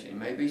impatient. You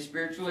may be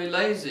spiritually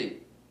lazy.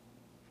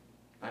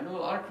 I know a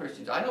lot of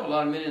Christians. I know a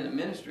lot of men in the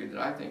ministry that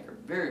I think are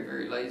very,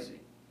 very lazy.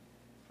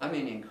 I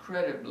mean,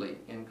 incredibly,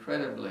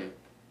 incredibly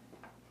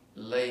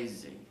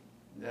lazy.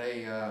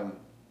 They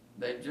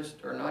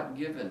just are not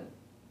given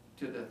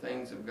to the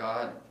things of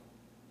God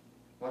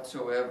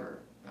whatsoever.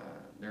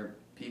 They're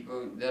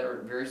people that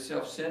are very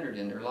self-centered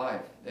in their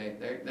life.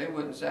 They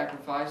wouldn't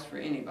sacrifice for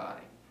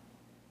anybody.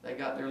 They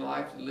got their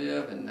life to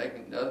live, and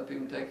other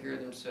people take care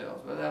of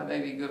themselves. Well, that may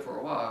be good for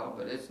a while,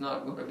 but it's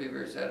not going to be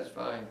very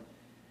satisfying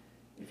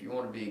if you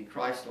want to be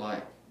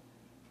Christ-like.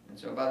 And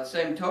so by the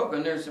same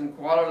token, there's some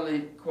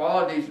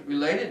qualities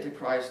related to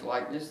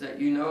Christ-likeness that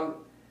you know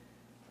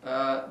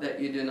that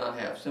you do not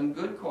have. Some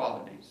good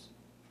qualities: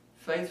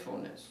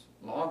 faithfulness,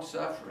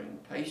 long-suffering,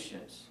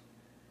 patience,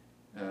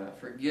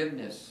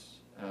 forgiveness,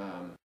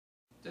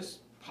 just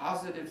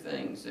positive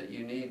things that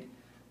you need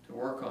to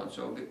work on.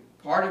 So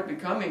part of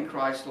becoming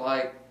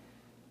Christ-like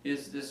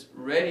is this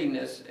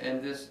readiness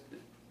and this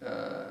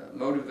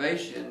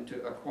motivation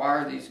to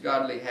acquire these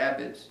godly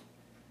habits,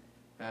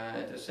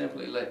 to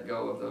simply let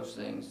go of those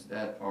things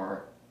that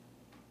are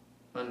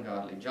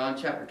ungodly. John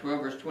chapter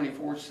 12 verse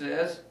 24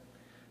 says,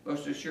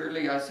 "Most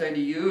assuredly I say to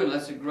you,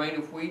 unless a grain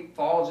of wheat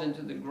falls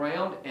into the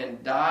ground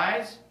and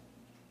dies,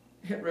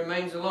 it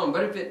remains alone.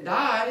 But if it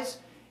dies,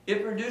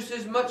 it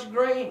produces much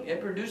grain.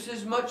 It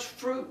produces much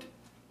fruit."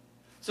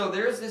 So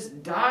there's this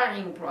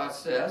dying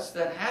process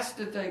that has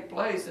to take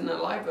place in the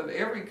life of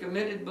every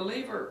committed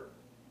believer.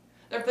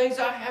 There are things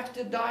I have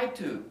to die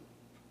to.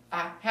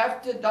 I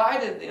have to die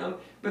to them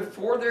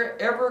before they're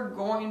ever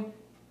going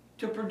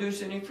to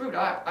produce any fruit.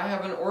 I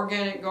have an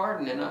organic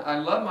garden, and I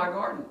love my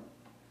garden.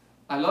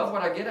 I love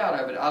what I get out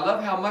of it. I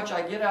love how much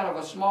I get out of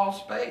a small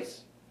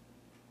space.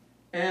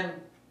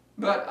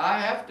 But I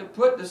have to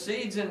put the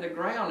seeds in the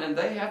ground, and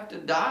they have to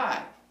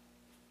die.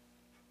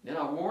 Then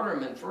I water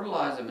them and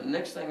fertilize them, and the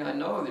next thing I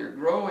know, they're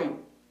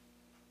growing.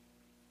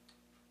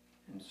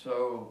 And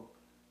so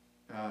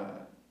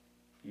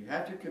you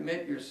have to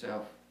commit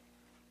yourself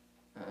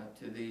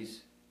to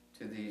these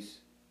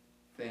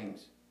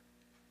things.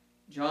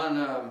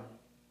 John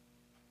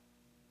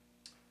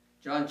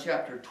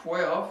chapter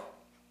 12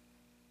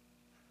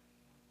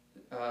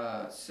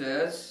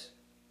 says,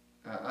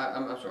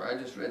 I'm sorry,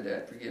 I just read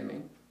that, forgive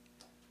me.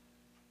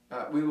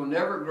 We will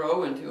never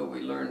grow until we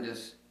learn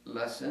this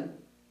lesson.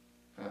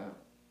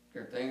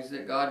 There are things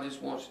that God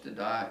just wants to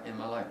die in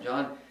my life.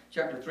 John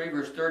chapter 3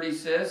 verse 30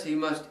 says, "He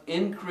must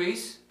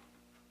increase,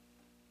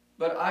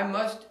 but I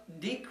must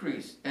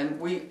decrease." And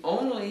we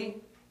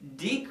only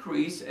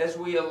decrease as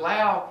we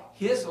allow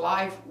His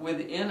life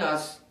within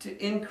us to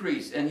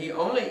increase. And He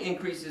only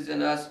increases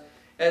in us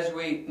as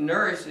we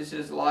nourishes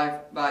His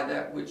life by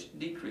that which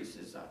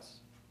decreases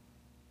us.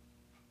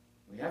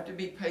 We have to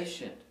be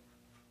patient.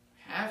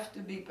 Have to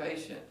be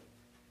patient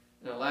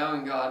in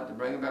allowing God to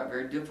bring about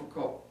very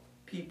difficult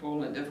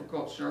people and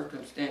difficult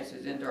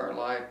circumstances into our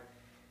life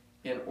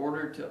in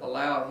order to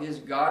allow His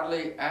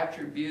godly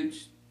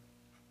attributes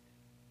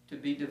to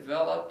be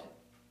developed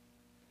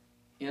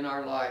in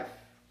our life.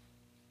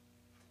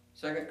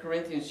 2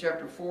 Corinthians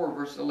chapter 4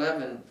 verse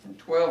 11 and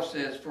 12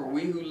 says, "For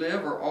we who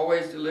live are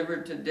always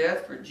delivered to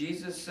death for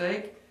Jesus'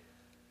 sake,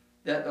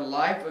 that the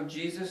life of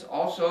Jesus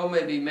also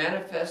may be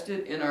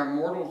manifested in our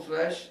mortal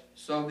flesh.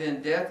 So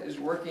then death is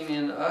working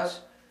in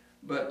us,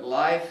 but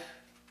life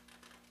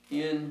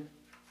in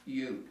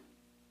you."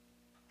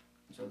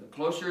 So the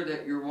closer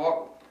that you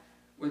walk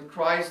with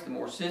Christ, the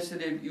more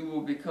sensitive you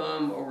will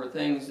become over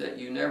things that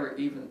you never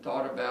even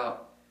thought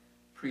about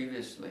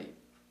previously.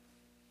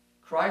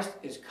 Christ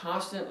is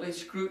constantly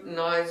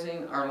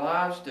scrutinizing our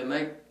lives to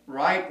make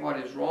right what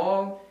is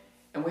wrong.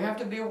 And we have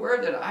to be aware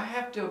that I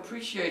have to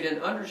appreciate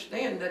and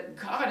understand that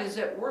God is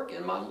at work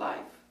in my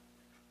life.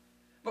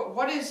 But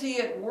what is He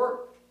at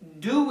work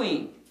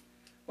doing?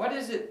 What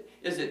is it?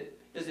 Is it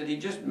He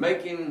just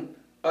making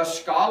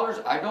us scholars?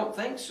 I don't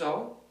think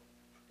so.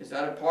 Is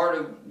that a part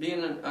of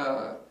being in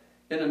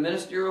a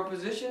ministerial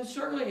position?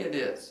 Certainly it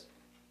is.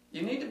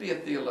 You need to be a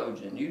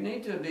theologian. You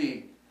need to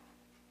be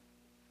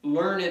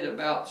learned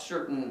about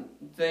certain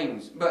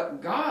things.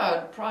 But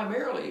God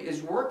primarily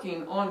is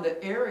working on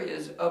the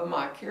areas of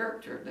my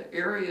character, the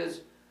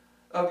areas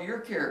of your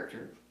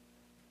character.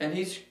 And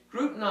He's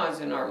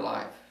scrutinizing our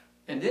life.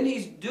 And then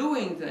He's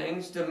doing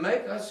things to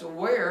make us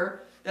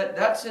aware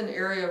that's an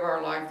area of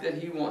our life that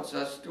He wants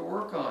us to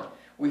work on.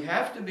 We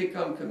have to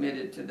become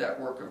committed to that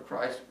work of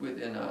Christ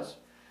within us.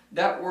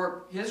 That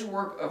work, His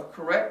work of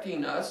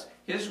correcting us,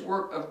 His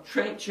work of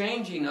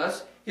changing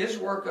us, His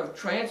work of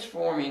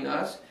transforming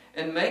us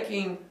and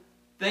making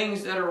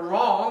things that are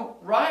wrong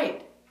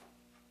right.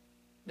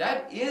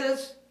 That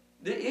is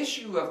the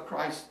issue of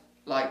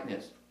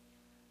Christ-likeness.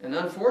 And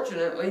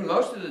unfortunately,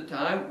 most of the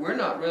time, we're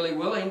not really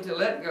willing to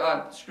let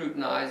God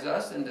scrutinize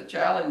us and to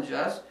challenge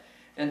us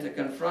and to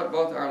confront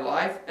both our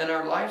life and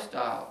our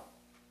lifestyle.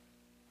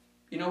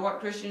 You know what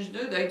Christians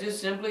do? They just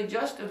simply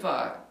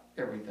justify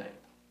everything.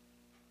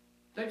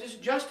 They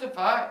just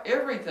justify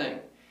everything.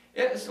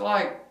 It's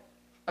like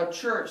a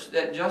church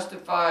that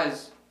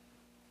justifies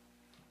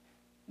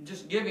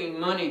just giving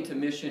money to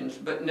missions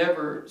but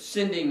never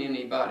sending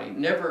anybody,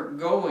 never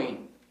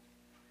going.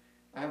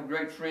 I have a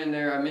great friend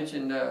there, I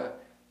mentioned,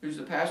 who's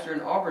the pastor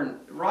in Auburn.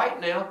 Right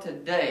now,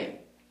 today,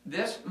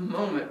 this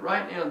moment,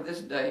 right now,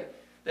 this day,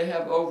 they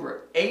have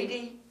over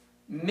 80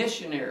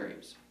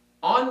 missionaries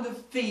on the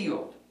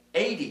field,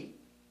 80,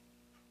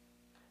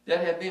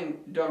 that have been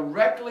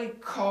directly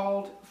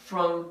called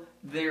from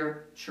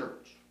their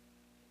church.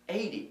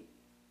 80.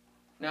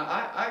 Now,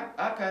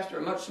 I pastor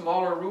a much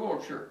smaller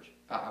rural church.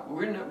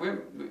 We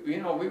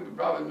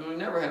probably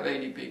never have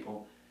 80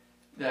 people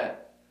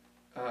that,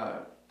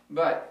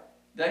 but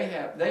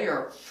they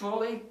are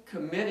fully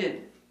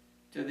committed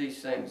to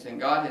these things, and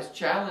God has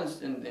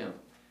challenged in them.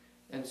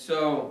 And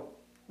so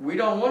we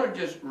don't want to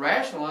just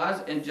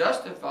rationalize and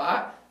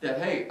justify that,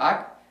 hey,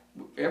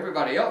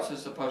 everybody else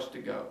is supposed to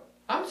go.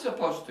 I'm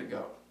supposed to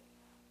go.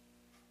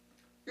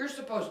 You're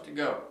supposed to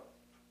go.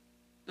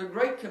 The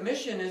Great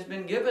Commission has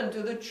been given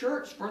to the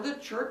church for the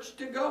church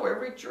to go.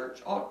 Every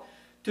church ought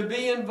to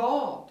be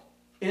involved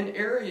in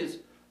areas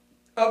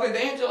of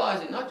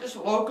evangelizing, not just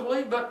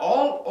locally, but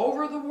all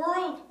over the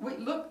world.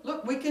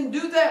 Look, we can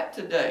do that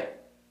today.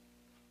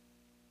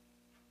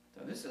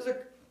 So this is a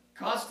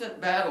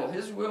constant battle,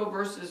 His will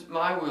versus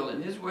my will,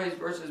 and His ways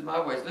versus my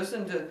ways.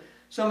 Listen to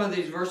some of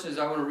these verses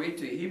I want to read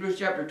to you. Hebrews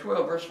chapter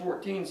 12, verse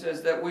 14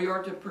 says that we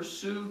are to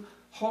pursue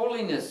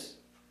holiness.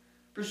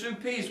 Pursue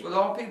peace with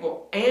all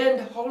people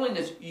and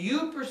holiness.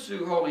 You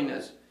pursue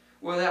holiness,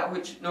 without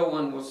which no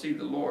one will see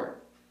the Lord.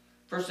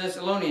 1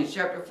 Thessalonians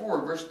chapter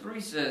 4, verse 3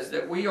 says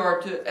that we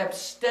are to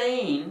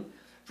abstain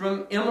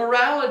from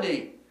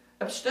immorality.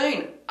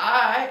 Abstain.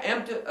 I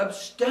am to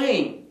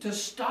abstain, to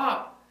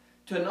stop,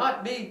 to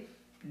not be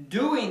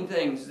doing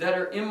things that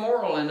are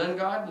immoral and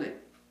ungodly.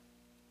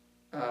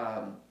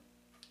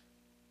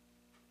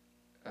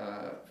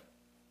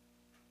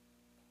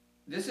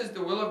 This is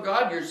the will of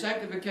God, your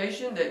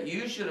sanctification, that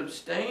you should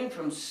abstain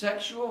from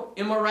sexual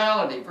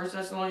immorality. 1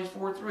 Thessalonians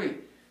 4:3.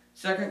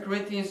 2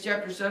 Corinthians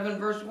chapter 7,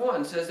 verse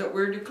 1 says that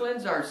we're to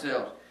cleanse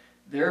ourselves.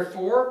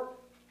 Therefore,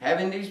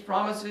 having these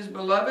promises,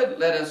 beloved,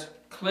 let us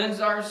cleanse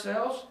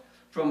ourselves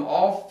from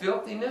all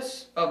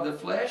filthiness of the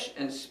flesh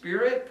and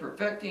spirit,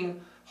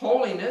 perfecting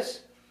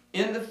holiness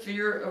in the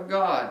fear of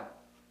God.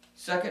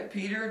 2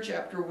 Peter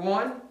chapter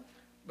 1,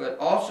 but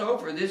also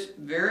for this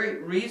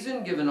very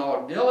reason, given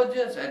all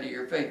diligence, add to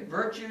your faith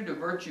virtue, to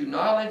virtue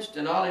knowledge,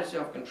 to knowledge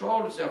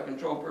self-control, to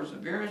self-control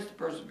perseverance, to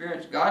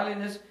perseverance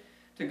godliness,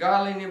 to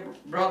godliness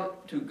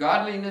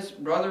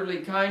brotherly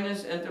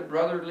kindness, and to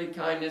brotherly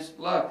kindness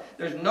love.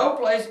 There's no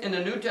place in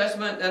the New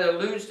Testament that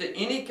alludes to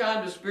any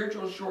kind of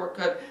spiritual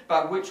shortcut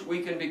by which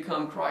we can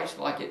become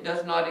Christ-like. It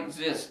does not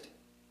exist.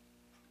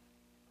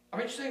 I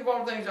mean, just think of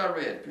all the things I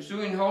read.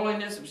 Pursuing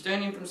holiness,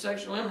 abstaining from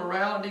sexual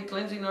immorality,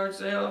 cleansing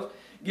ourselves,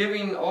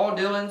 giving all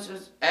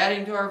diligence,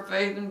 adding to our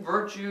faith and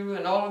virtue,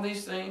 and all of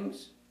these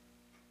things.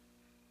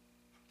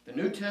 The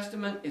New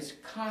Testament is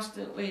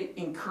constantly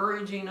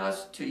encouraging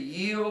us to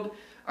yield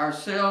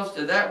ourselves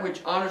to that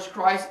which honors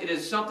Christ. It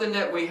is something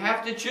that we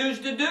have to choose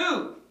to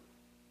do.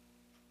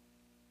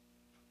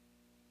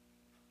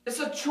 It's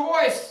a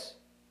choice.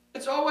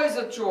 It's always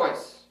a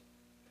choice.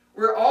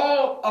 We're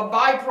all a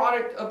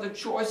byproduct of the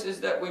choices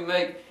that we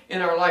make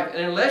in our life.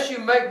 And unless you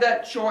make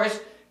that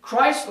choice,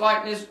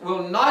 Christ-likeness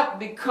will not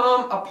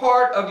become a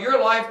part of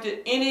your life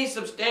to any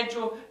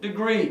substantial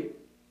degree.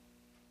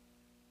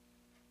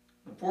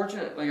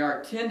 Unfortunately,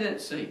 our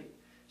tendency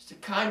is to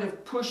kind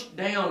of push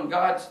down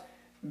God's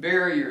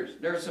barriers.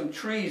 There are some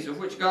trees of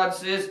which God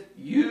says,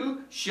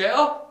 you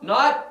shall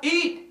not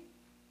eat.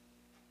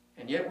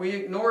 And yet we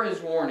ignore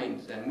His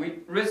warnings and we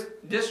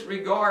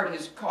disregard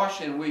His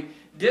caution. We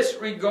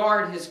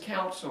disregard His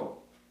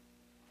counsel.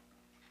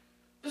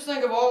 Just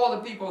think of all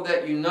the people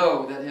that you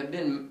know that have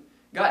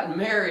gotten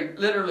married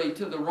literally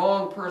to the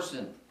wrong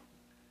person.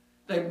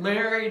 They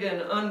married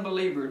an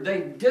unbeliever.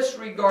 They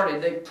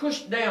disregarded, they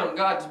pushed down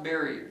God's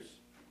barriers.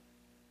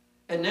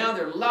 And now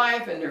their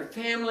life and their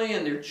family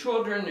and their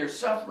children, they're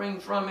suffering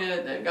from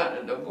it. They've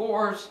gotten a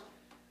divorce.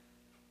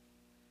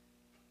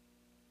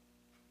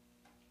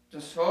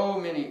 Just so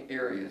many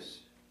areas.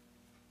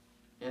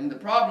 And the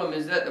problem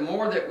is that the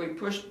more that we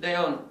push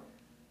down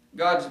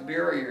God's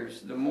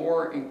barriers, the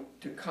more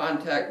into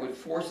contact with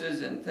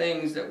forces and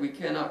things that we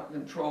cannot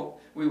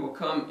control, we will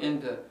come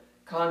into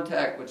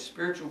contact with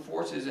spiritual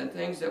forces and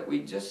things that we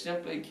just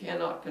simply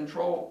cannot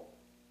control.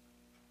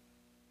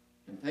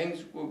 And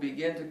things will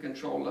begin to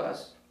control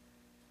us.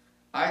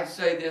 I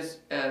say this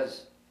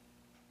as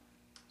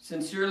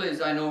sincerely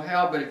as I know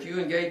how, but if you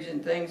engage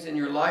in things in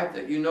your life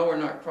that you know are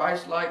not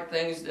Christ-like,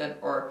 things that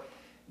are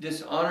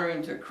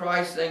dishonoring to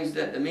Christ, things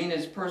that demean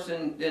His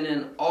person, then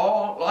in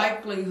all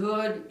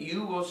likelihood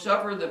you will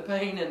suffer the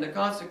pain and the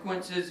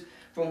consequences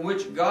from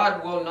which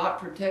God will not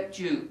protect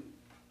you.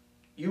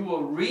 You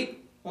will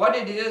reap what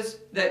it is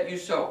that you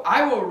sow.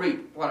 I will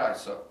reap what I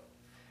sow.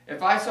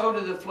 If I sow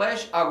to the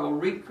flesh, I will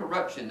reap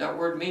corruption. That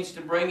word means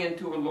to bring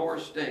into a lower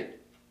state.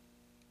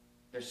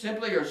 There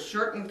simply are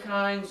certain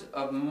kinds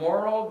of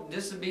moral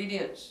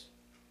disobedience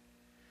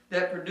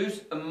that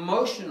produce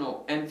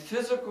emotional and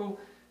physical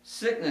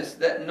sickness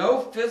that no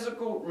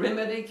physical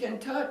remedy can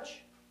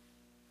touch.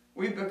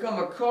 We've become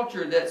a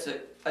culture that's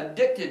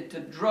addicted to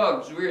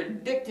drugs. We're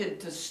addicted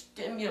to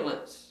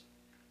stimulants.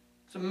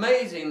 It's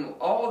amazing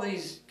all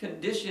these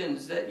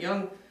conditions that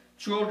young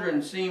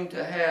children seem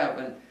to have,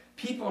 and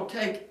people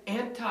take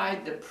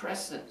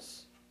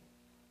antidepressants.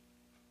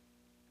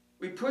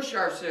 We push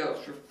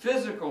ourselves for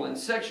physical and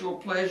sexual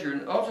pleasure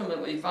and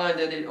ultimately find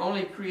that it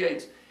only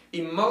creates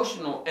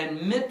emotional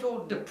and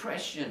mental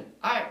depression.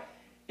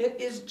 It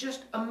is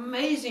just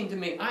amazing to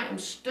me. I am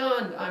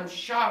stunned. I'm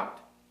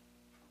shocked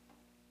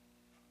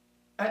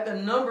at the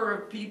number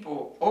of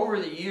people over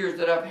the years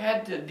that I've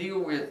had to deal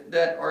with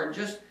that are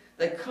just,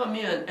 they come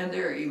in and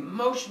they're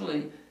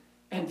emotionally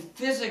and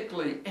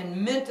physically and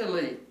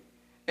mentally,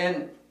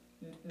 and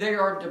they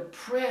are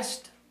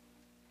depressed.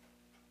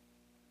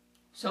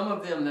 Some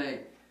of them, they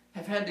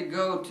have had to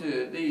go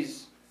to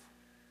these,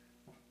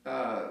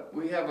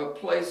 we have a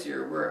place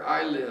here where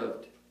I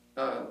lived,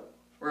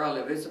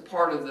 it's a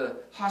part of the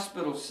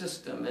hospital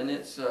system, and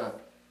it's a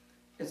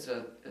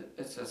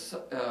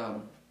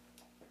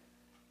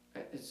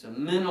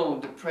mental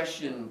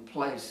depression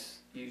place.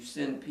 You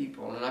send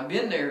people, and I've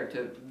been there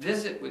to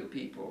visit with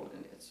people,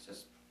 and it's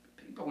just,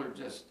 people are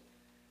just,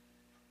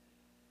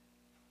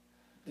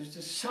 there's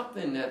just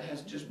something that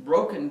has just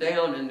broken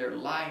down in their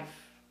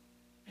life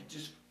and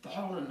just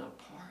fallen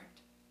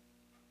apart.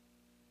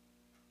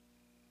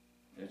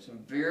 There's some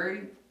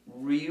very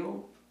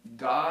real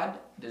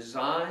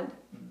God-designed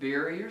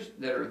barriers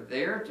that are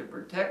there to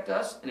protect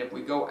us, and if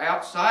we go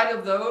outside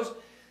of those,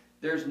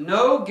 there's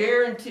no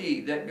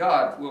guarantee that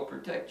God will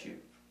protect you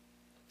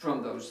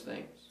from those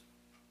things.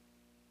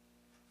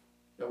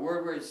 The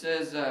word where it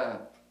says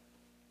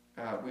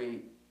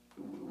we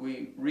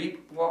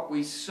reap what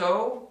we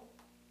sow.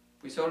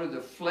 We sow to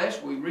the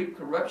flesh, we reap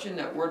corruption.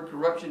 That word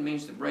corruption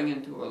means to bring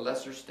into a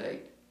lesser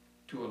state,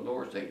 to a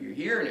lower state. You're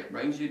here and it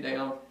brings you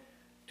down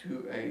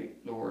to a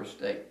lower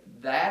state.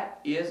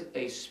 That is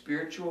a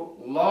spiritual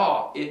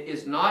law. It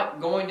is not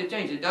going to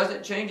change. It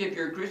doesn't change if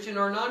you're a Christian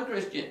or a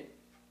non-Christian.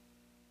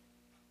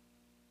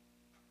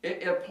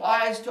 It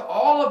applies to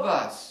all of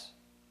us.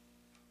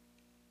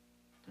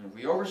 And if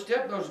we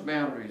overstep those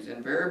boundaries,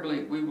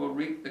 invariably we will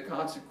reap the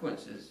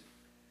consequences.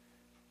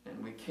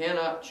 And we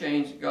cannot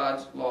change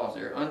God's laws.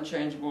 They're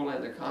unchangeable,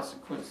 and the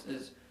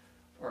consequences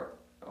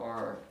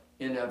are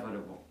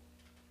inevitable.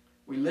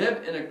 We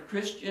live in a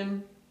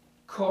Christian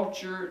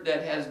culture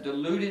that has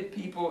deluded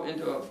people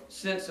into a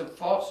sense of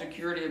false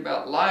security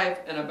about life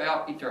and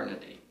about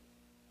eternity.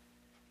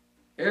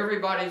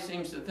 Everybody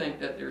seems to think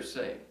that they're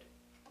saved.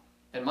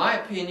 In my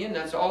opinion,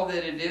 that's all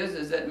that it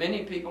is that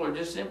many people are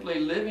just simply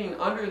living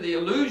under the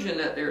illusion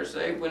that they're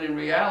saved, when in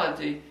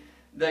reality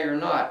they are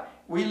not.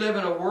 We live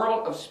in a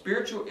world of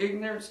spiritual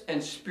ignorance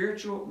and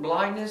spiritual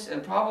blindness,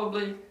 and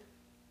probably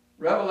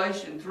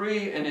Revelation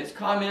 3 and its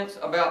comments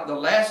about the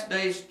last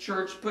days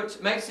church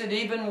makes it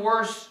even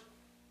worse.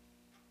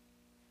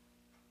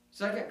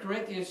 2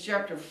 Corinthians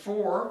chapter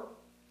 4,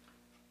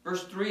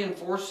 verse 3 and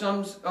 4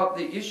 sums up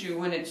the issue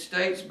when it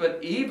states,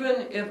 "But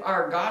even if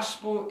our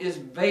gospel is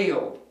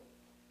veiled,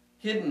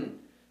 hidden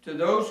to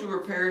those who are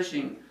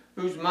perishing,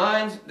 whose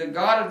minds the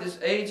God of this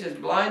age has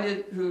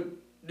blinded, who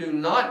do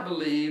not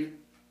believe,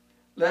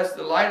 lest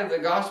the light of the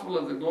gospel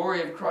of the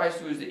glory of Christ,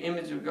 who is the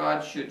image of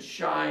God, should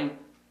shine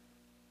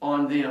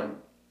on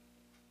them."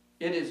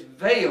 It is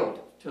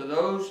veiled to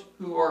those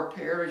who are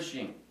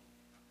perishing.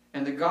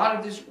 And the God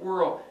of this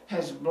world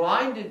has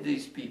blinded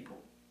these people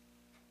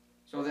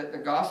so that the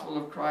gospel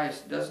of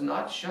Christ does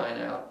not shine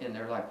out in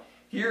their life.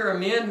 Here are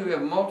men who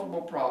have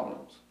multiple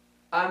problems.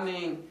 I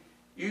mean,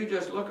 you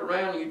just look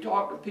around and you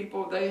talk to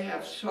people, they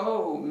have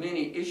so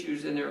many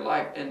issues in their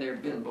life, and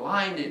they've been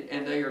blinded,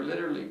 and they are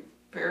literally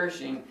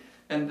perishing,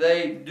 and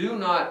they do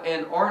not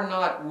and are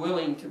not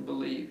willing to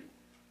believe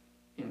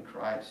in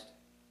Christ.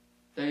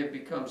 They have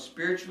become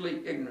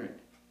spiritually ignorant.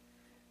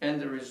 And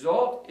the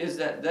result is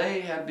that they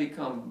have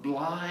become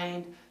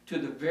blind to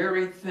the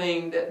very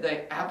thing that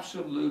they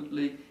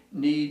absolutely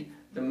need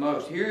the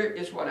most. Here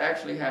is what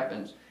actually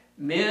happens.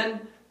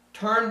 Men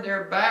turn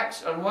their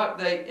backs on what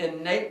they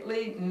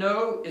innately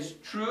know is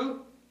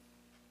true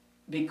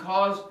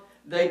because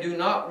they do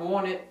not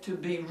want it to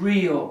be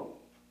real.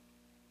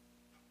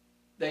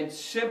 They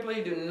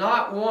simply do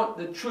not want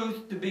the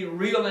truth to be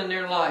real in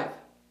their life.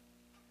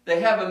 They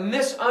have a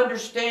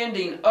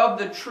misunderstanding of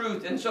the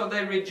truth, and so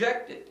they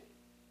reject it.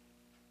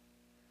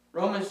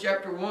 Romans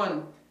chapter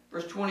 1,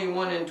 verse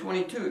 21 and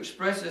 22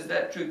 expresses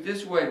that truth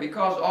this way: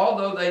 because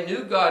although they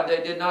knew God,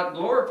 they did not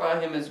glorify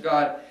Him as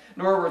God,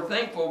 nor were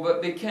thankful,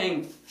 but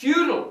became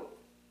futile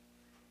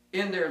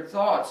in their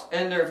thoughts,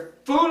 and their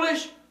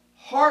foolish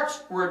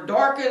hearts were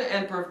darkened,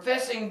 and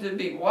professing to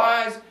be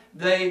wise,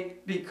 they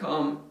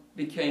became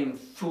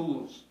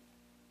fools.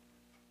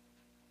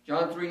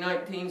 John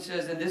 3:19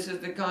 says, and this is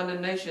the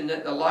condemnation,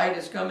 that the light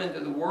has come into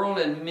the world,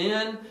 and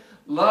men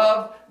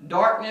love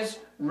darkness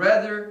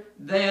rather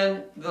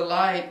than the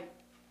light,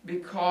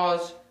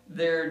 because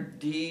their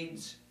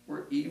deeds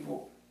were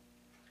evil.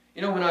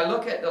 You know, when I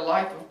look at the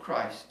life of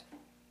Christ,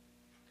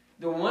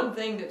 the one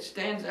thing that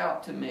stands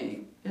out to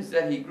me is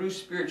that He grew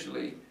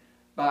spiritually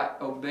by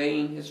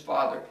obeying His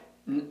Father.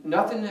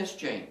 Nothing has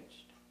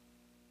changed.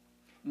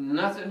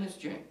 Nothing has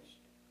changed.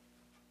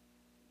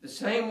 The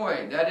same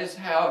way, that is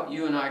how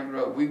you and I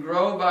grow. We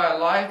grow by a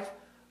life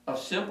of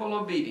simple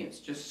obedience,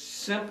 just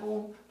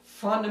simple,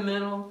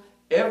 fundamental,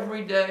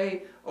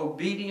 everyday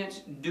obedience,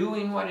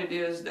 doing what it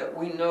is that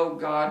we know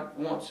God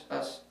wants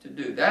us to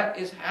do. That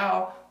is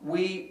how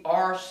we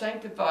are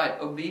sanctified.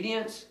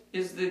 Obedience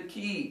is the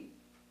key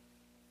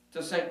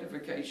to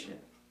sanctification.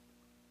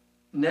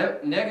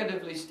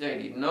 Negatively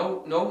stated,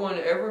 no one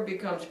ever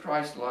becomes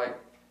Christ-like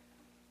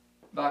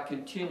by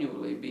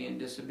continually being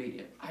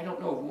disobedient. I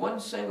don't know of one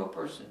single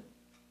person.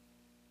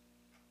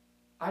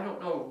 I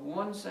don't know of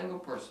one single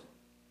person.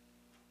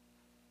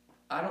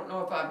 I don't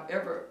know if I've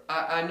ever,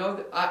 I know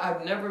that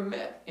I've never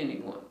met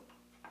anyone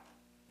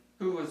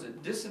who was a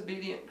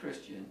disobedient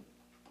Christian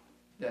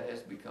that has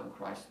become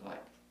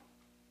Christ-like.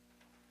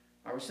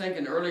 I was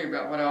thinking earlier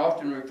about what I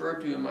often refer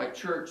to in my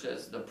church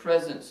as the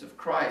presence of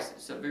Christ.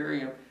 It's a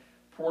very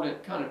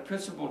important kind of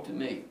principle to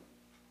me.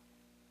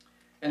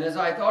 And as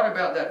I thought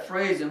about that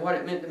phrase and what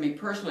it meant to me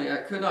personally, I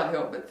could not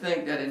help but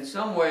think that in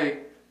some way,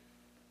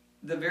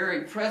 the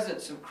very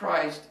presence of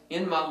Christ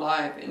in my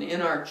life and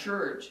in our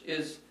church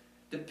is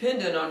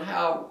dependent on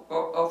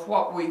of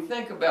what we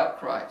think about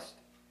Christ.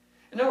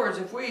 In other words,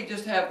 if we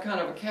just have kind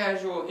of a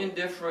casual,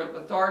 indifferent,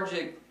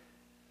 lethargic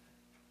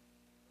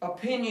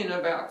opinion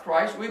about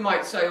Christ, we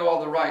might say all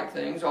the right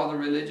things, all the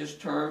religious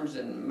terms,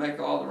 and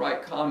make all the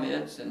right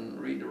comments and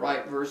read the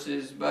right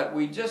verses, but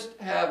we just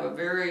have a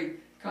very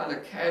kind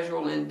of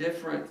casual,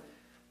 indifferent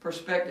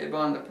perspective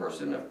on the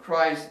person of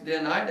Christ,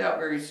 then I doubt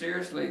very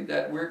seriously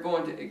that we're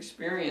going to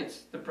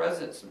experience the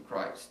presence of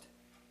Christ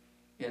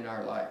in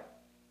our life.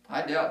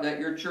 I doubt that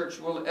your church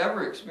will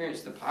ever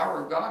experience the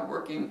power of God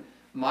working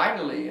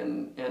mightily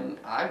and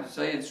I would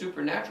say in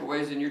supernatural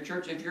ways in your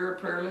church if you're a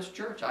prayerless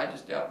church. I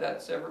just doubt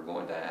that's ever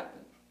going to happen.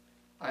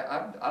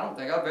 I don't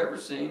think I've ever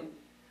seen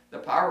the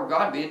power of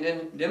God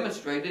being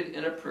demonstrated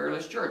in a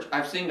prayerless church.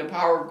 I've seen the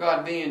power of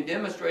God being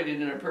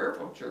demonstrated in a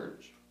prayerful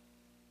church,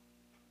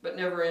 but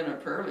never in a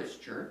prayerless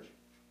church.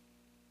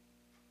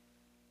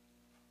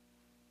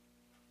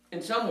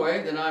 In some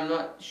way that I'm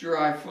not sure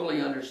I fully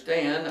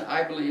understand,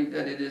 I believe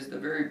that it is the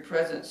very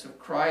presence of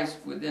Christ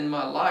within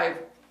my life.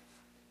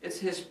 It's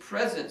His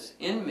presence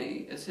in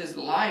me. It's His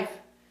life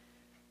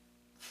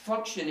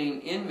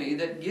functioning in me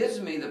that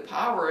gives me the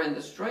power and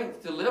the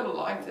strength to live a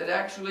life that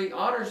actually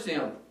honors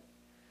Him.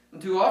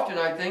 And too often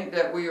I think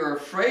that we are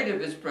afraid of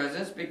His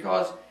presence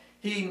because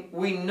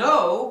we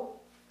know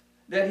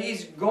that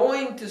He's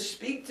going to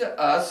speak to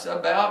us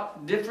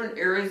about different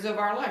areas of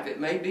our life. It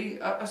may be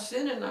a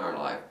sin in our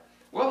life.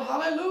 Well,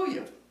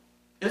 hallelujah.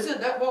 Isn't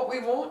that what we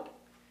want?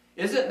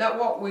 Isn't that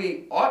what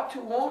we ought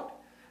to want?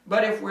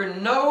 But if we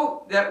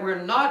know that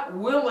we're not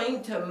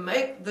willing to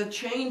make the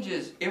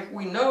changes, if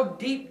we know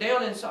deep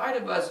down inside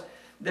of us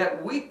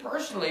that we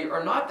personally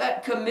are not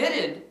that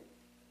committed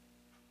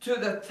to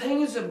the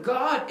things of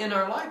God in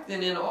our life,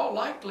 then in all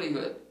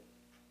likelihood,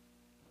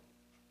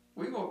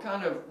 we will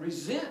kind of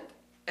resent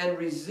and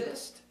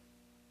resist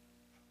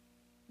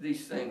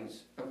these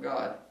things of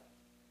God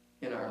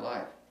in our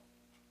life.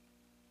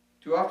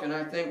 Too often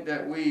I think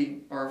that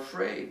we are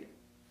afraid.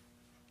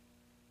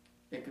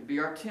 It could be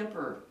our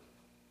temper.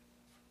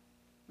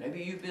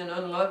 Maybe you've been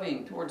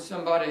unloving towards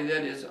somebody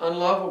that is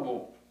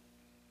unlovable.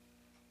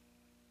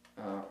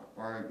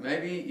 Or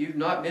maybe you've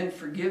not been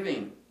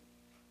forgiving.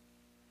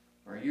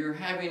 Or you're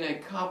having a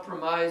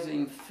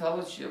compromising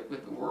fellowship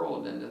with the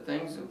world and the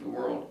things of the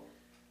world.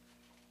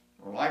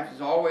 Or life has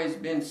always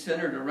been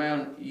centered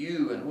around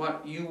you and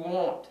what you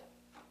want.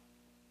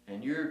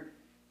 And you're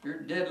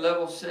dead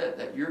level set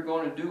that you're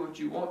going to do what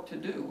you want to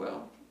do.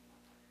 Well,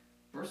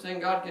 first thing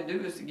God can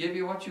do is to give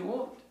you what you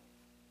want.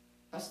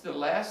 That's the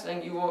last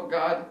thing you want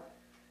God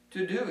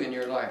to do in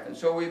your life. And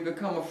so we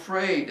become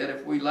afraid that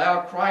if we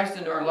allow Christ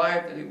into our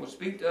life, that He will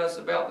speak to us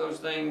about those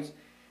things.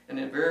 And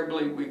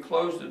invariably we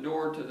close the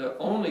door to the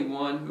only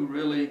one who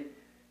really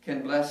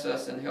can bless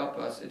us and help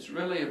us. It's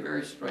really a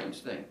very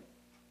strange thing,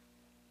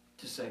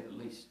 to say the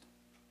least.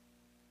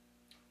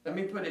 Let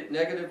me put it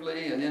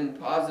negatively and then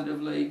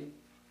positively,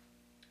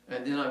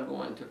 and then I'm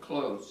going to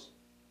close.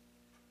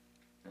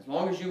 As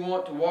long as you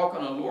want to walk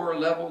on a lower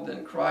level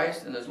than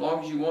Christ, and as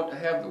long as you want to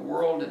have the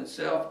world and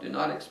self, do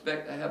not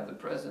expect to have the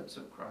presence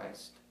of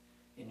Christ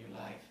in your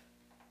life.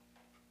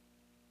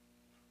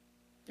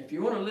 If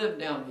you want to live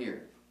down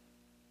here,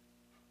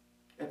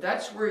 if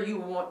that's where you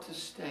want to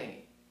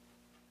stay,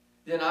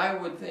 then I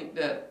would think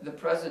that the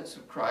presence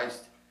of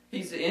Christ,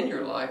 He's in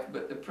your life,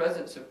 but the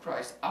presence of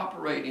Christ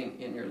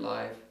operating in your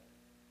life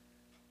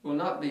will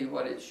not be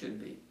what it should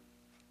be.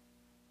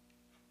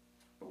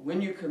 But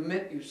when you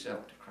commit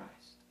yourself to Christ,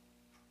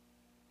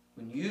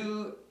 when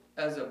you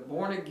as a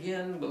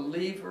born-again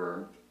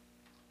believer,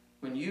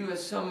 when you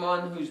as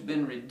someone who's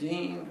been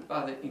redeemed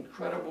by the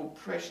incredible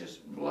precious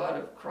blood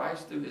of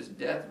Christ through His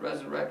death,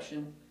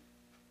 resurrection,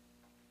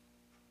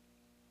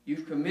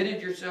 you've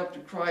committed yourself to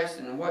Christ,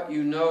 and what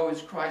you know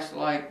is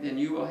Christ-like, then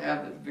you will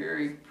have the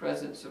very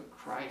presence of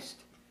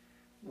Christ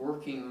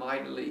working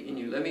mightily in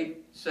you. Let me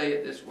say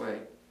it this way.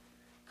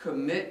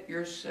 Commit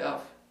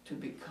yourself to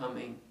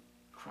becoming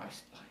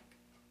Christ-like.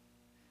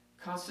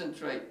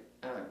 Consecrate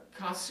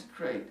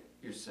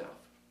yourself.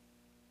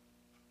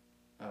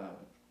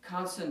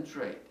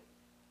 Concentrate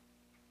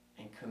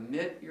and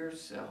commit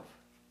yourself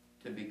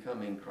to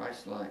becoming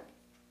Christ-like.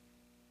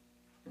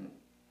 And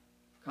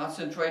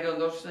concentrate on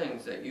those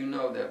things that you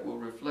know that will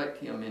reflect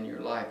Him in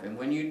your life. And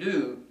when you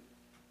do,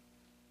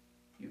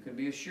 you can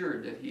be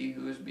assured that He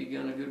who has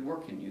begun a good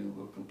work in you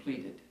will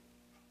complete it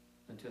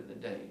until the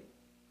day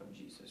of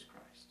Jesus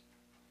Christ.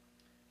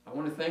 I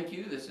want to thank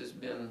you. This has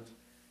been,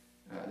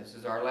 this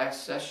is our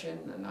last session,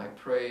 and I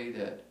pray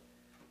that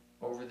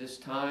over this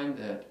time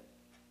that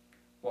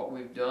what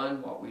we've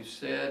done, what we've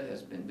said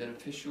has been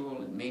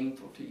beneficial and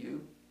meaningful to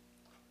you.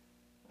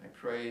 I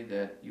pray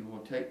that you will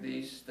take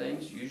these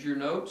things, use your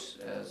notes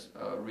as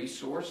a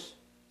resource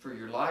for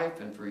your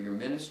life and for your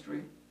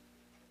ministry.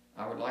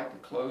 I would like to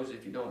close,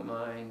 if you don't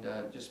mind,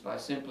 just by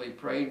simply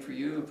praying for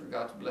you and for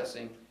God's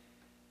blessing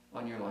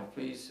on your life.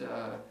 Please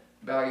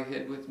bow your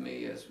head with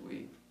me as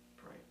we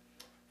pray.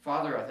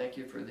 Father, I thank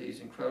you for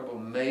these incredible,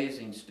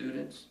 amazing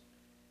students.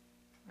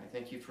 I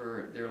thank you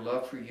for their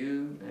love for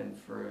you and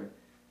for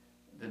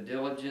the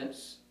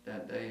diligence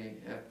that they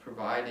have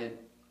provided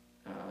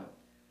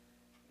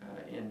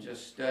in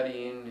just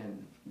studying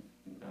and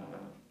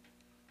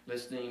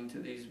listening to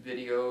these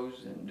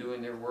videos and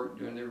doing their work,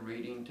 doing their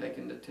reading,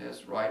 taking the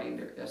tests, writing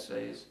their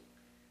essays.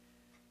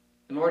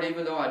 And Lord,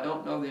 even though I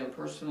don't know them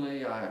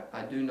personally,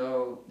 I do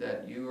know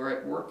that you are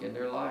at work in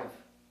their life.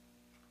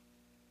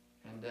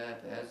 And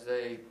that as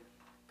they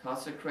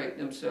consecrate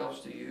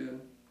themselves to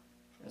you,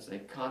 as they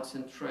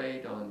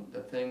concentrate on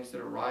the things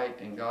that are right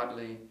and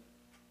godly,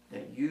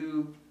 that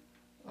you,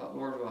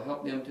 Lord, will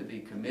help them to be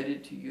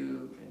committed to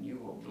you, and you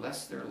will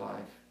bless their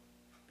life,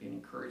 be an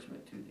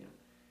encouragement to them.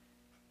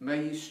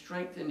 May you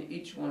strengthen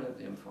each one of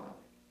them, Father.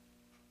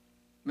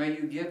 May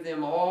you give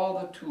them all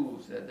the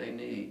tools that they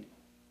need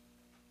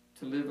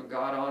to live a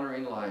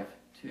God-honoring life,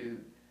 to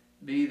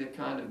be the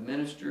kind of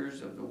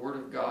ministers of the Word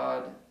of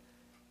God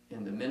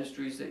in the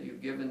ministries that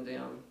you've given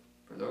them,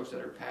 for those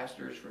that are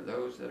pastors, for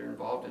those that are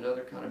involved in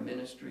other kind of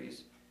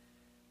ministries,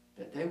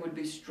 that they would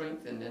be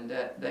strengthened and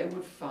that they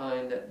would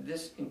find that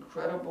this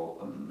incredible,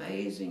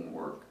 amazing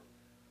work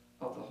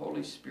of the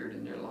Holy Spirit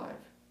in their life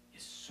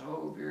is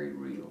so very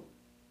real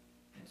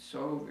and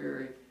so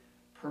very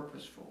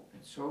purposeful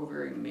and so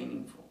very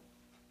meaningful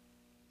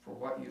for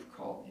what you've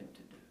called them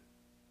to do.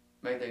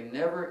 May they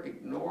never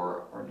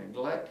ignore or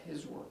neglect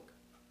His work,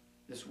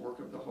 this work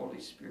of the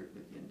Holy Spirit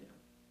within them.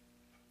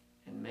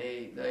 And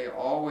may they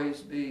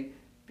always be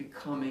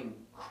becoming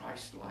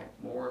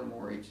Christ-like more and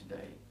more each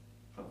day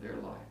of their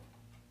life,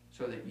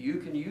 so that you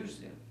can use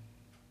them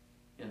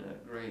in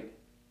a great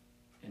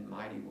and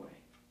mighty way.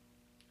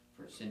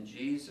 For it's in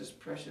Jesus'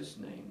 precious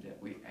name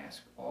that we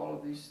ask all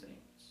of these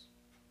things.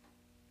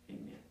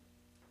 Amen.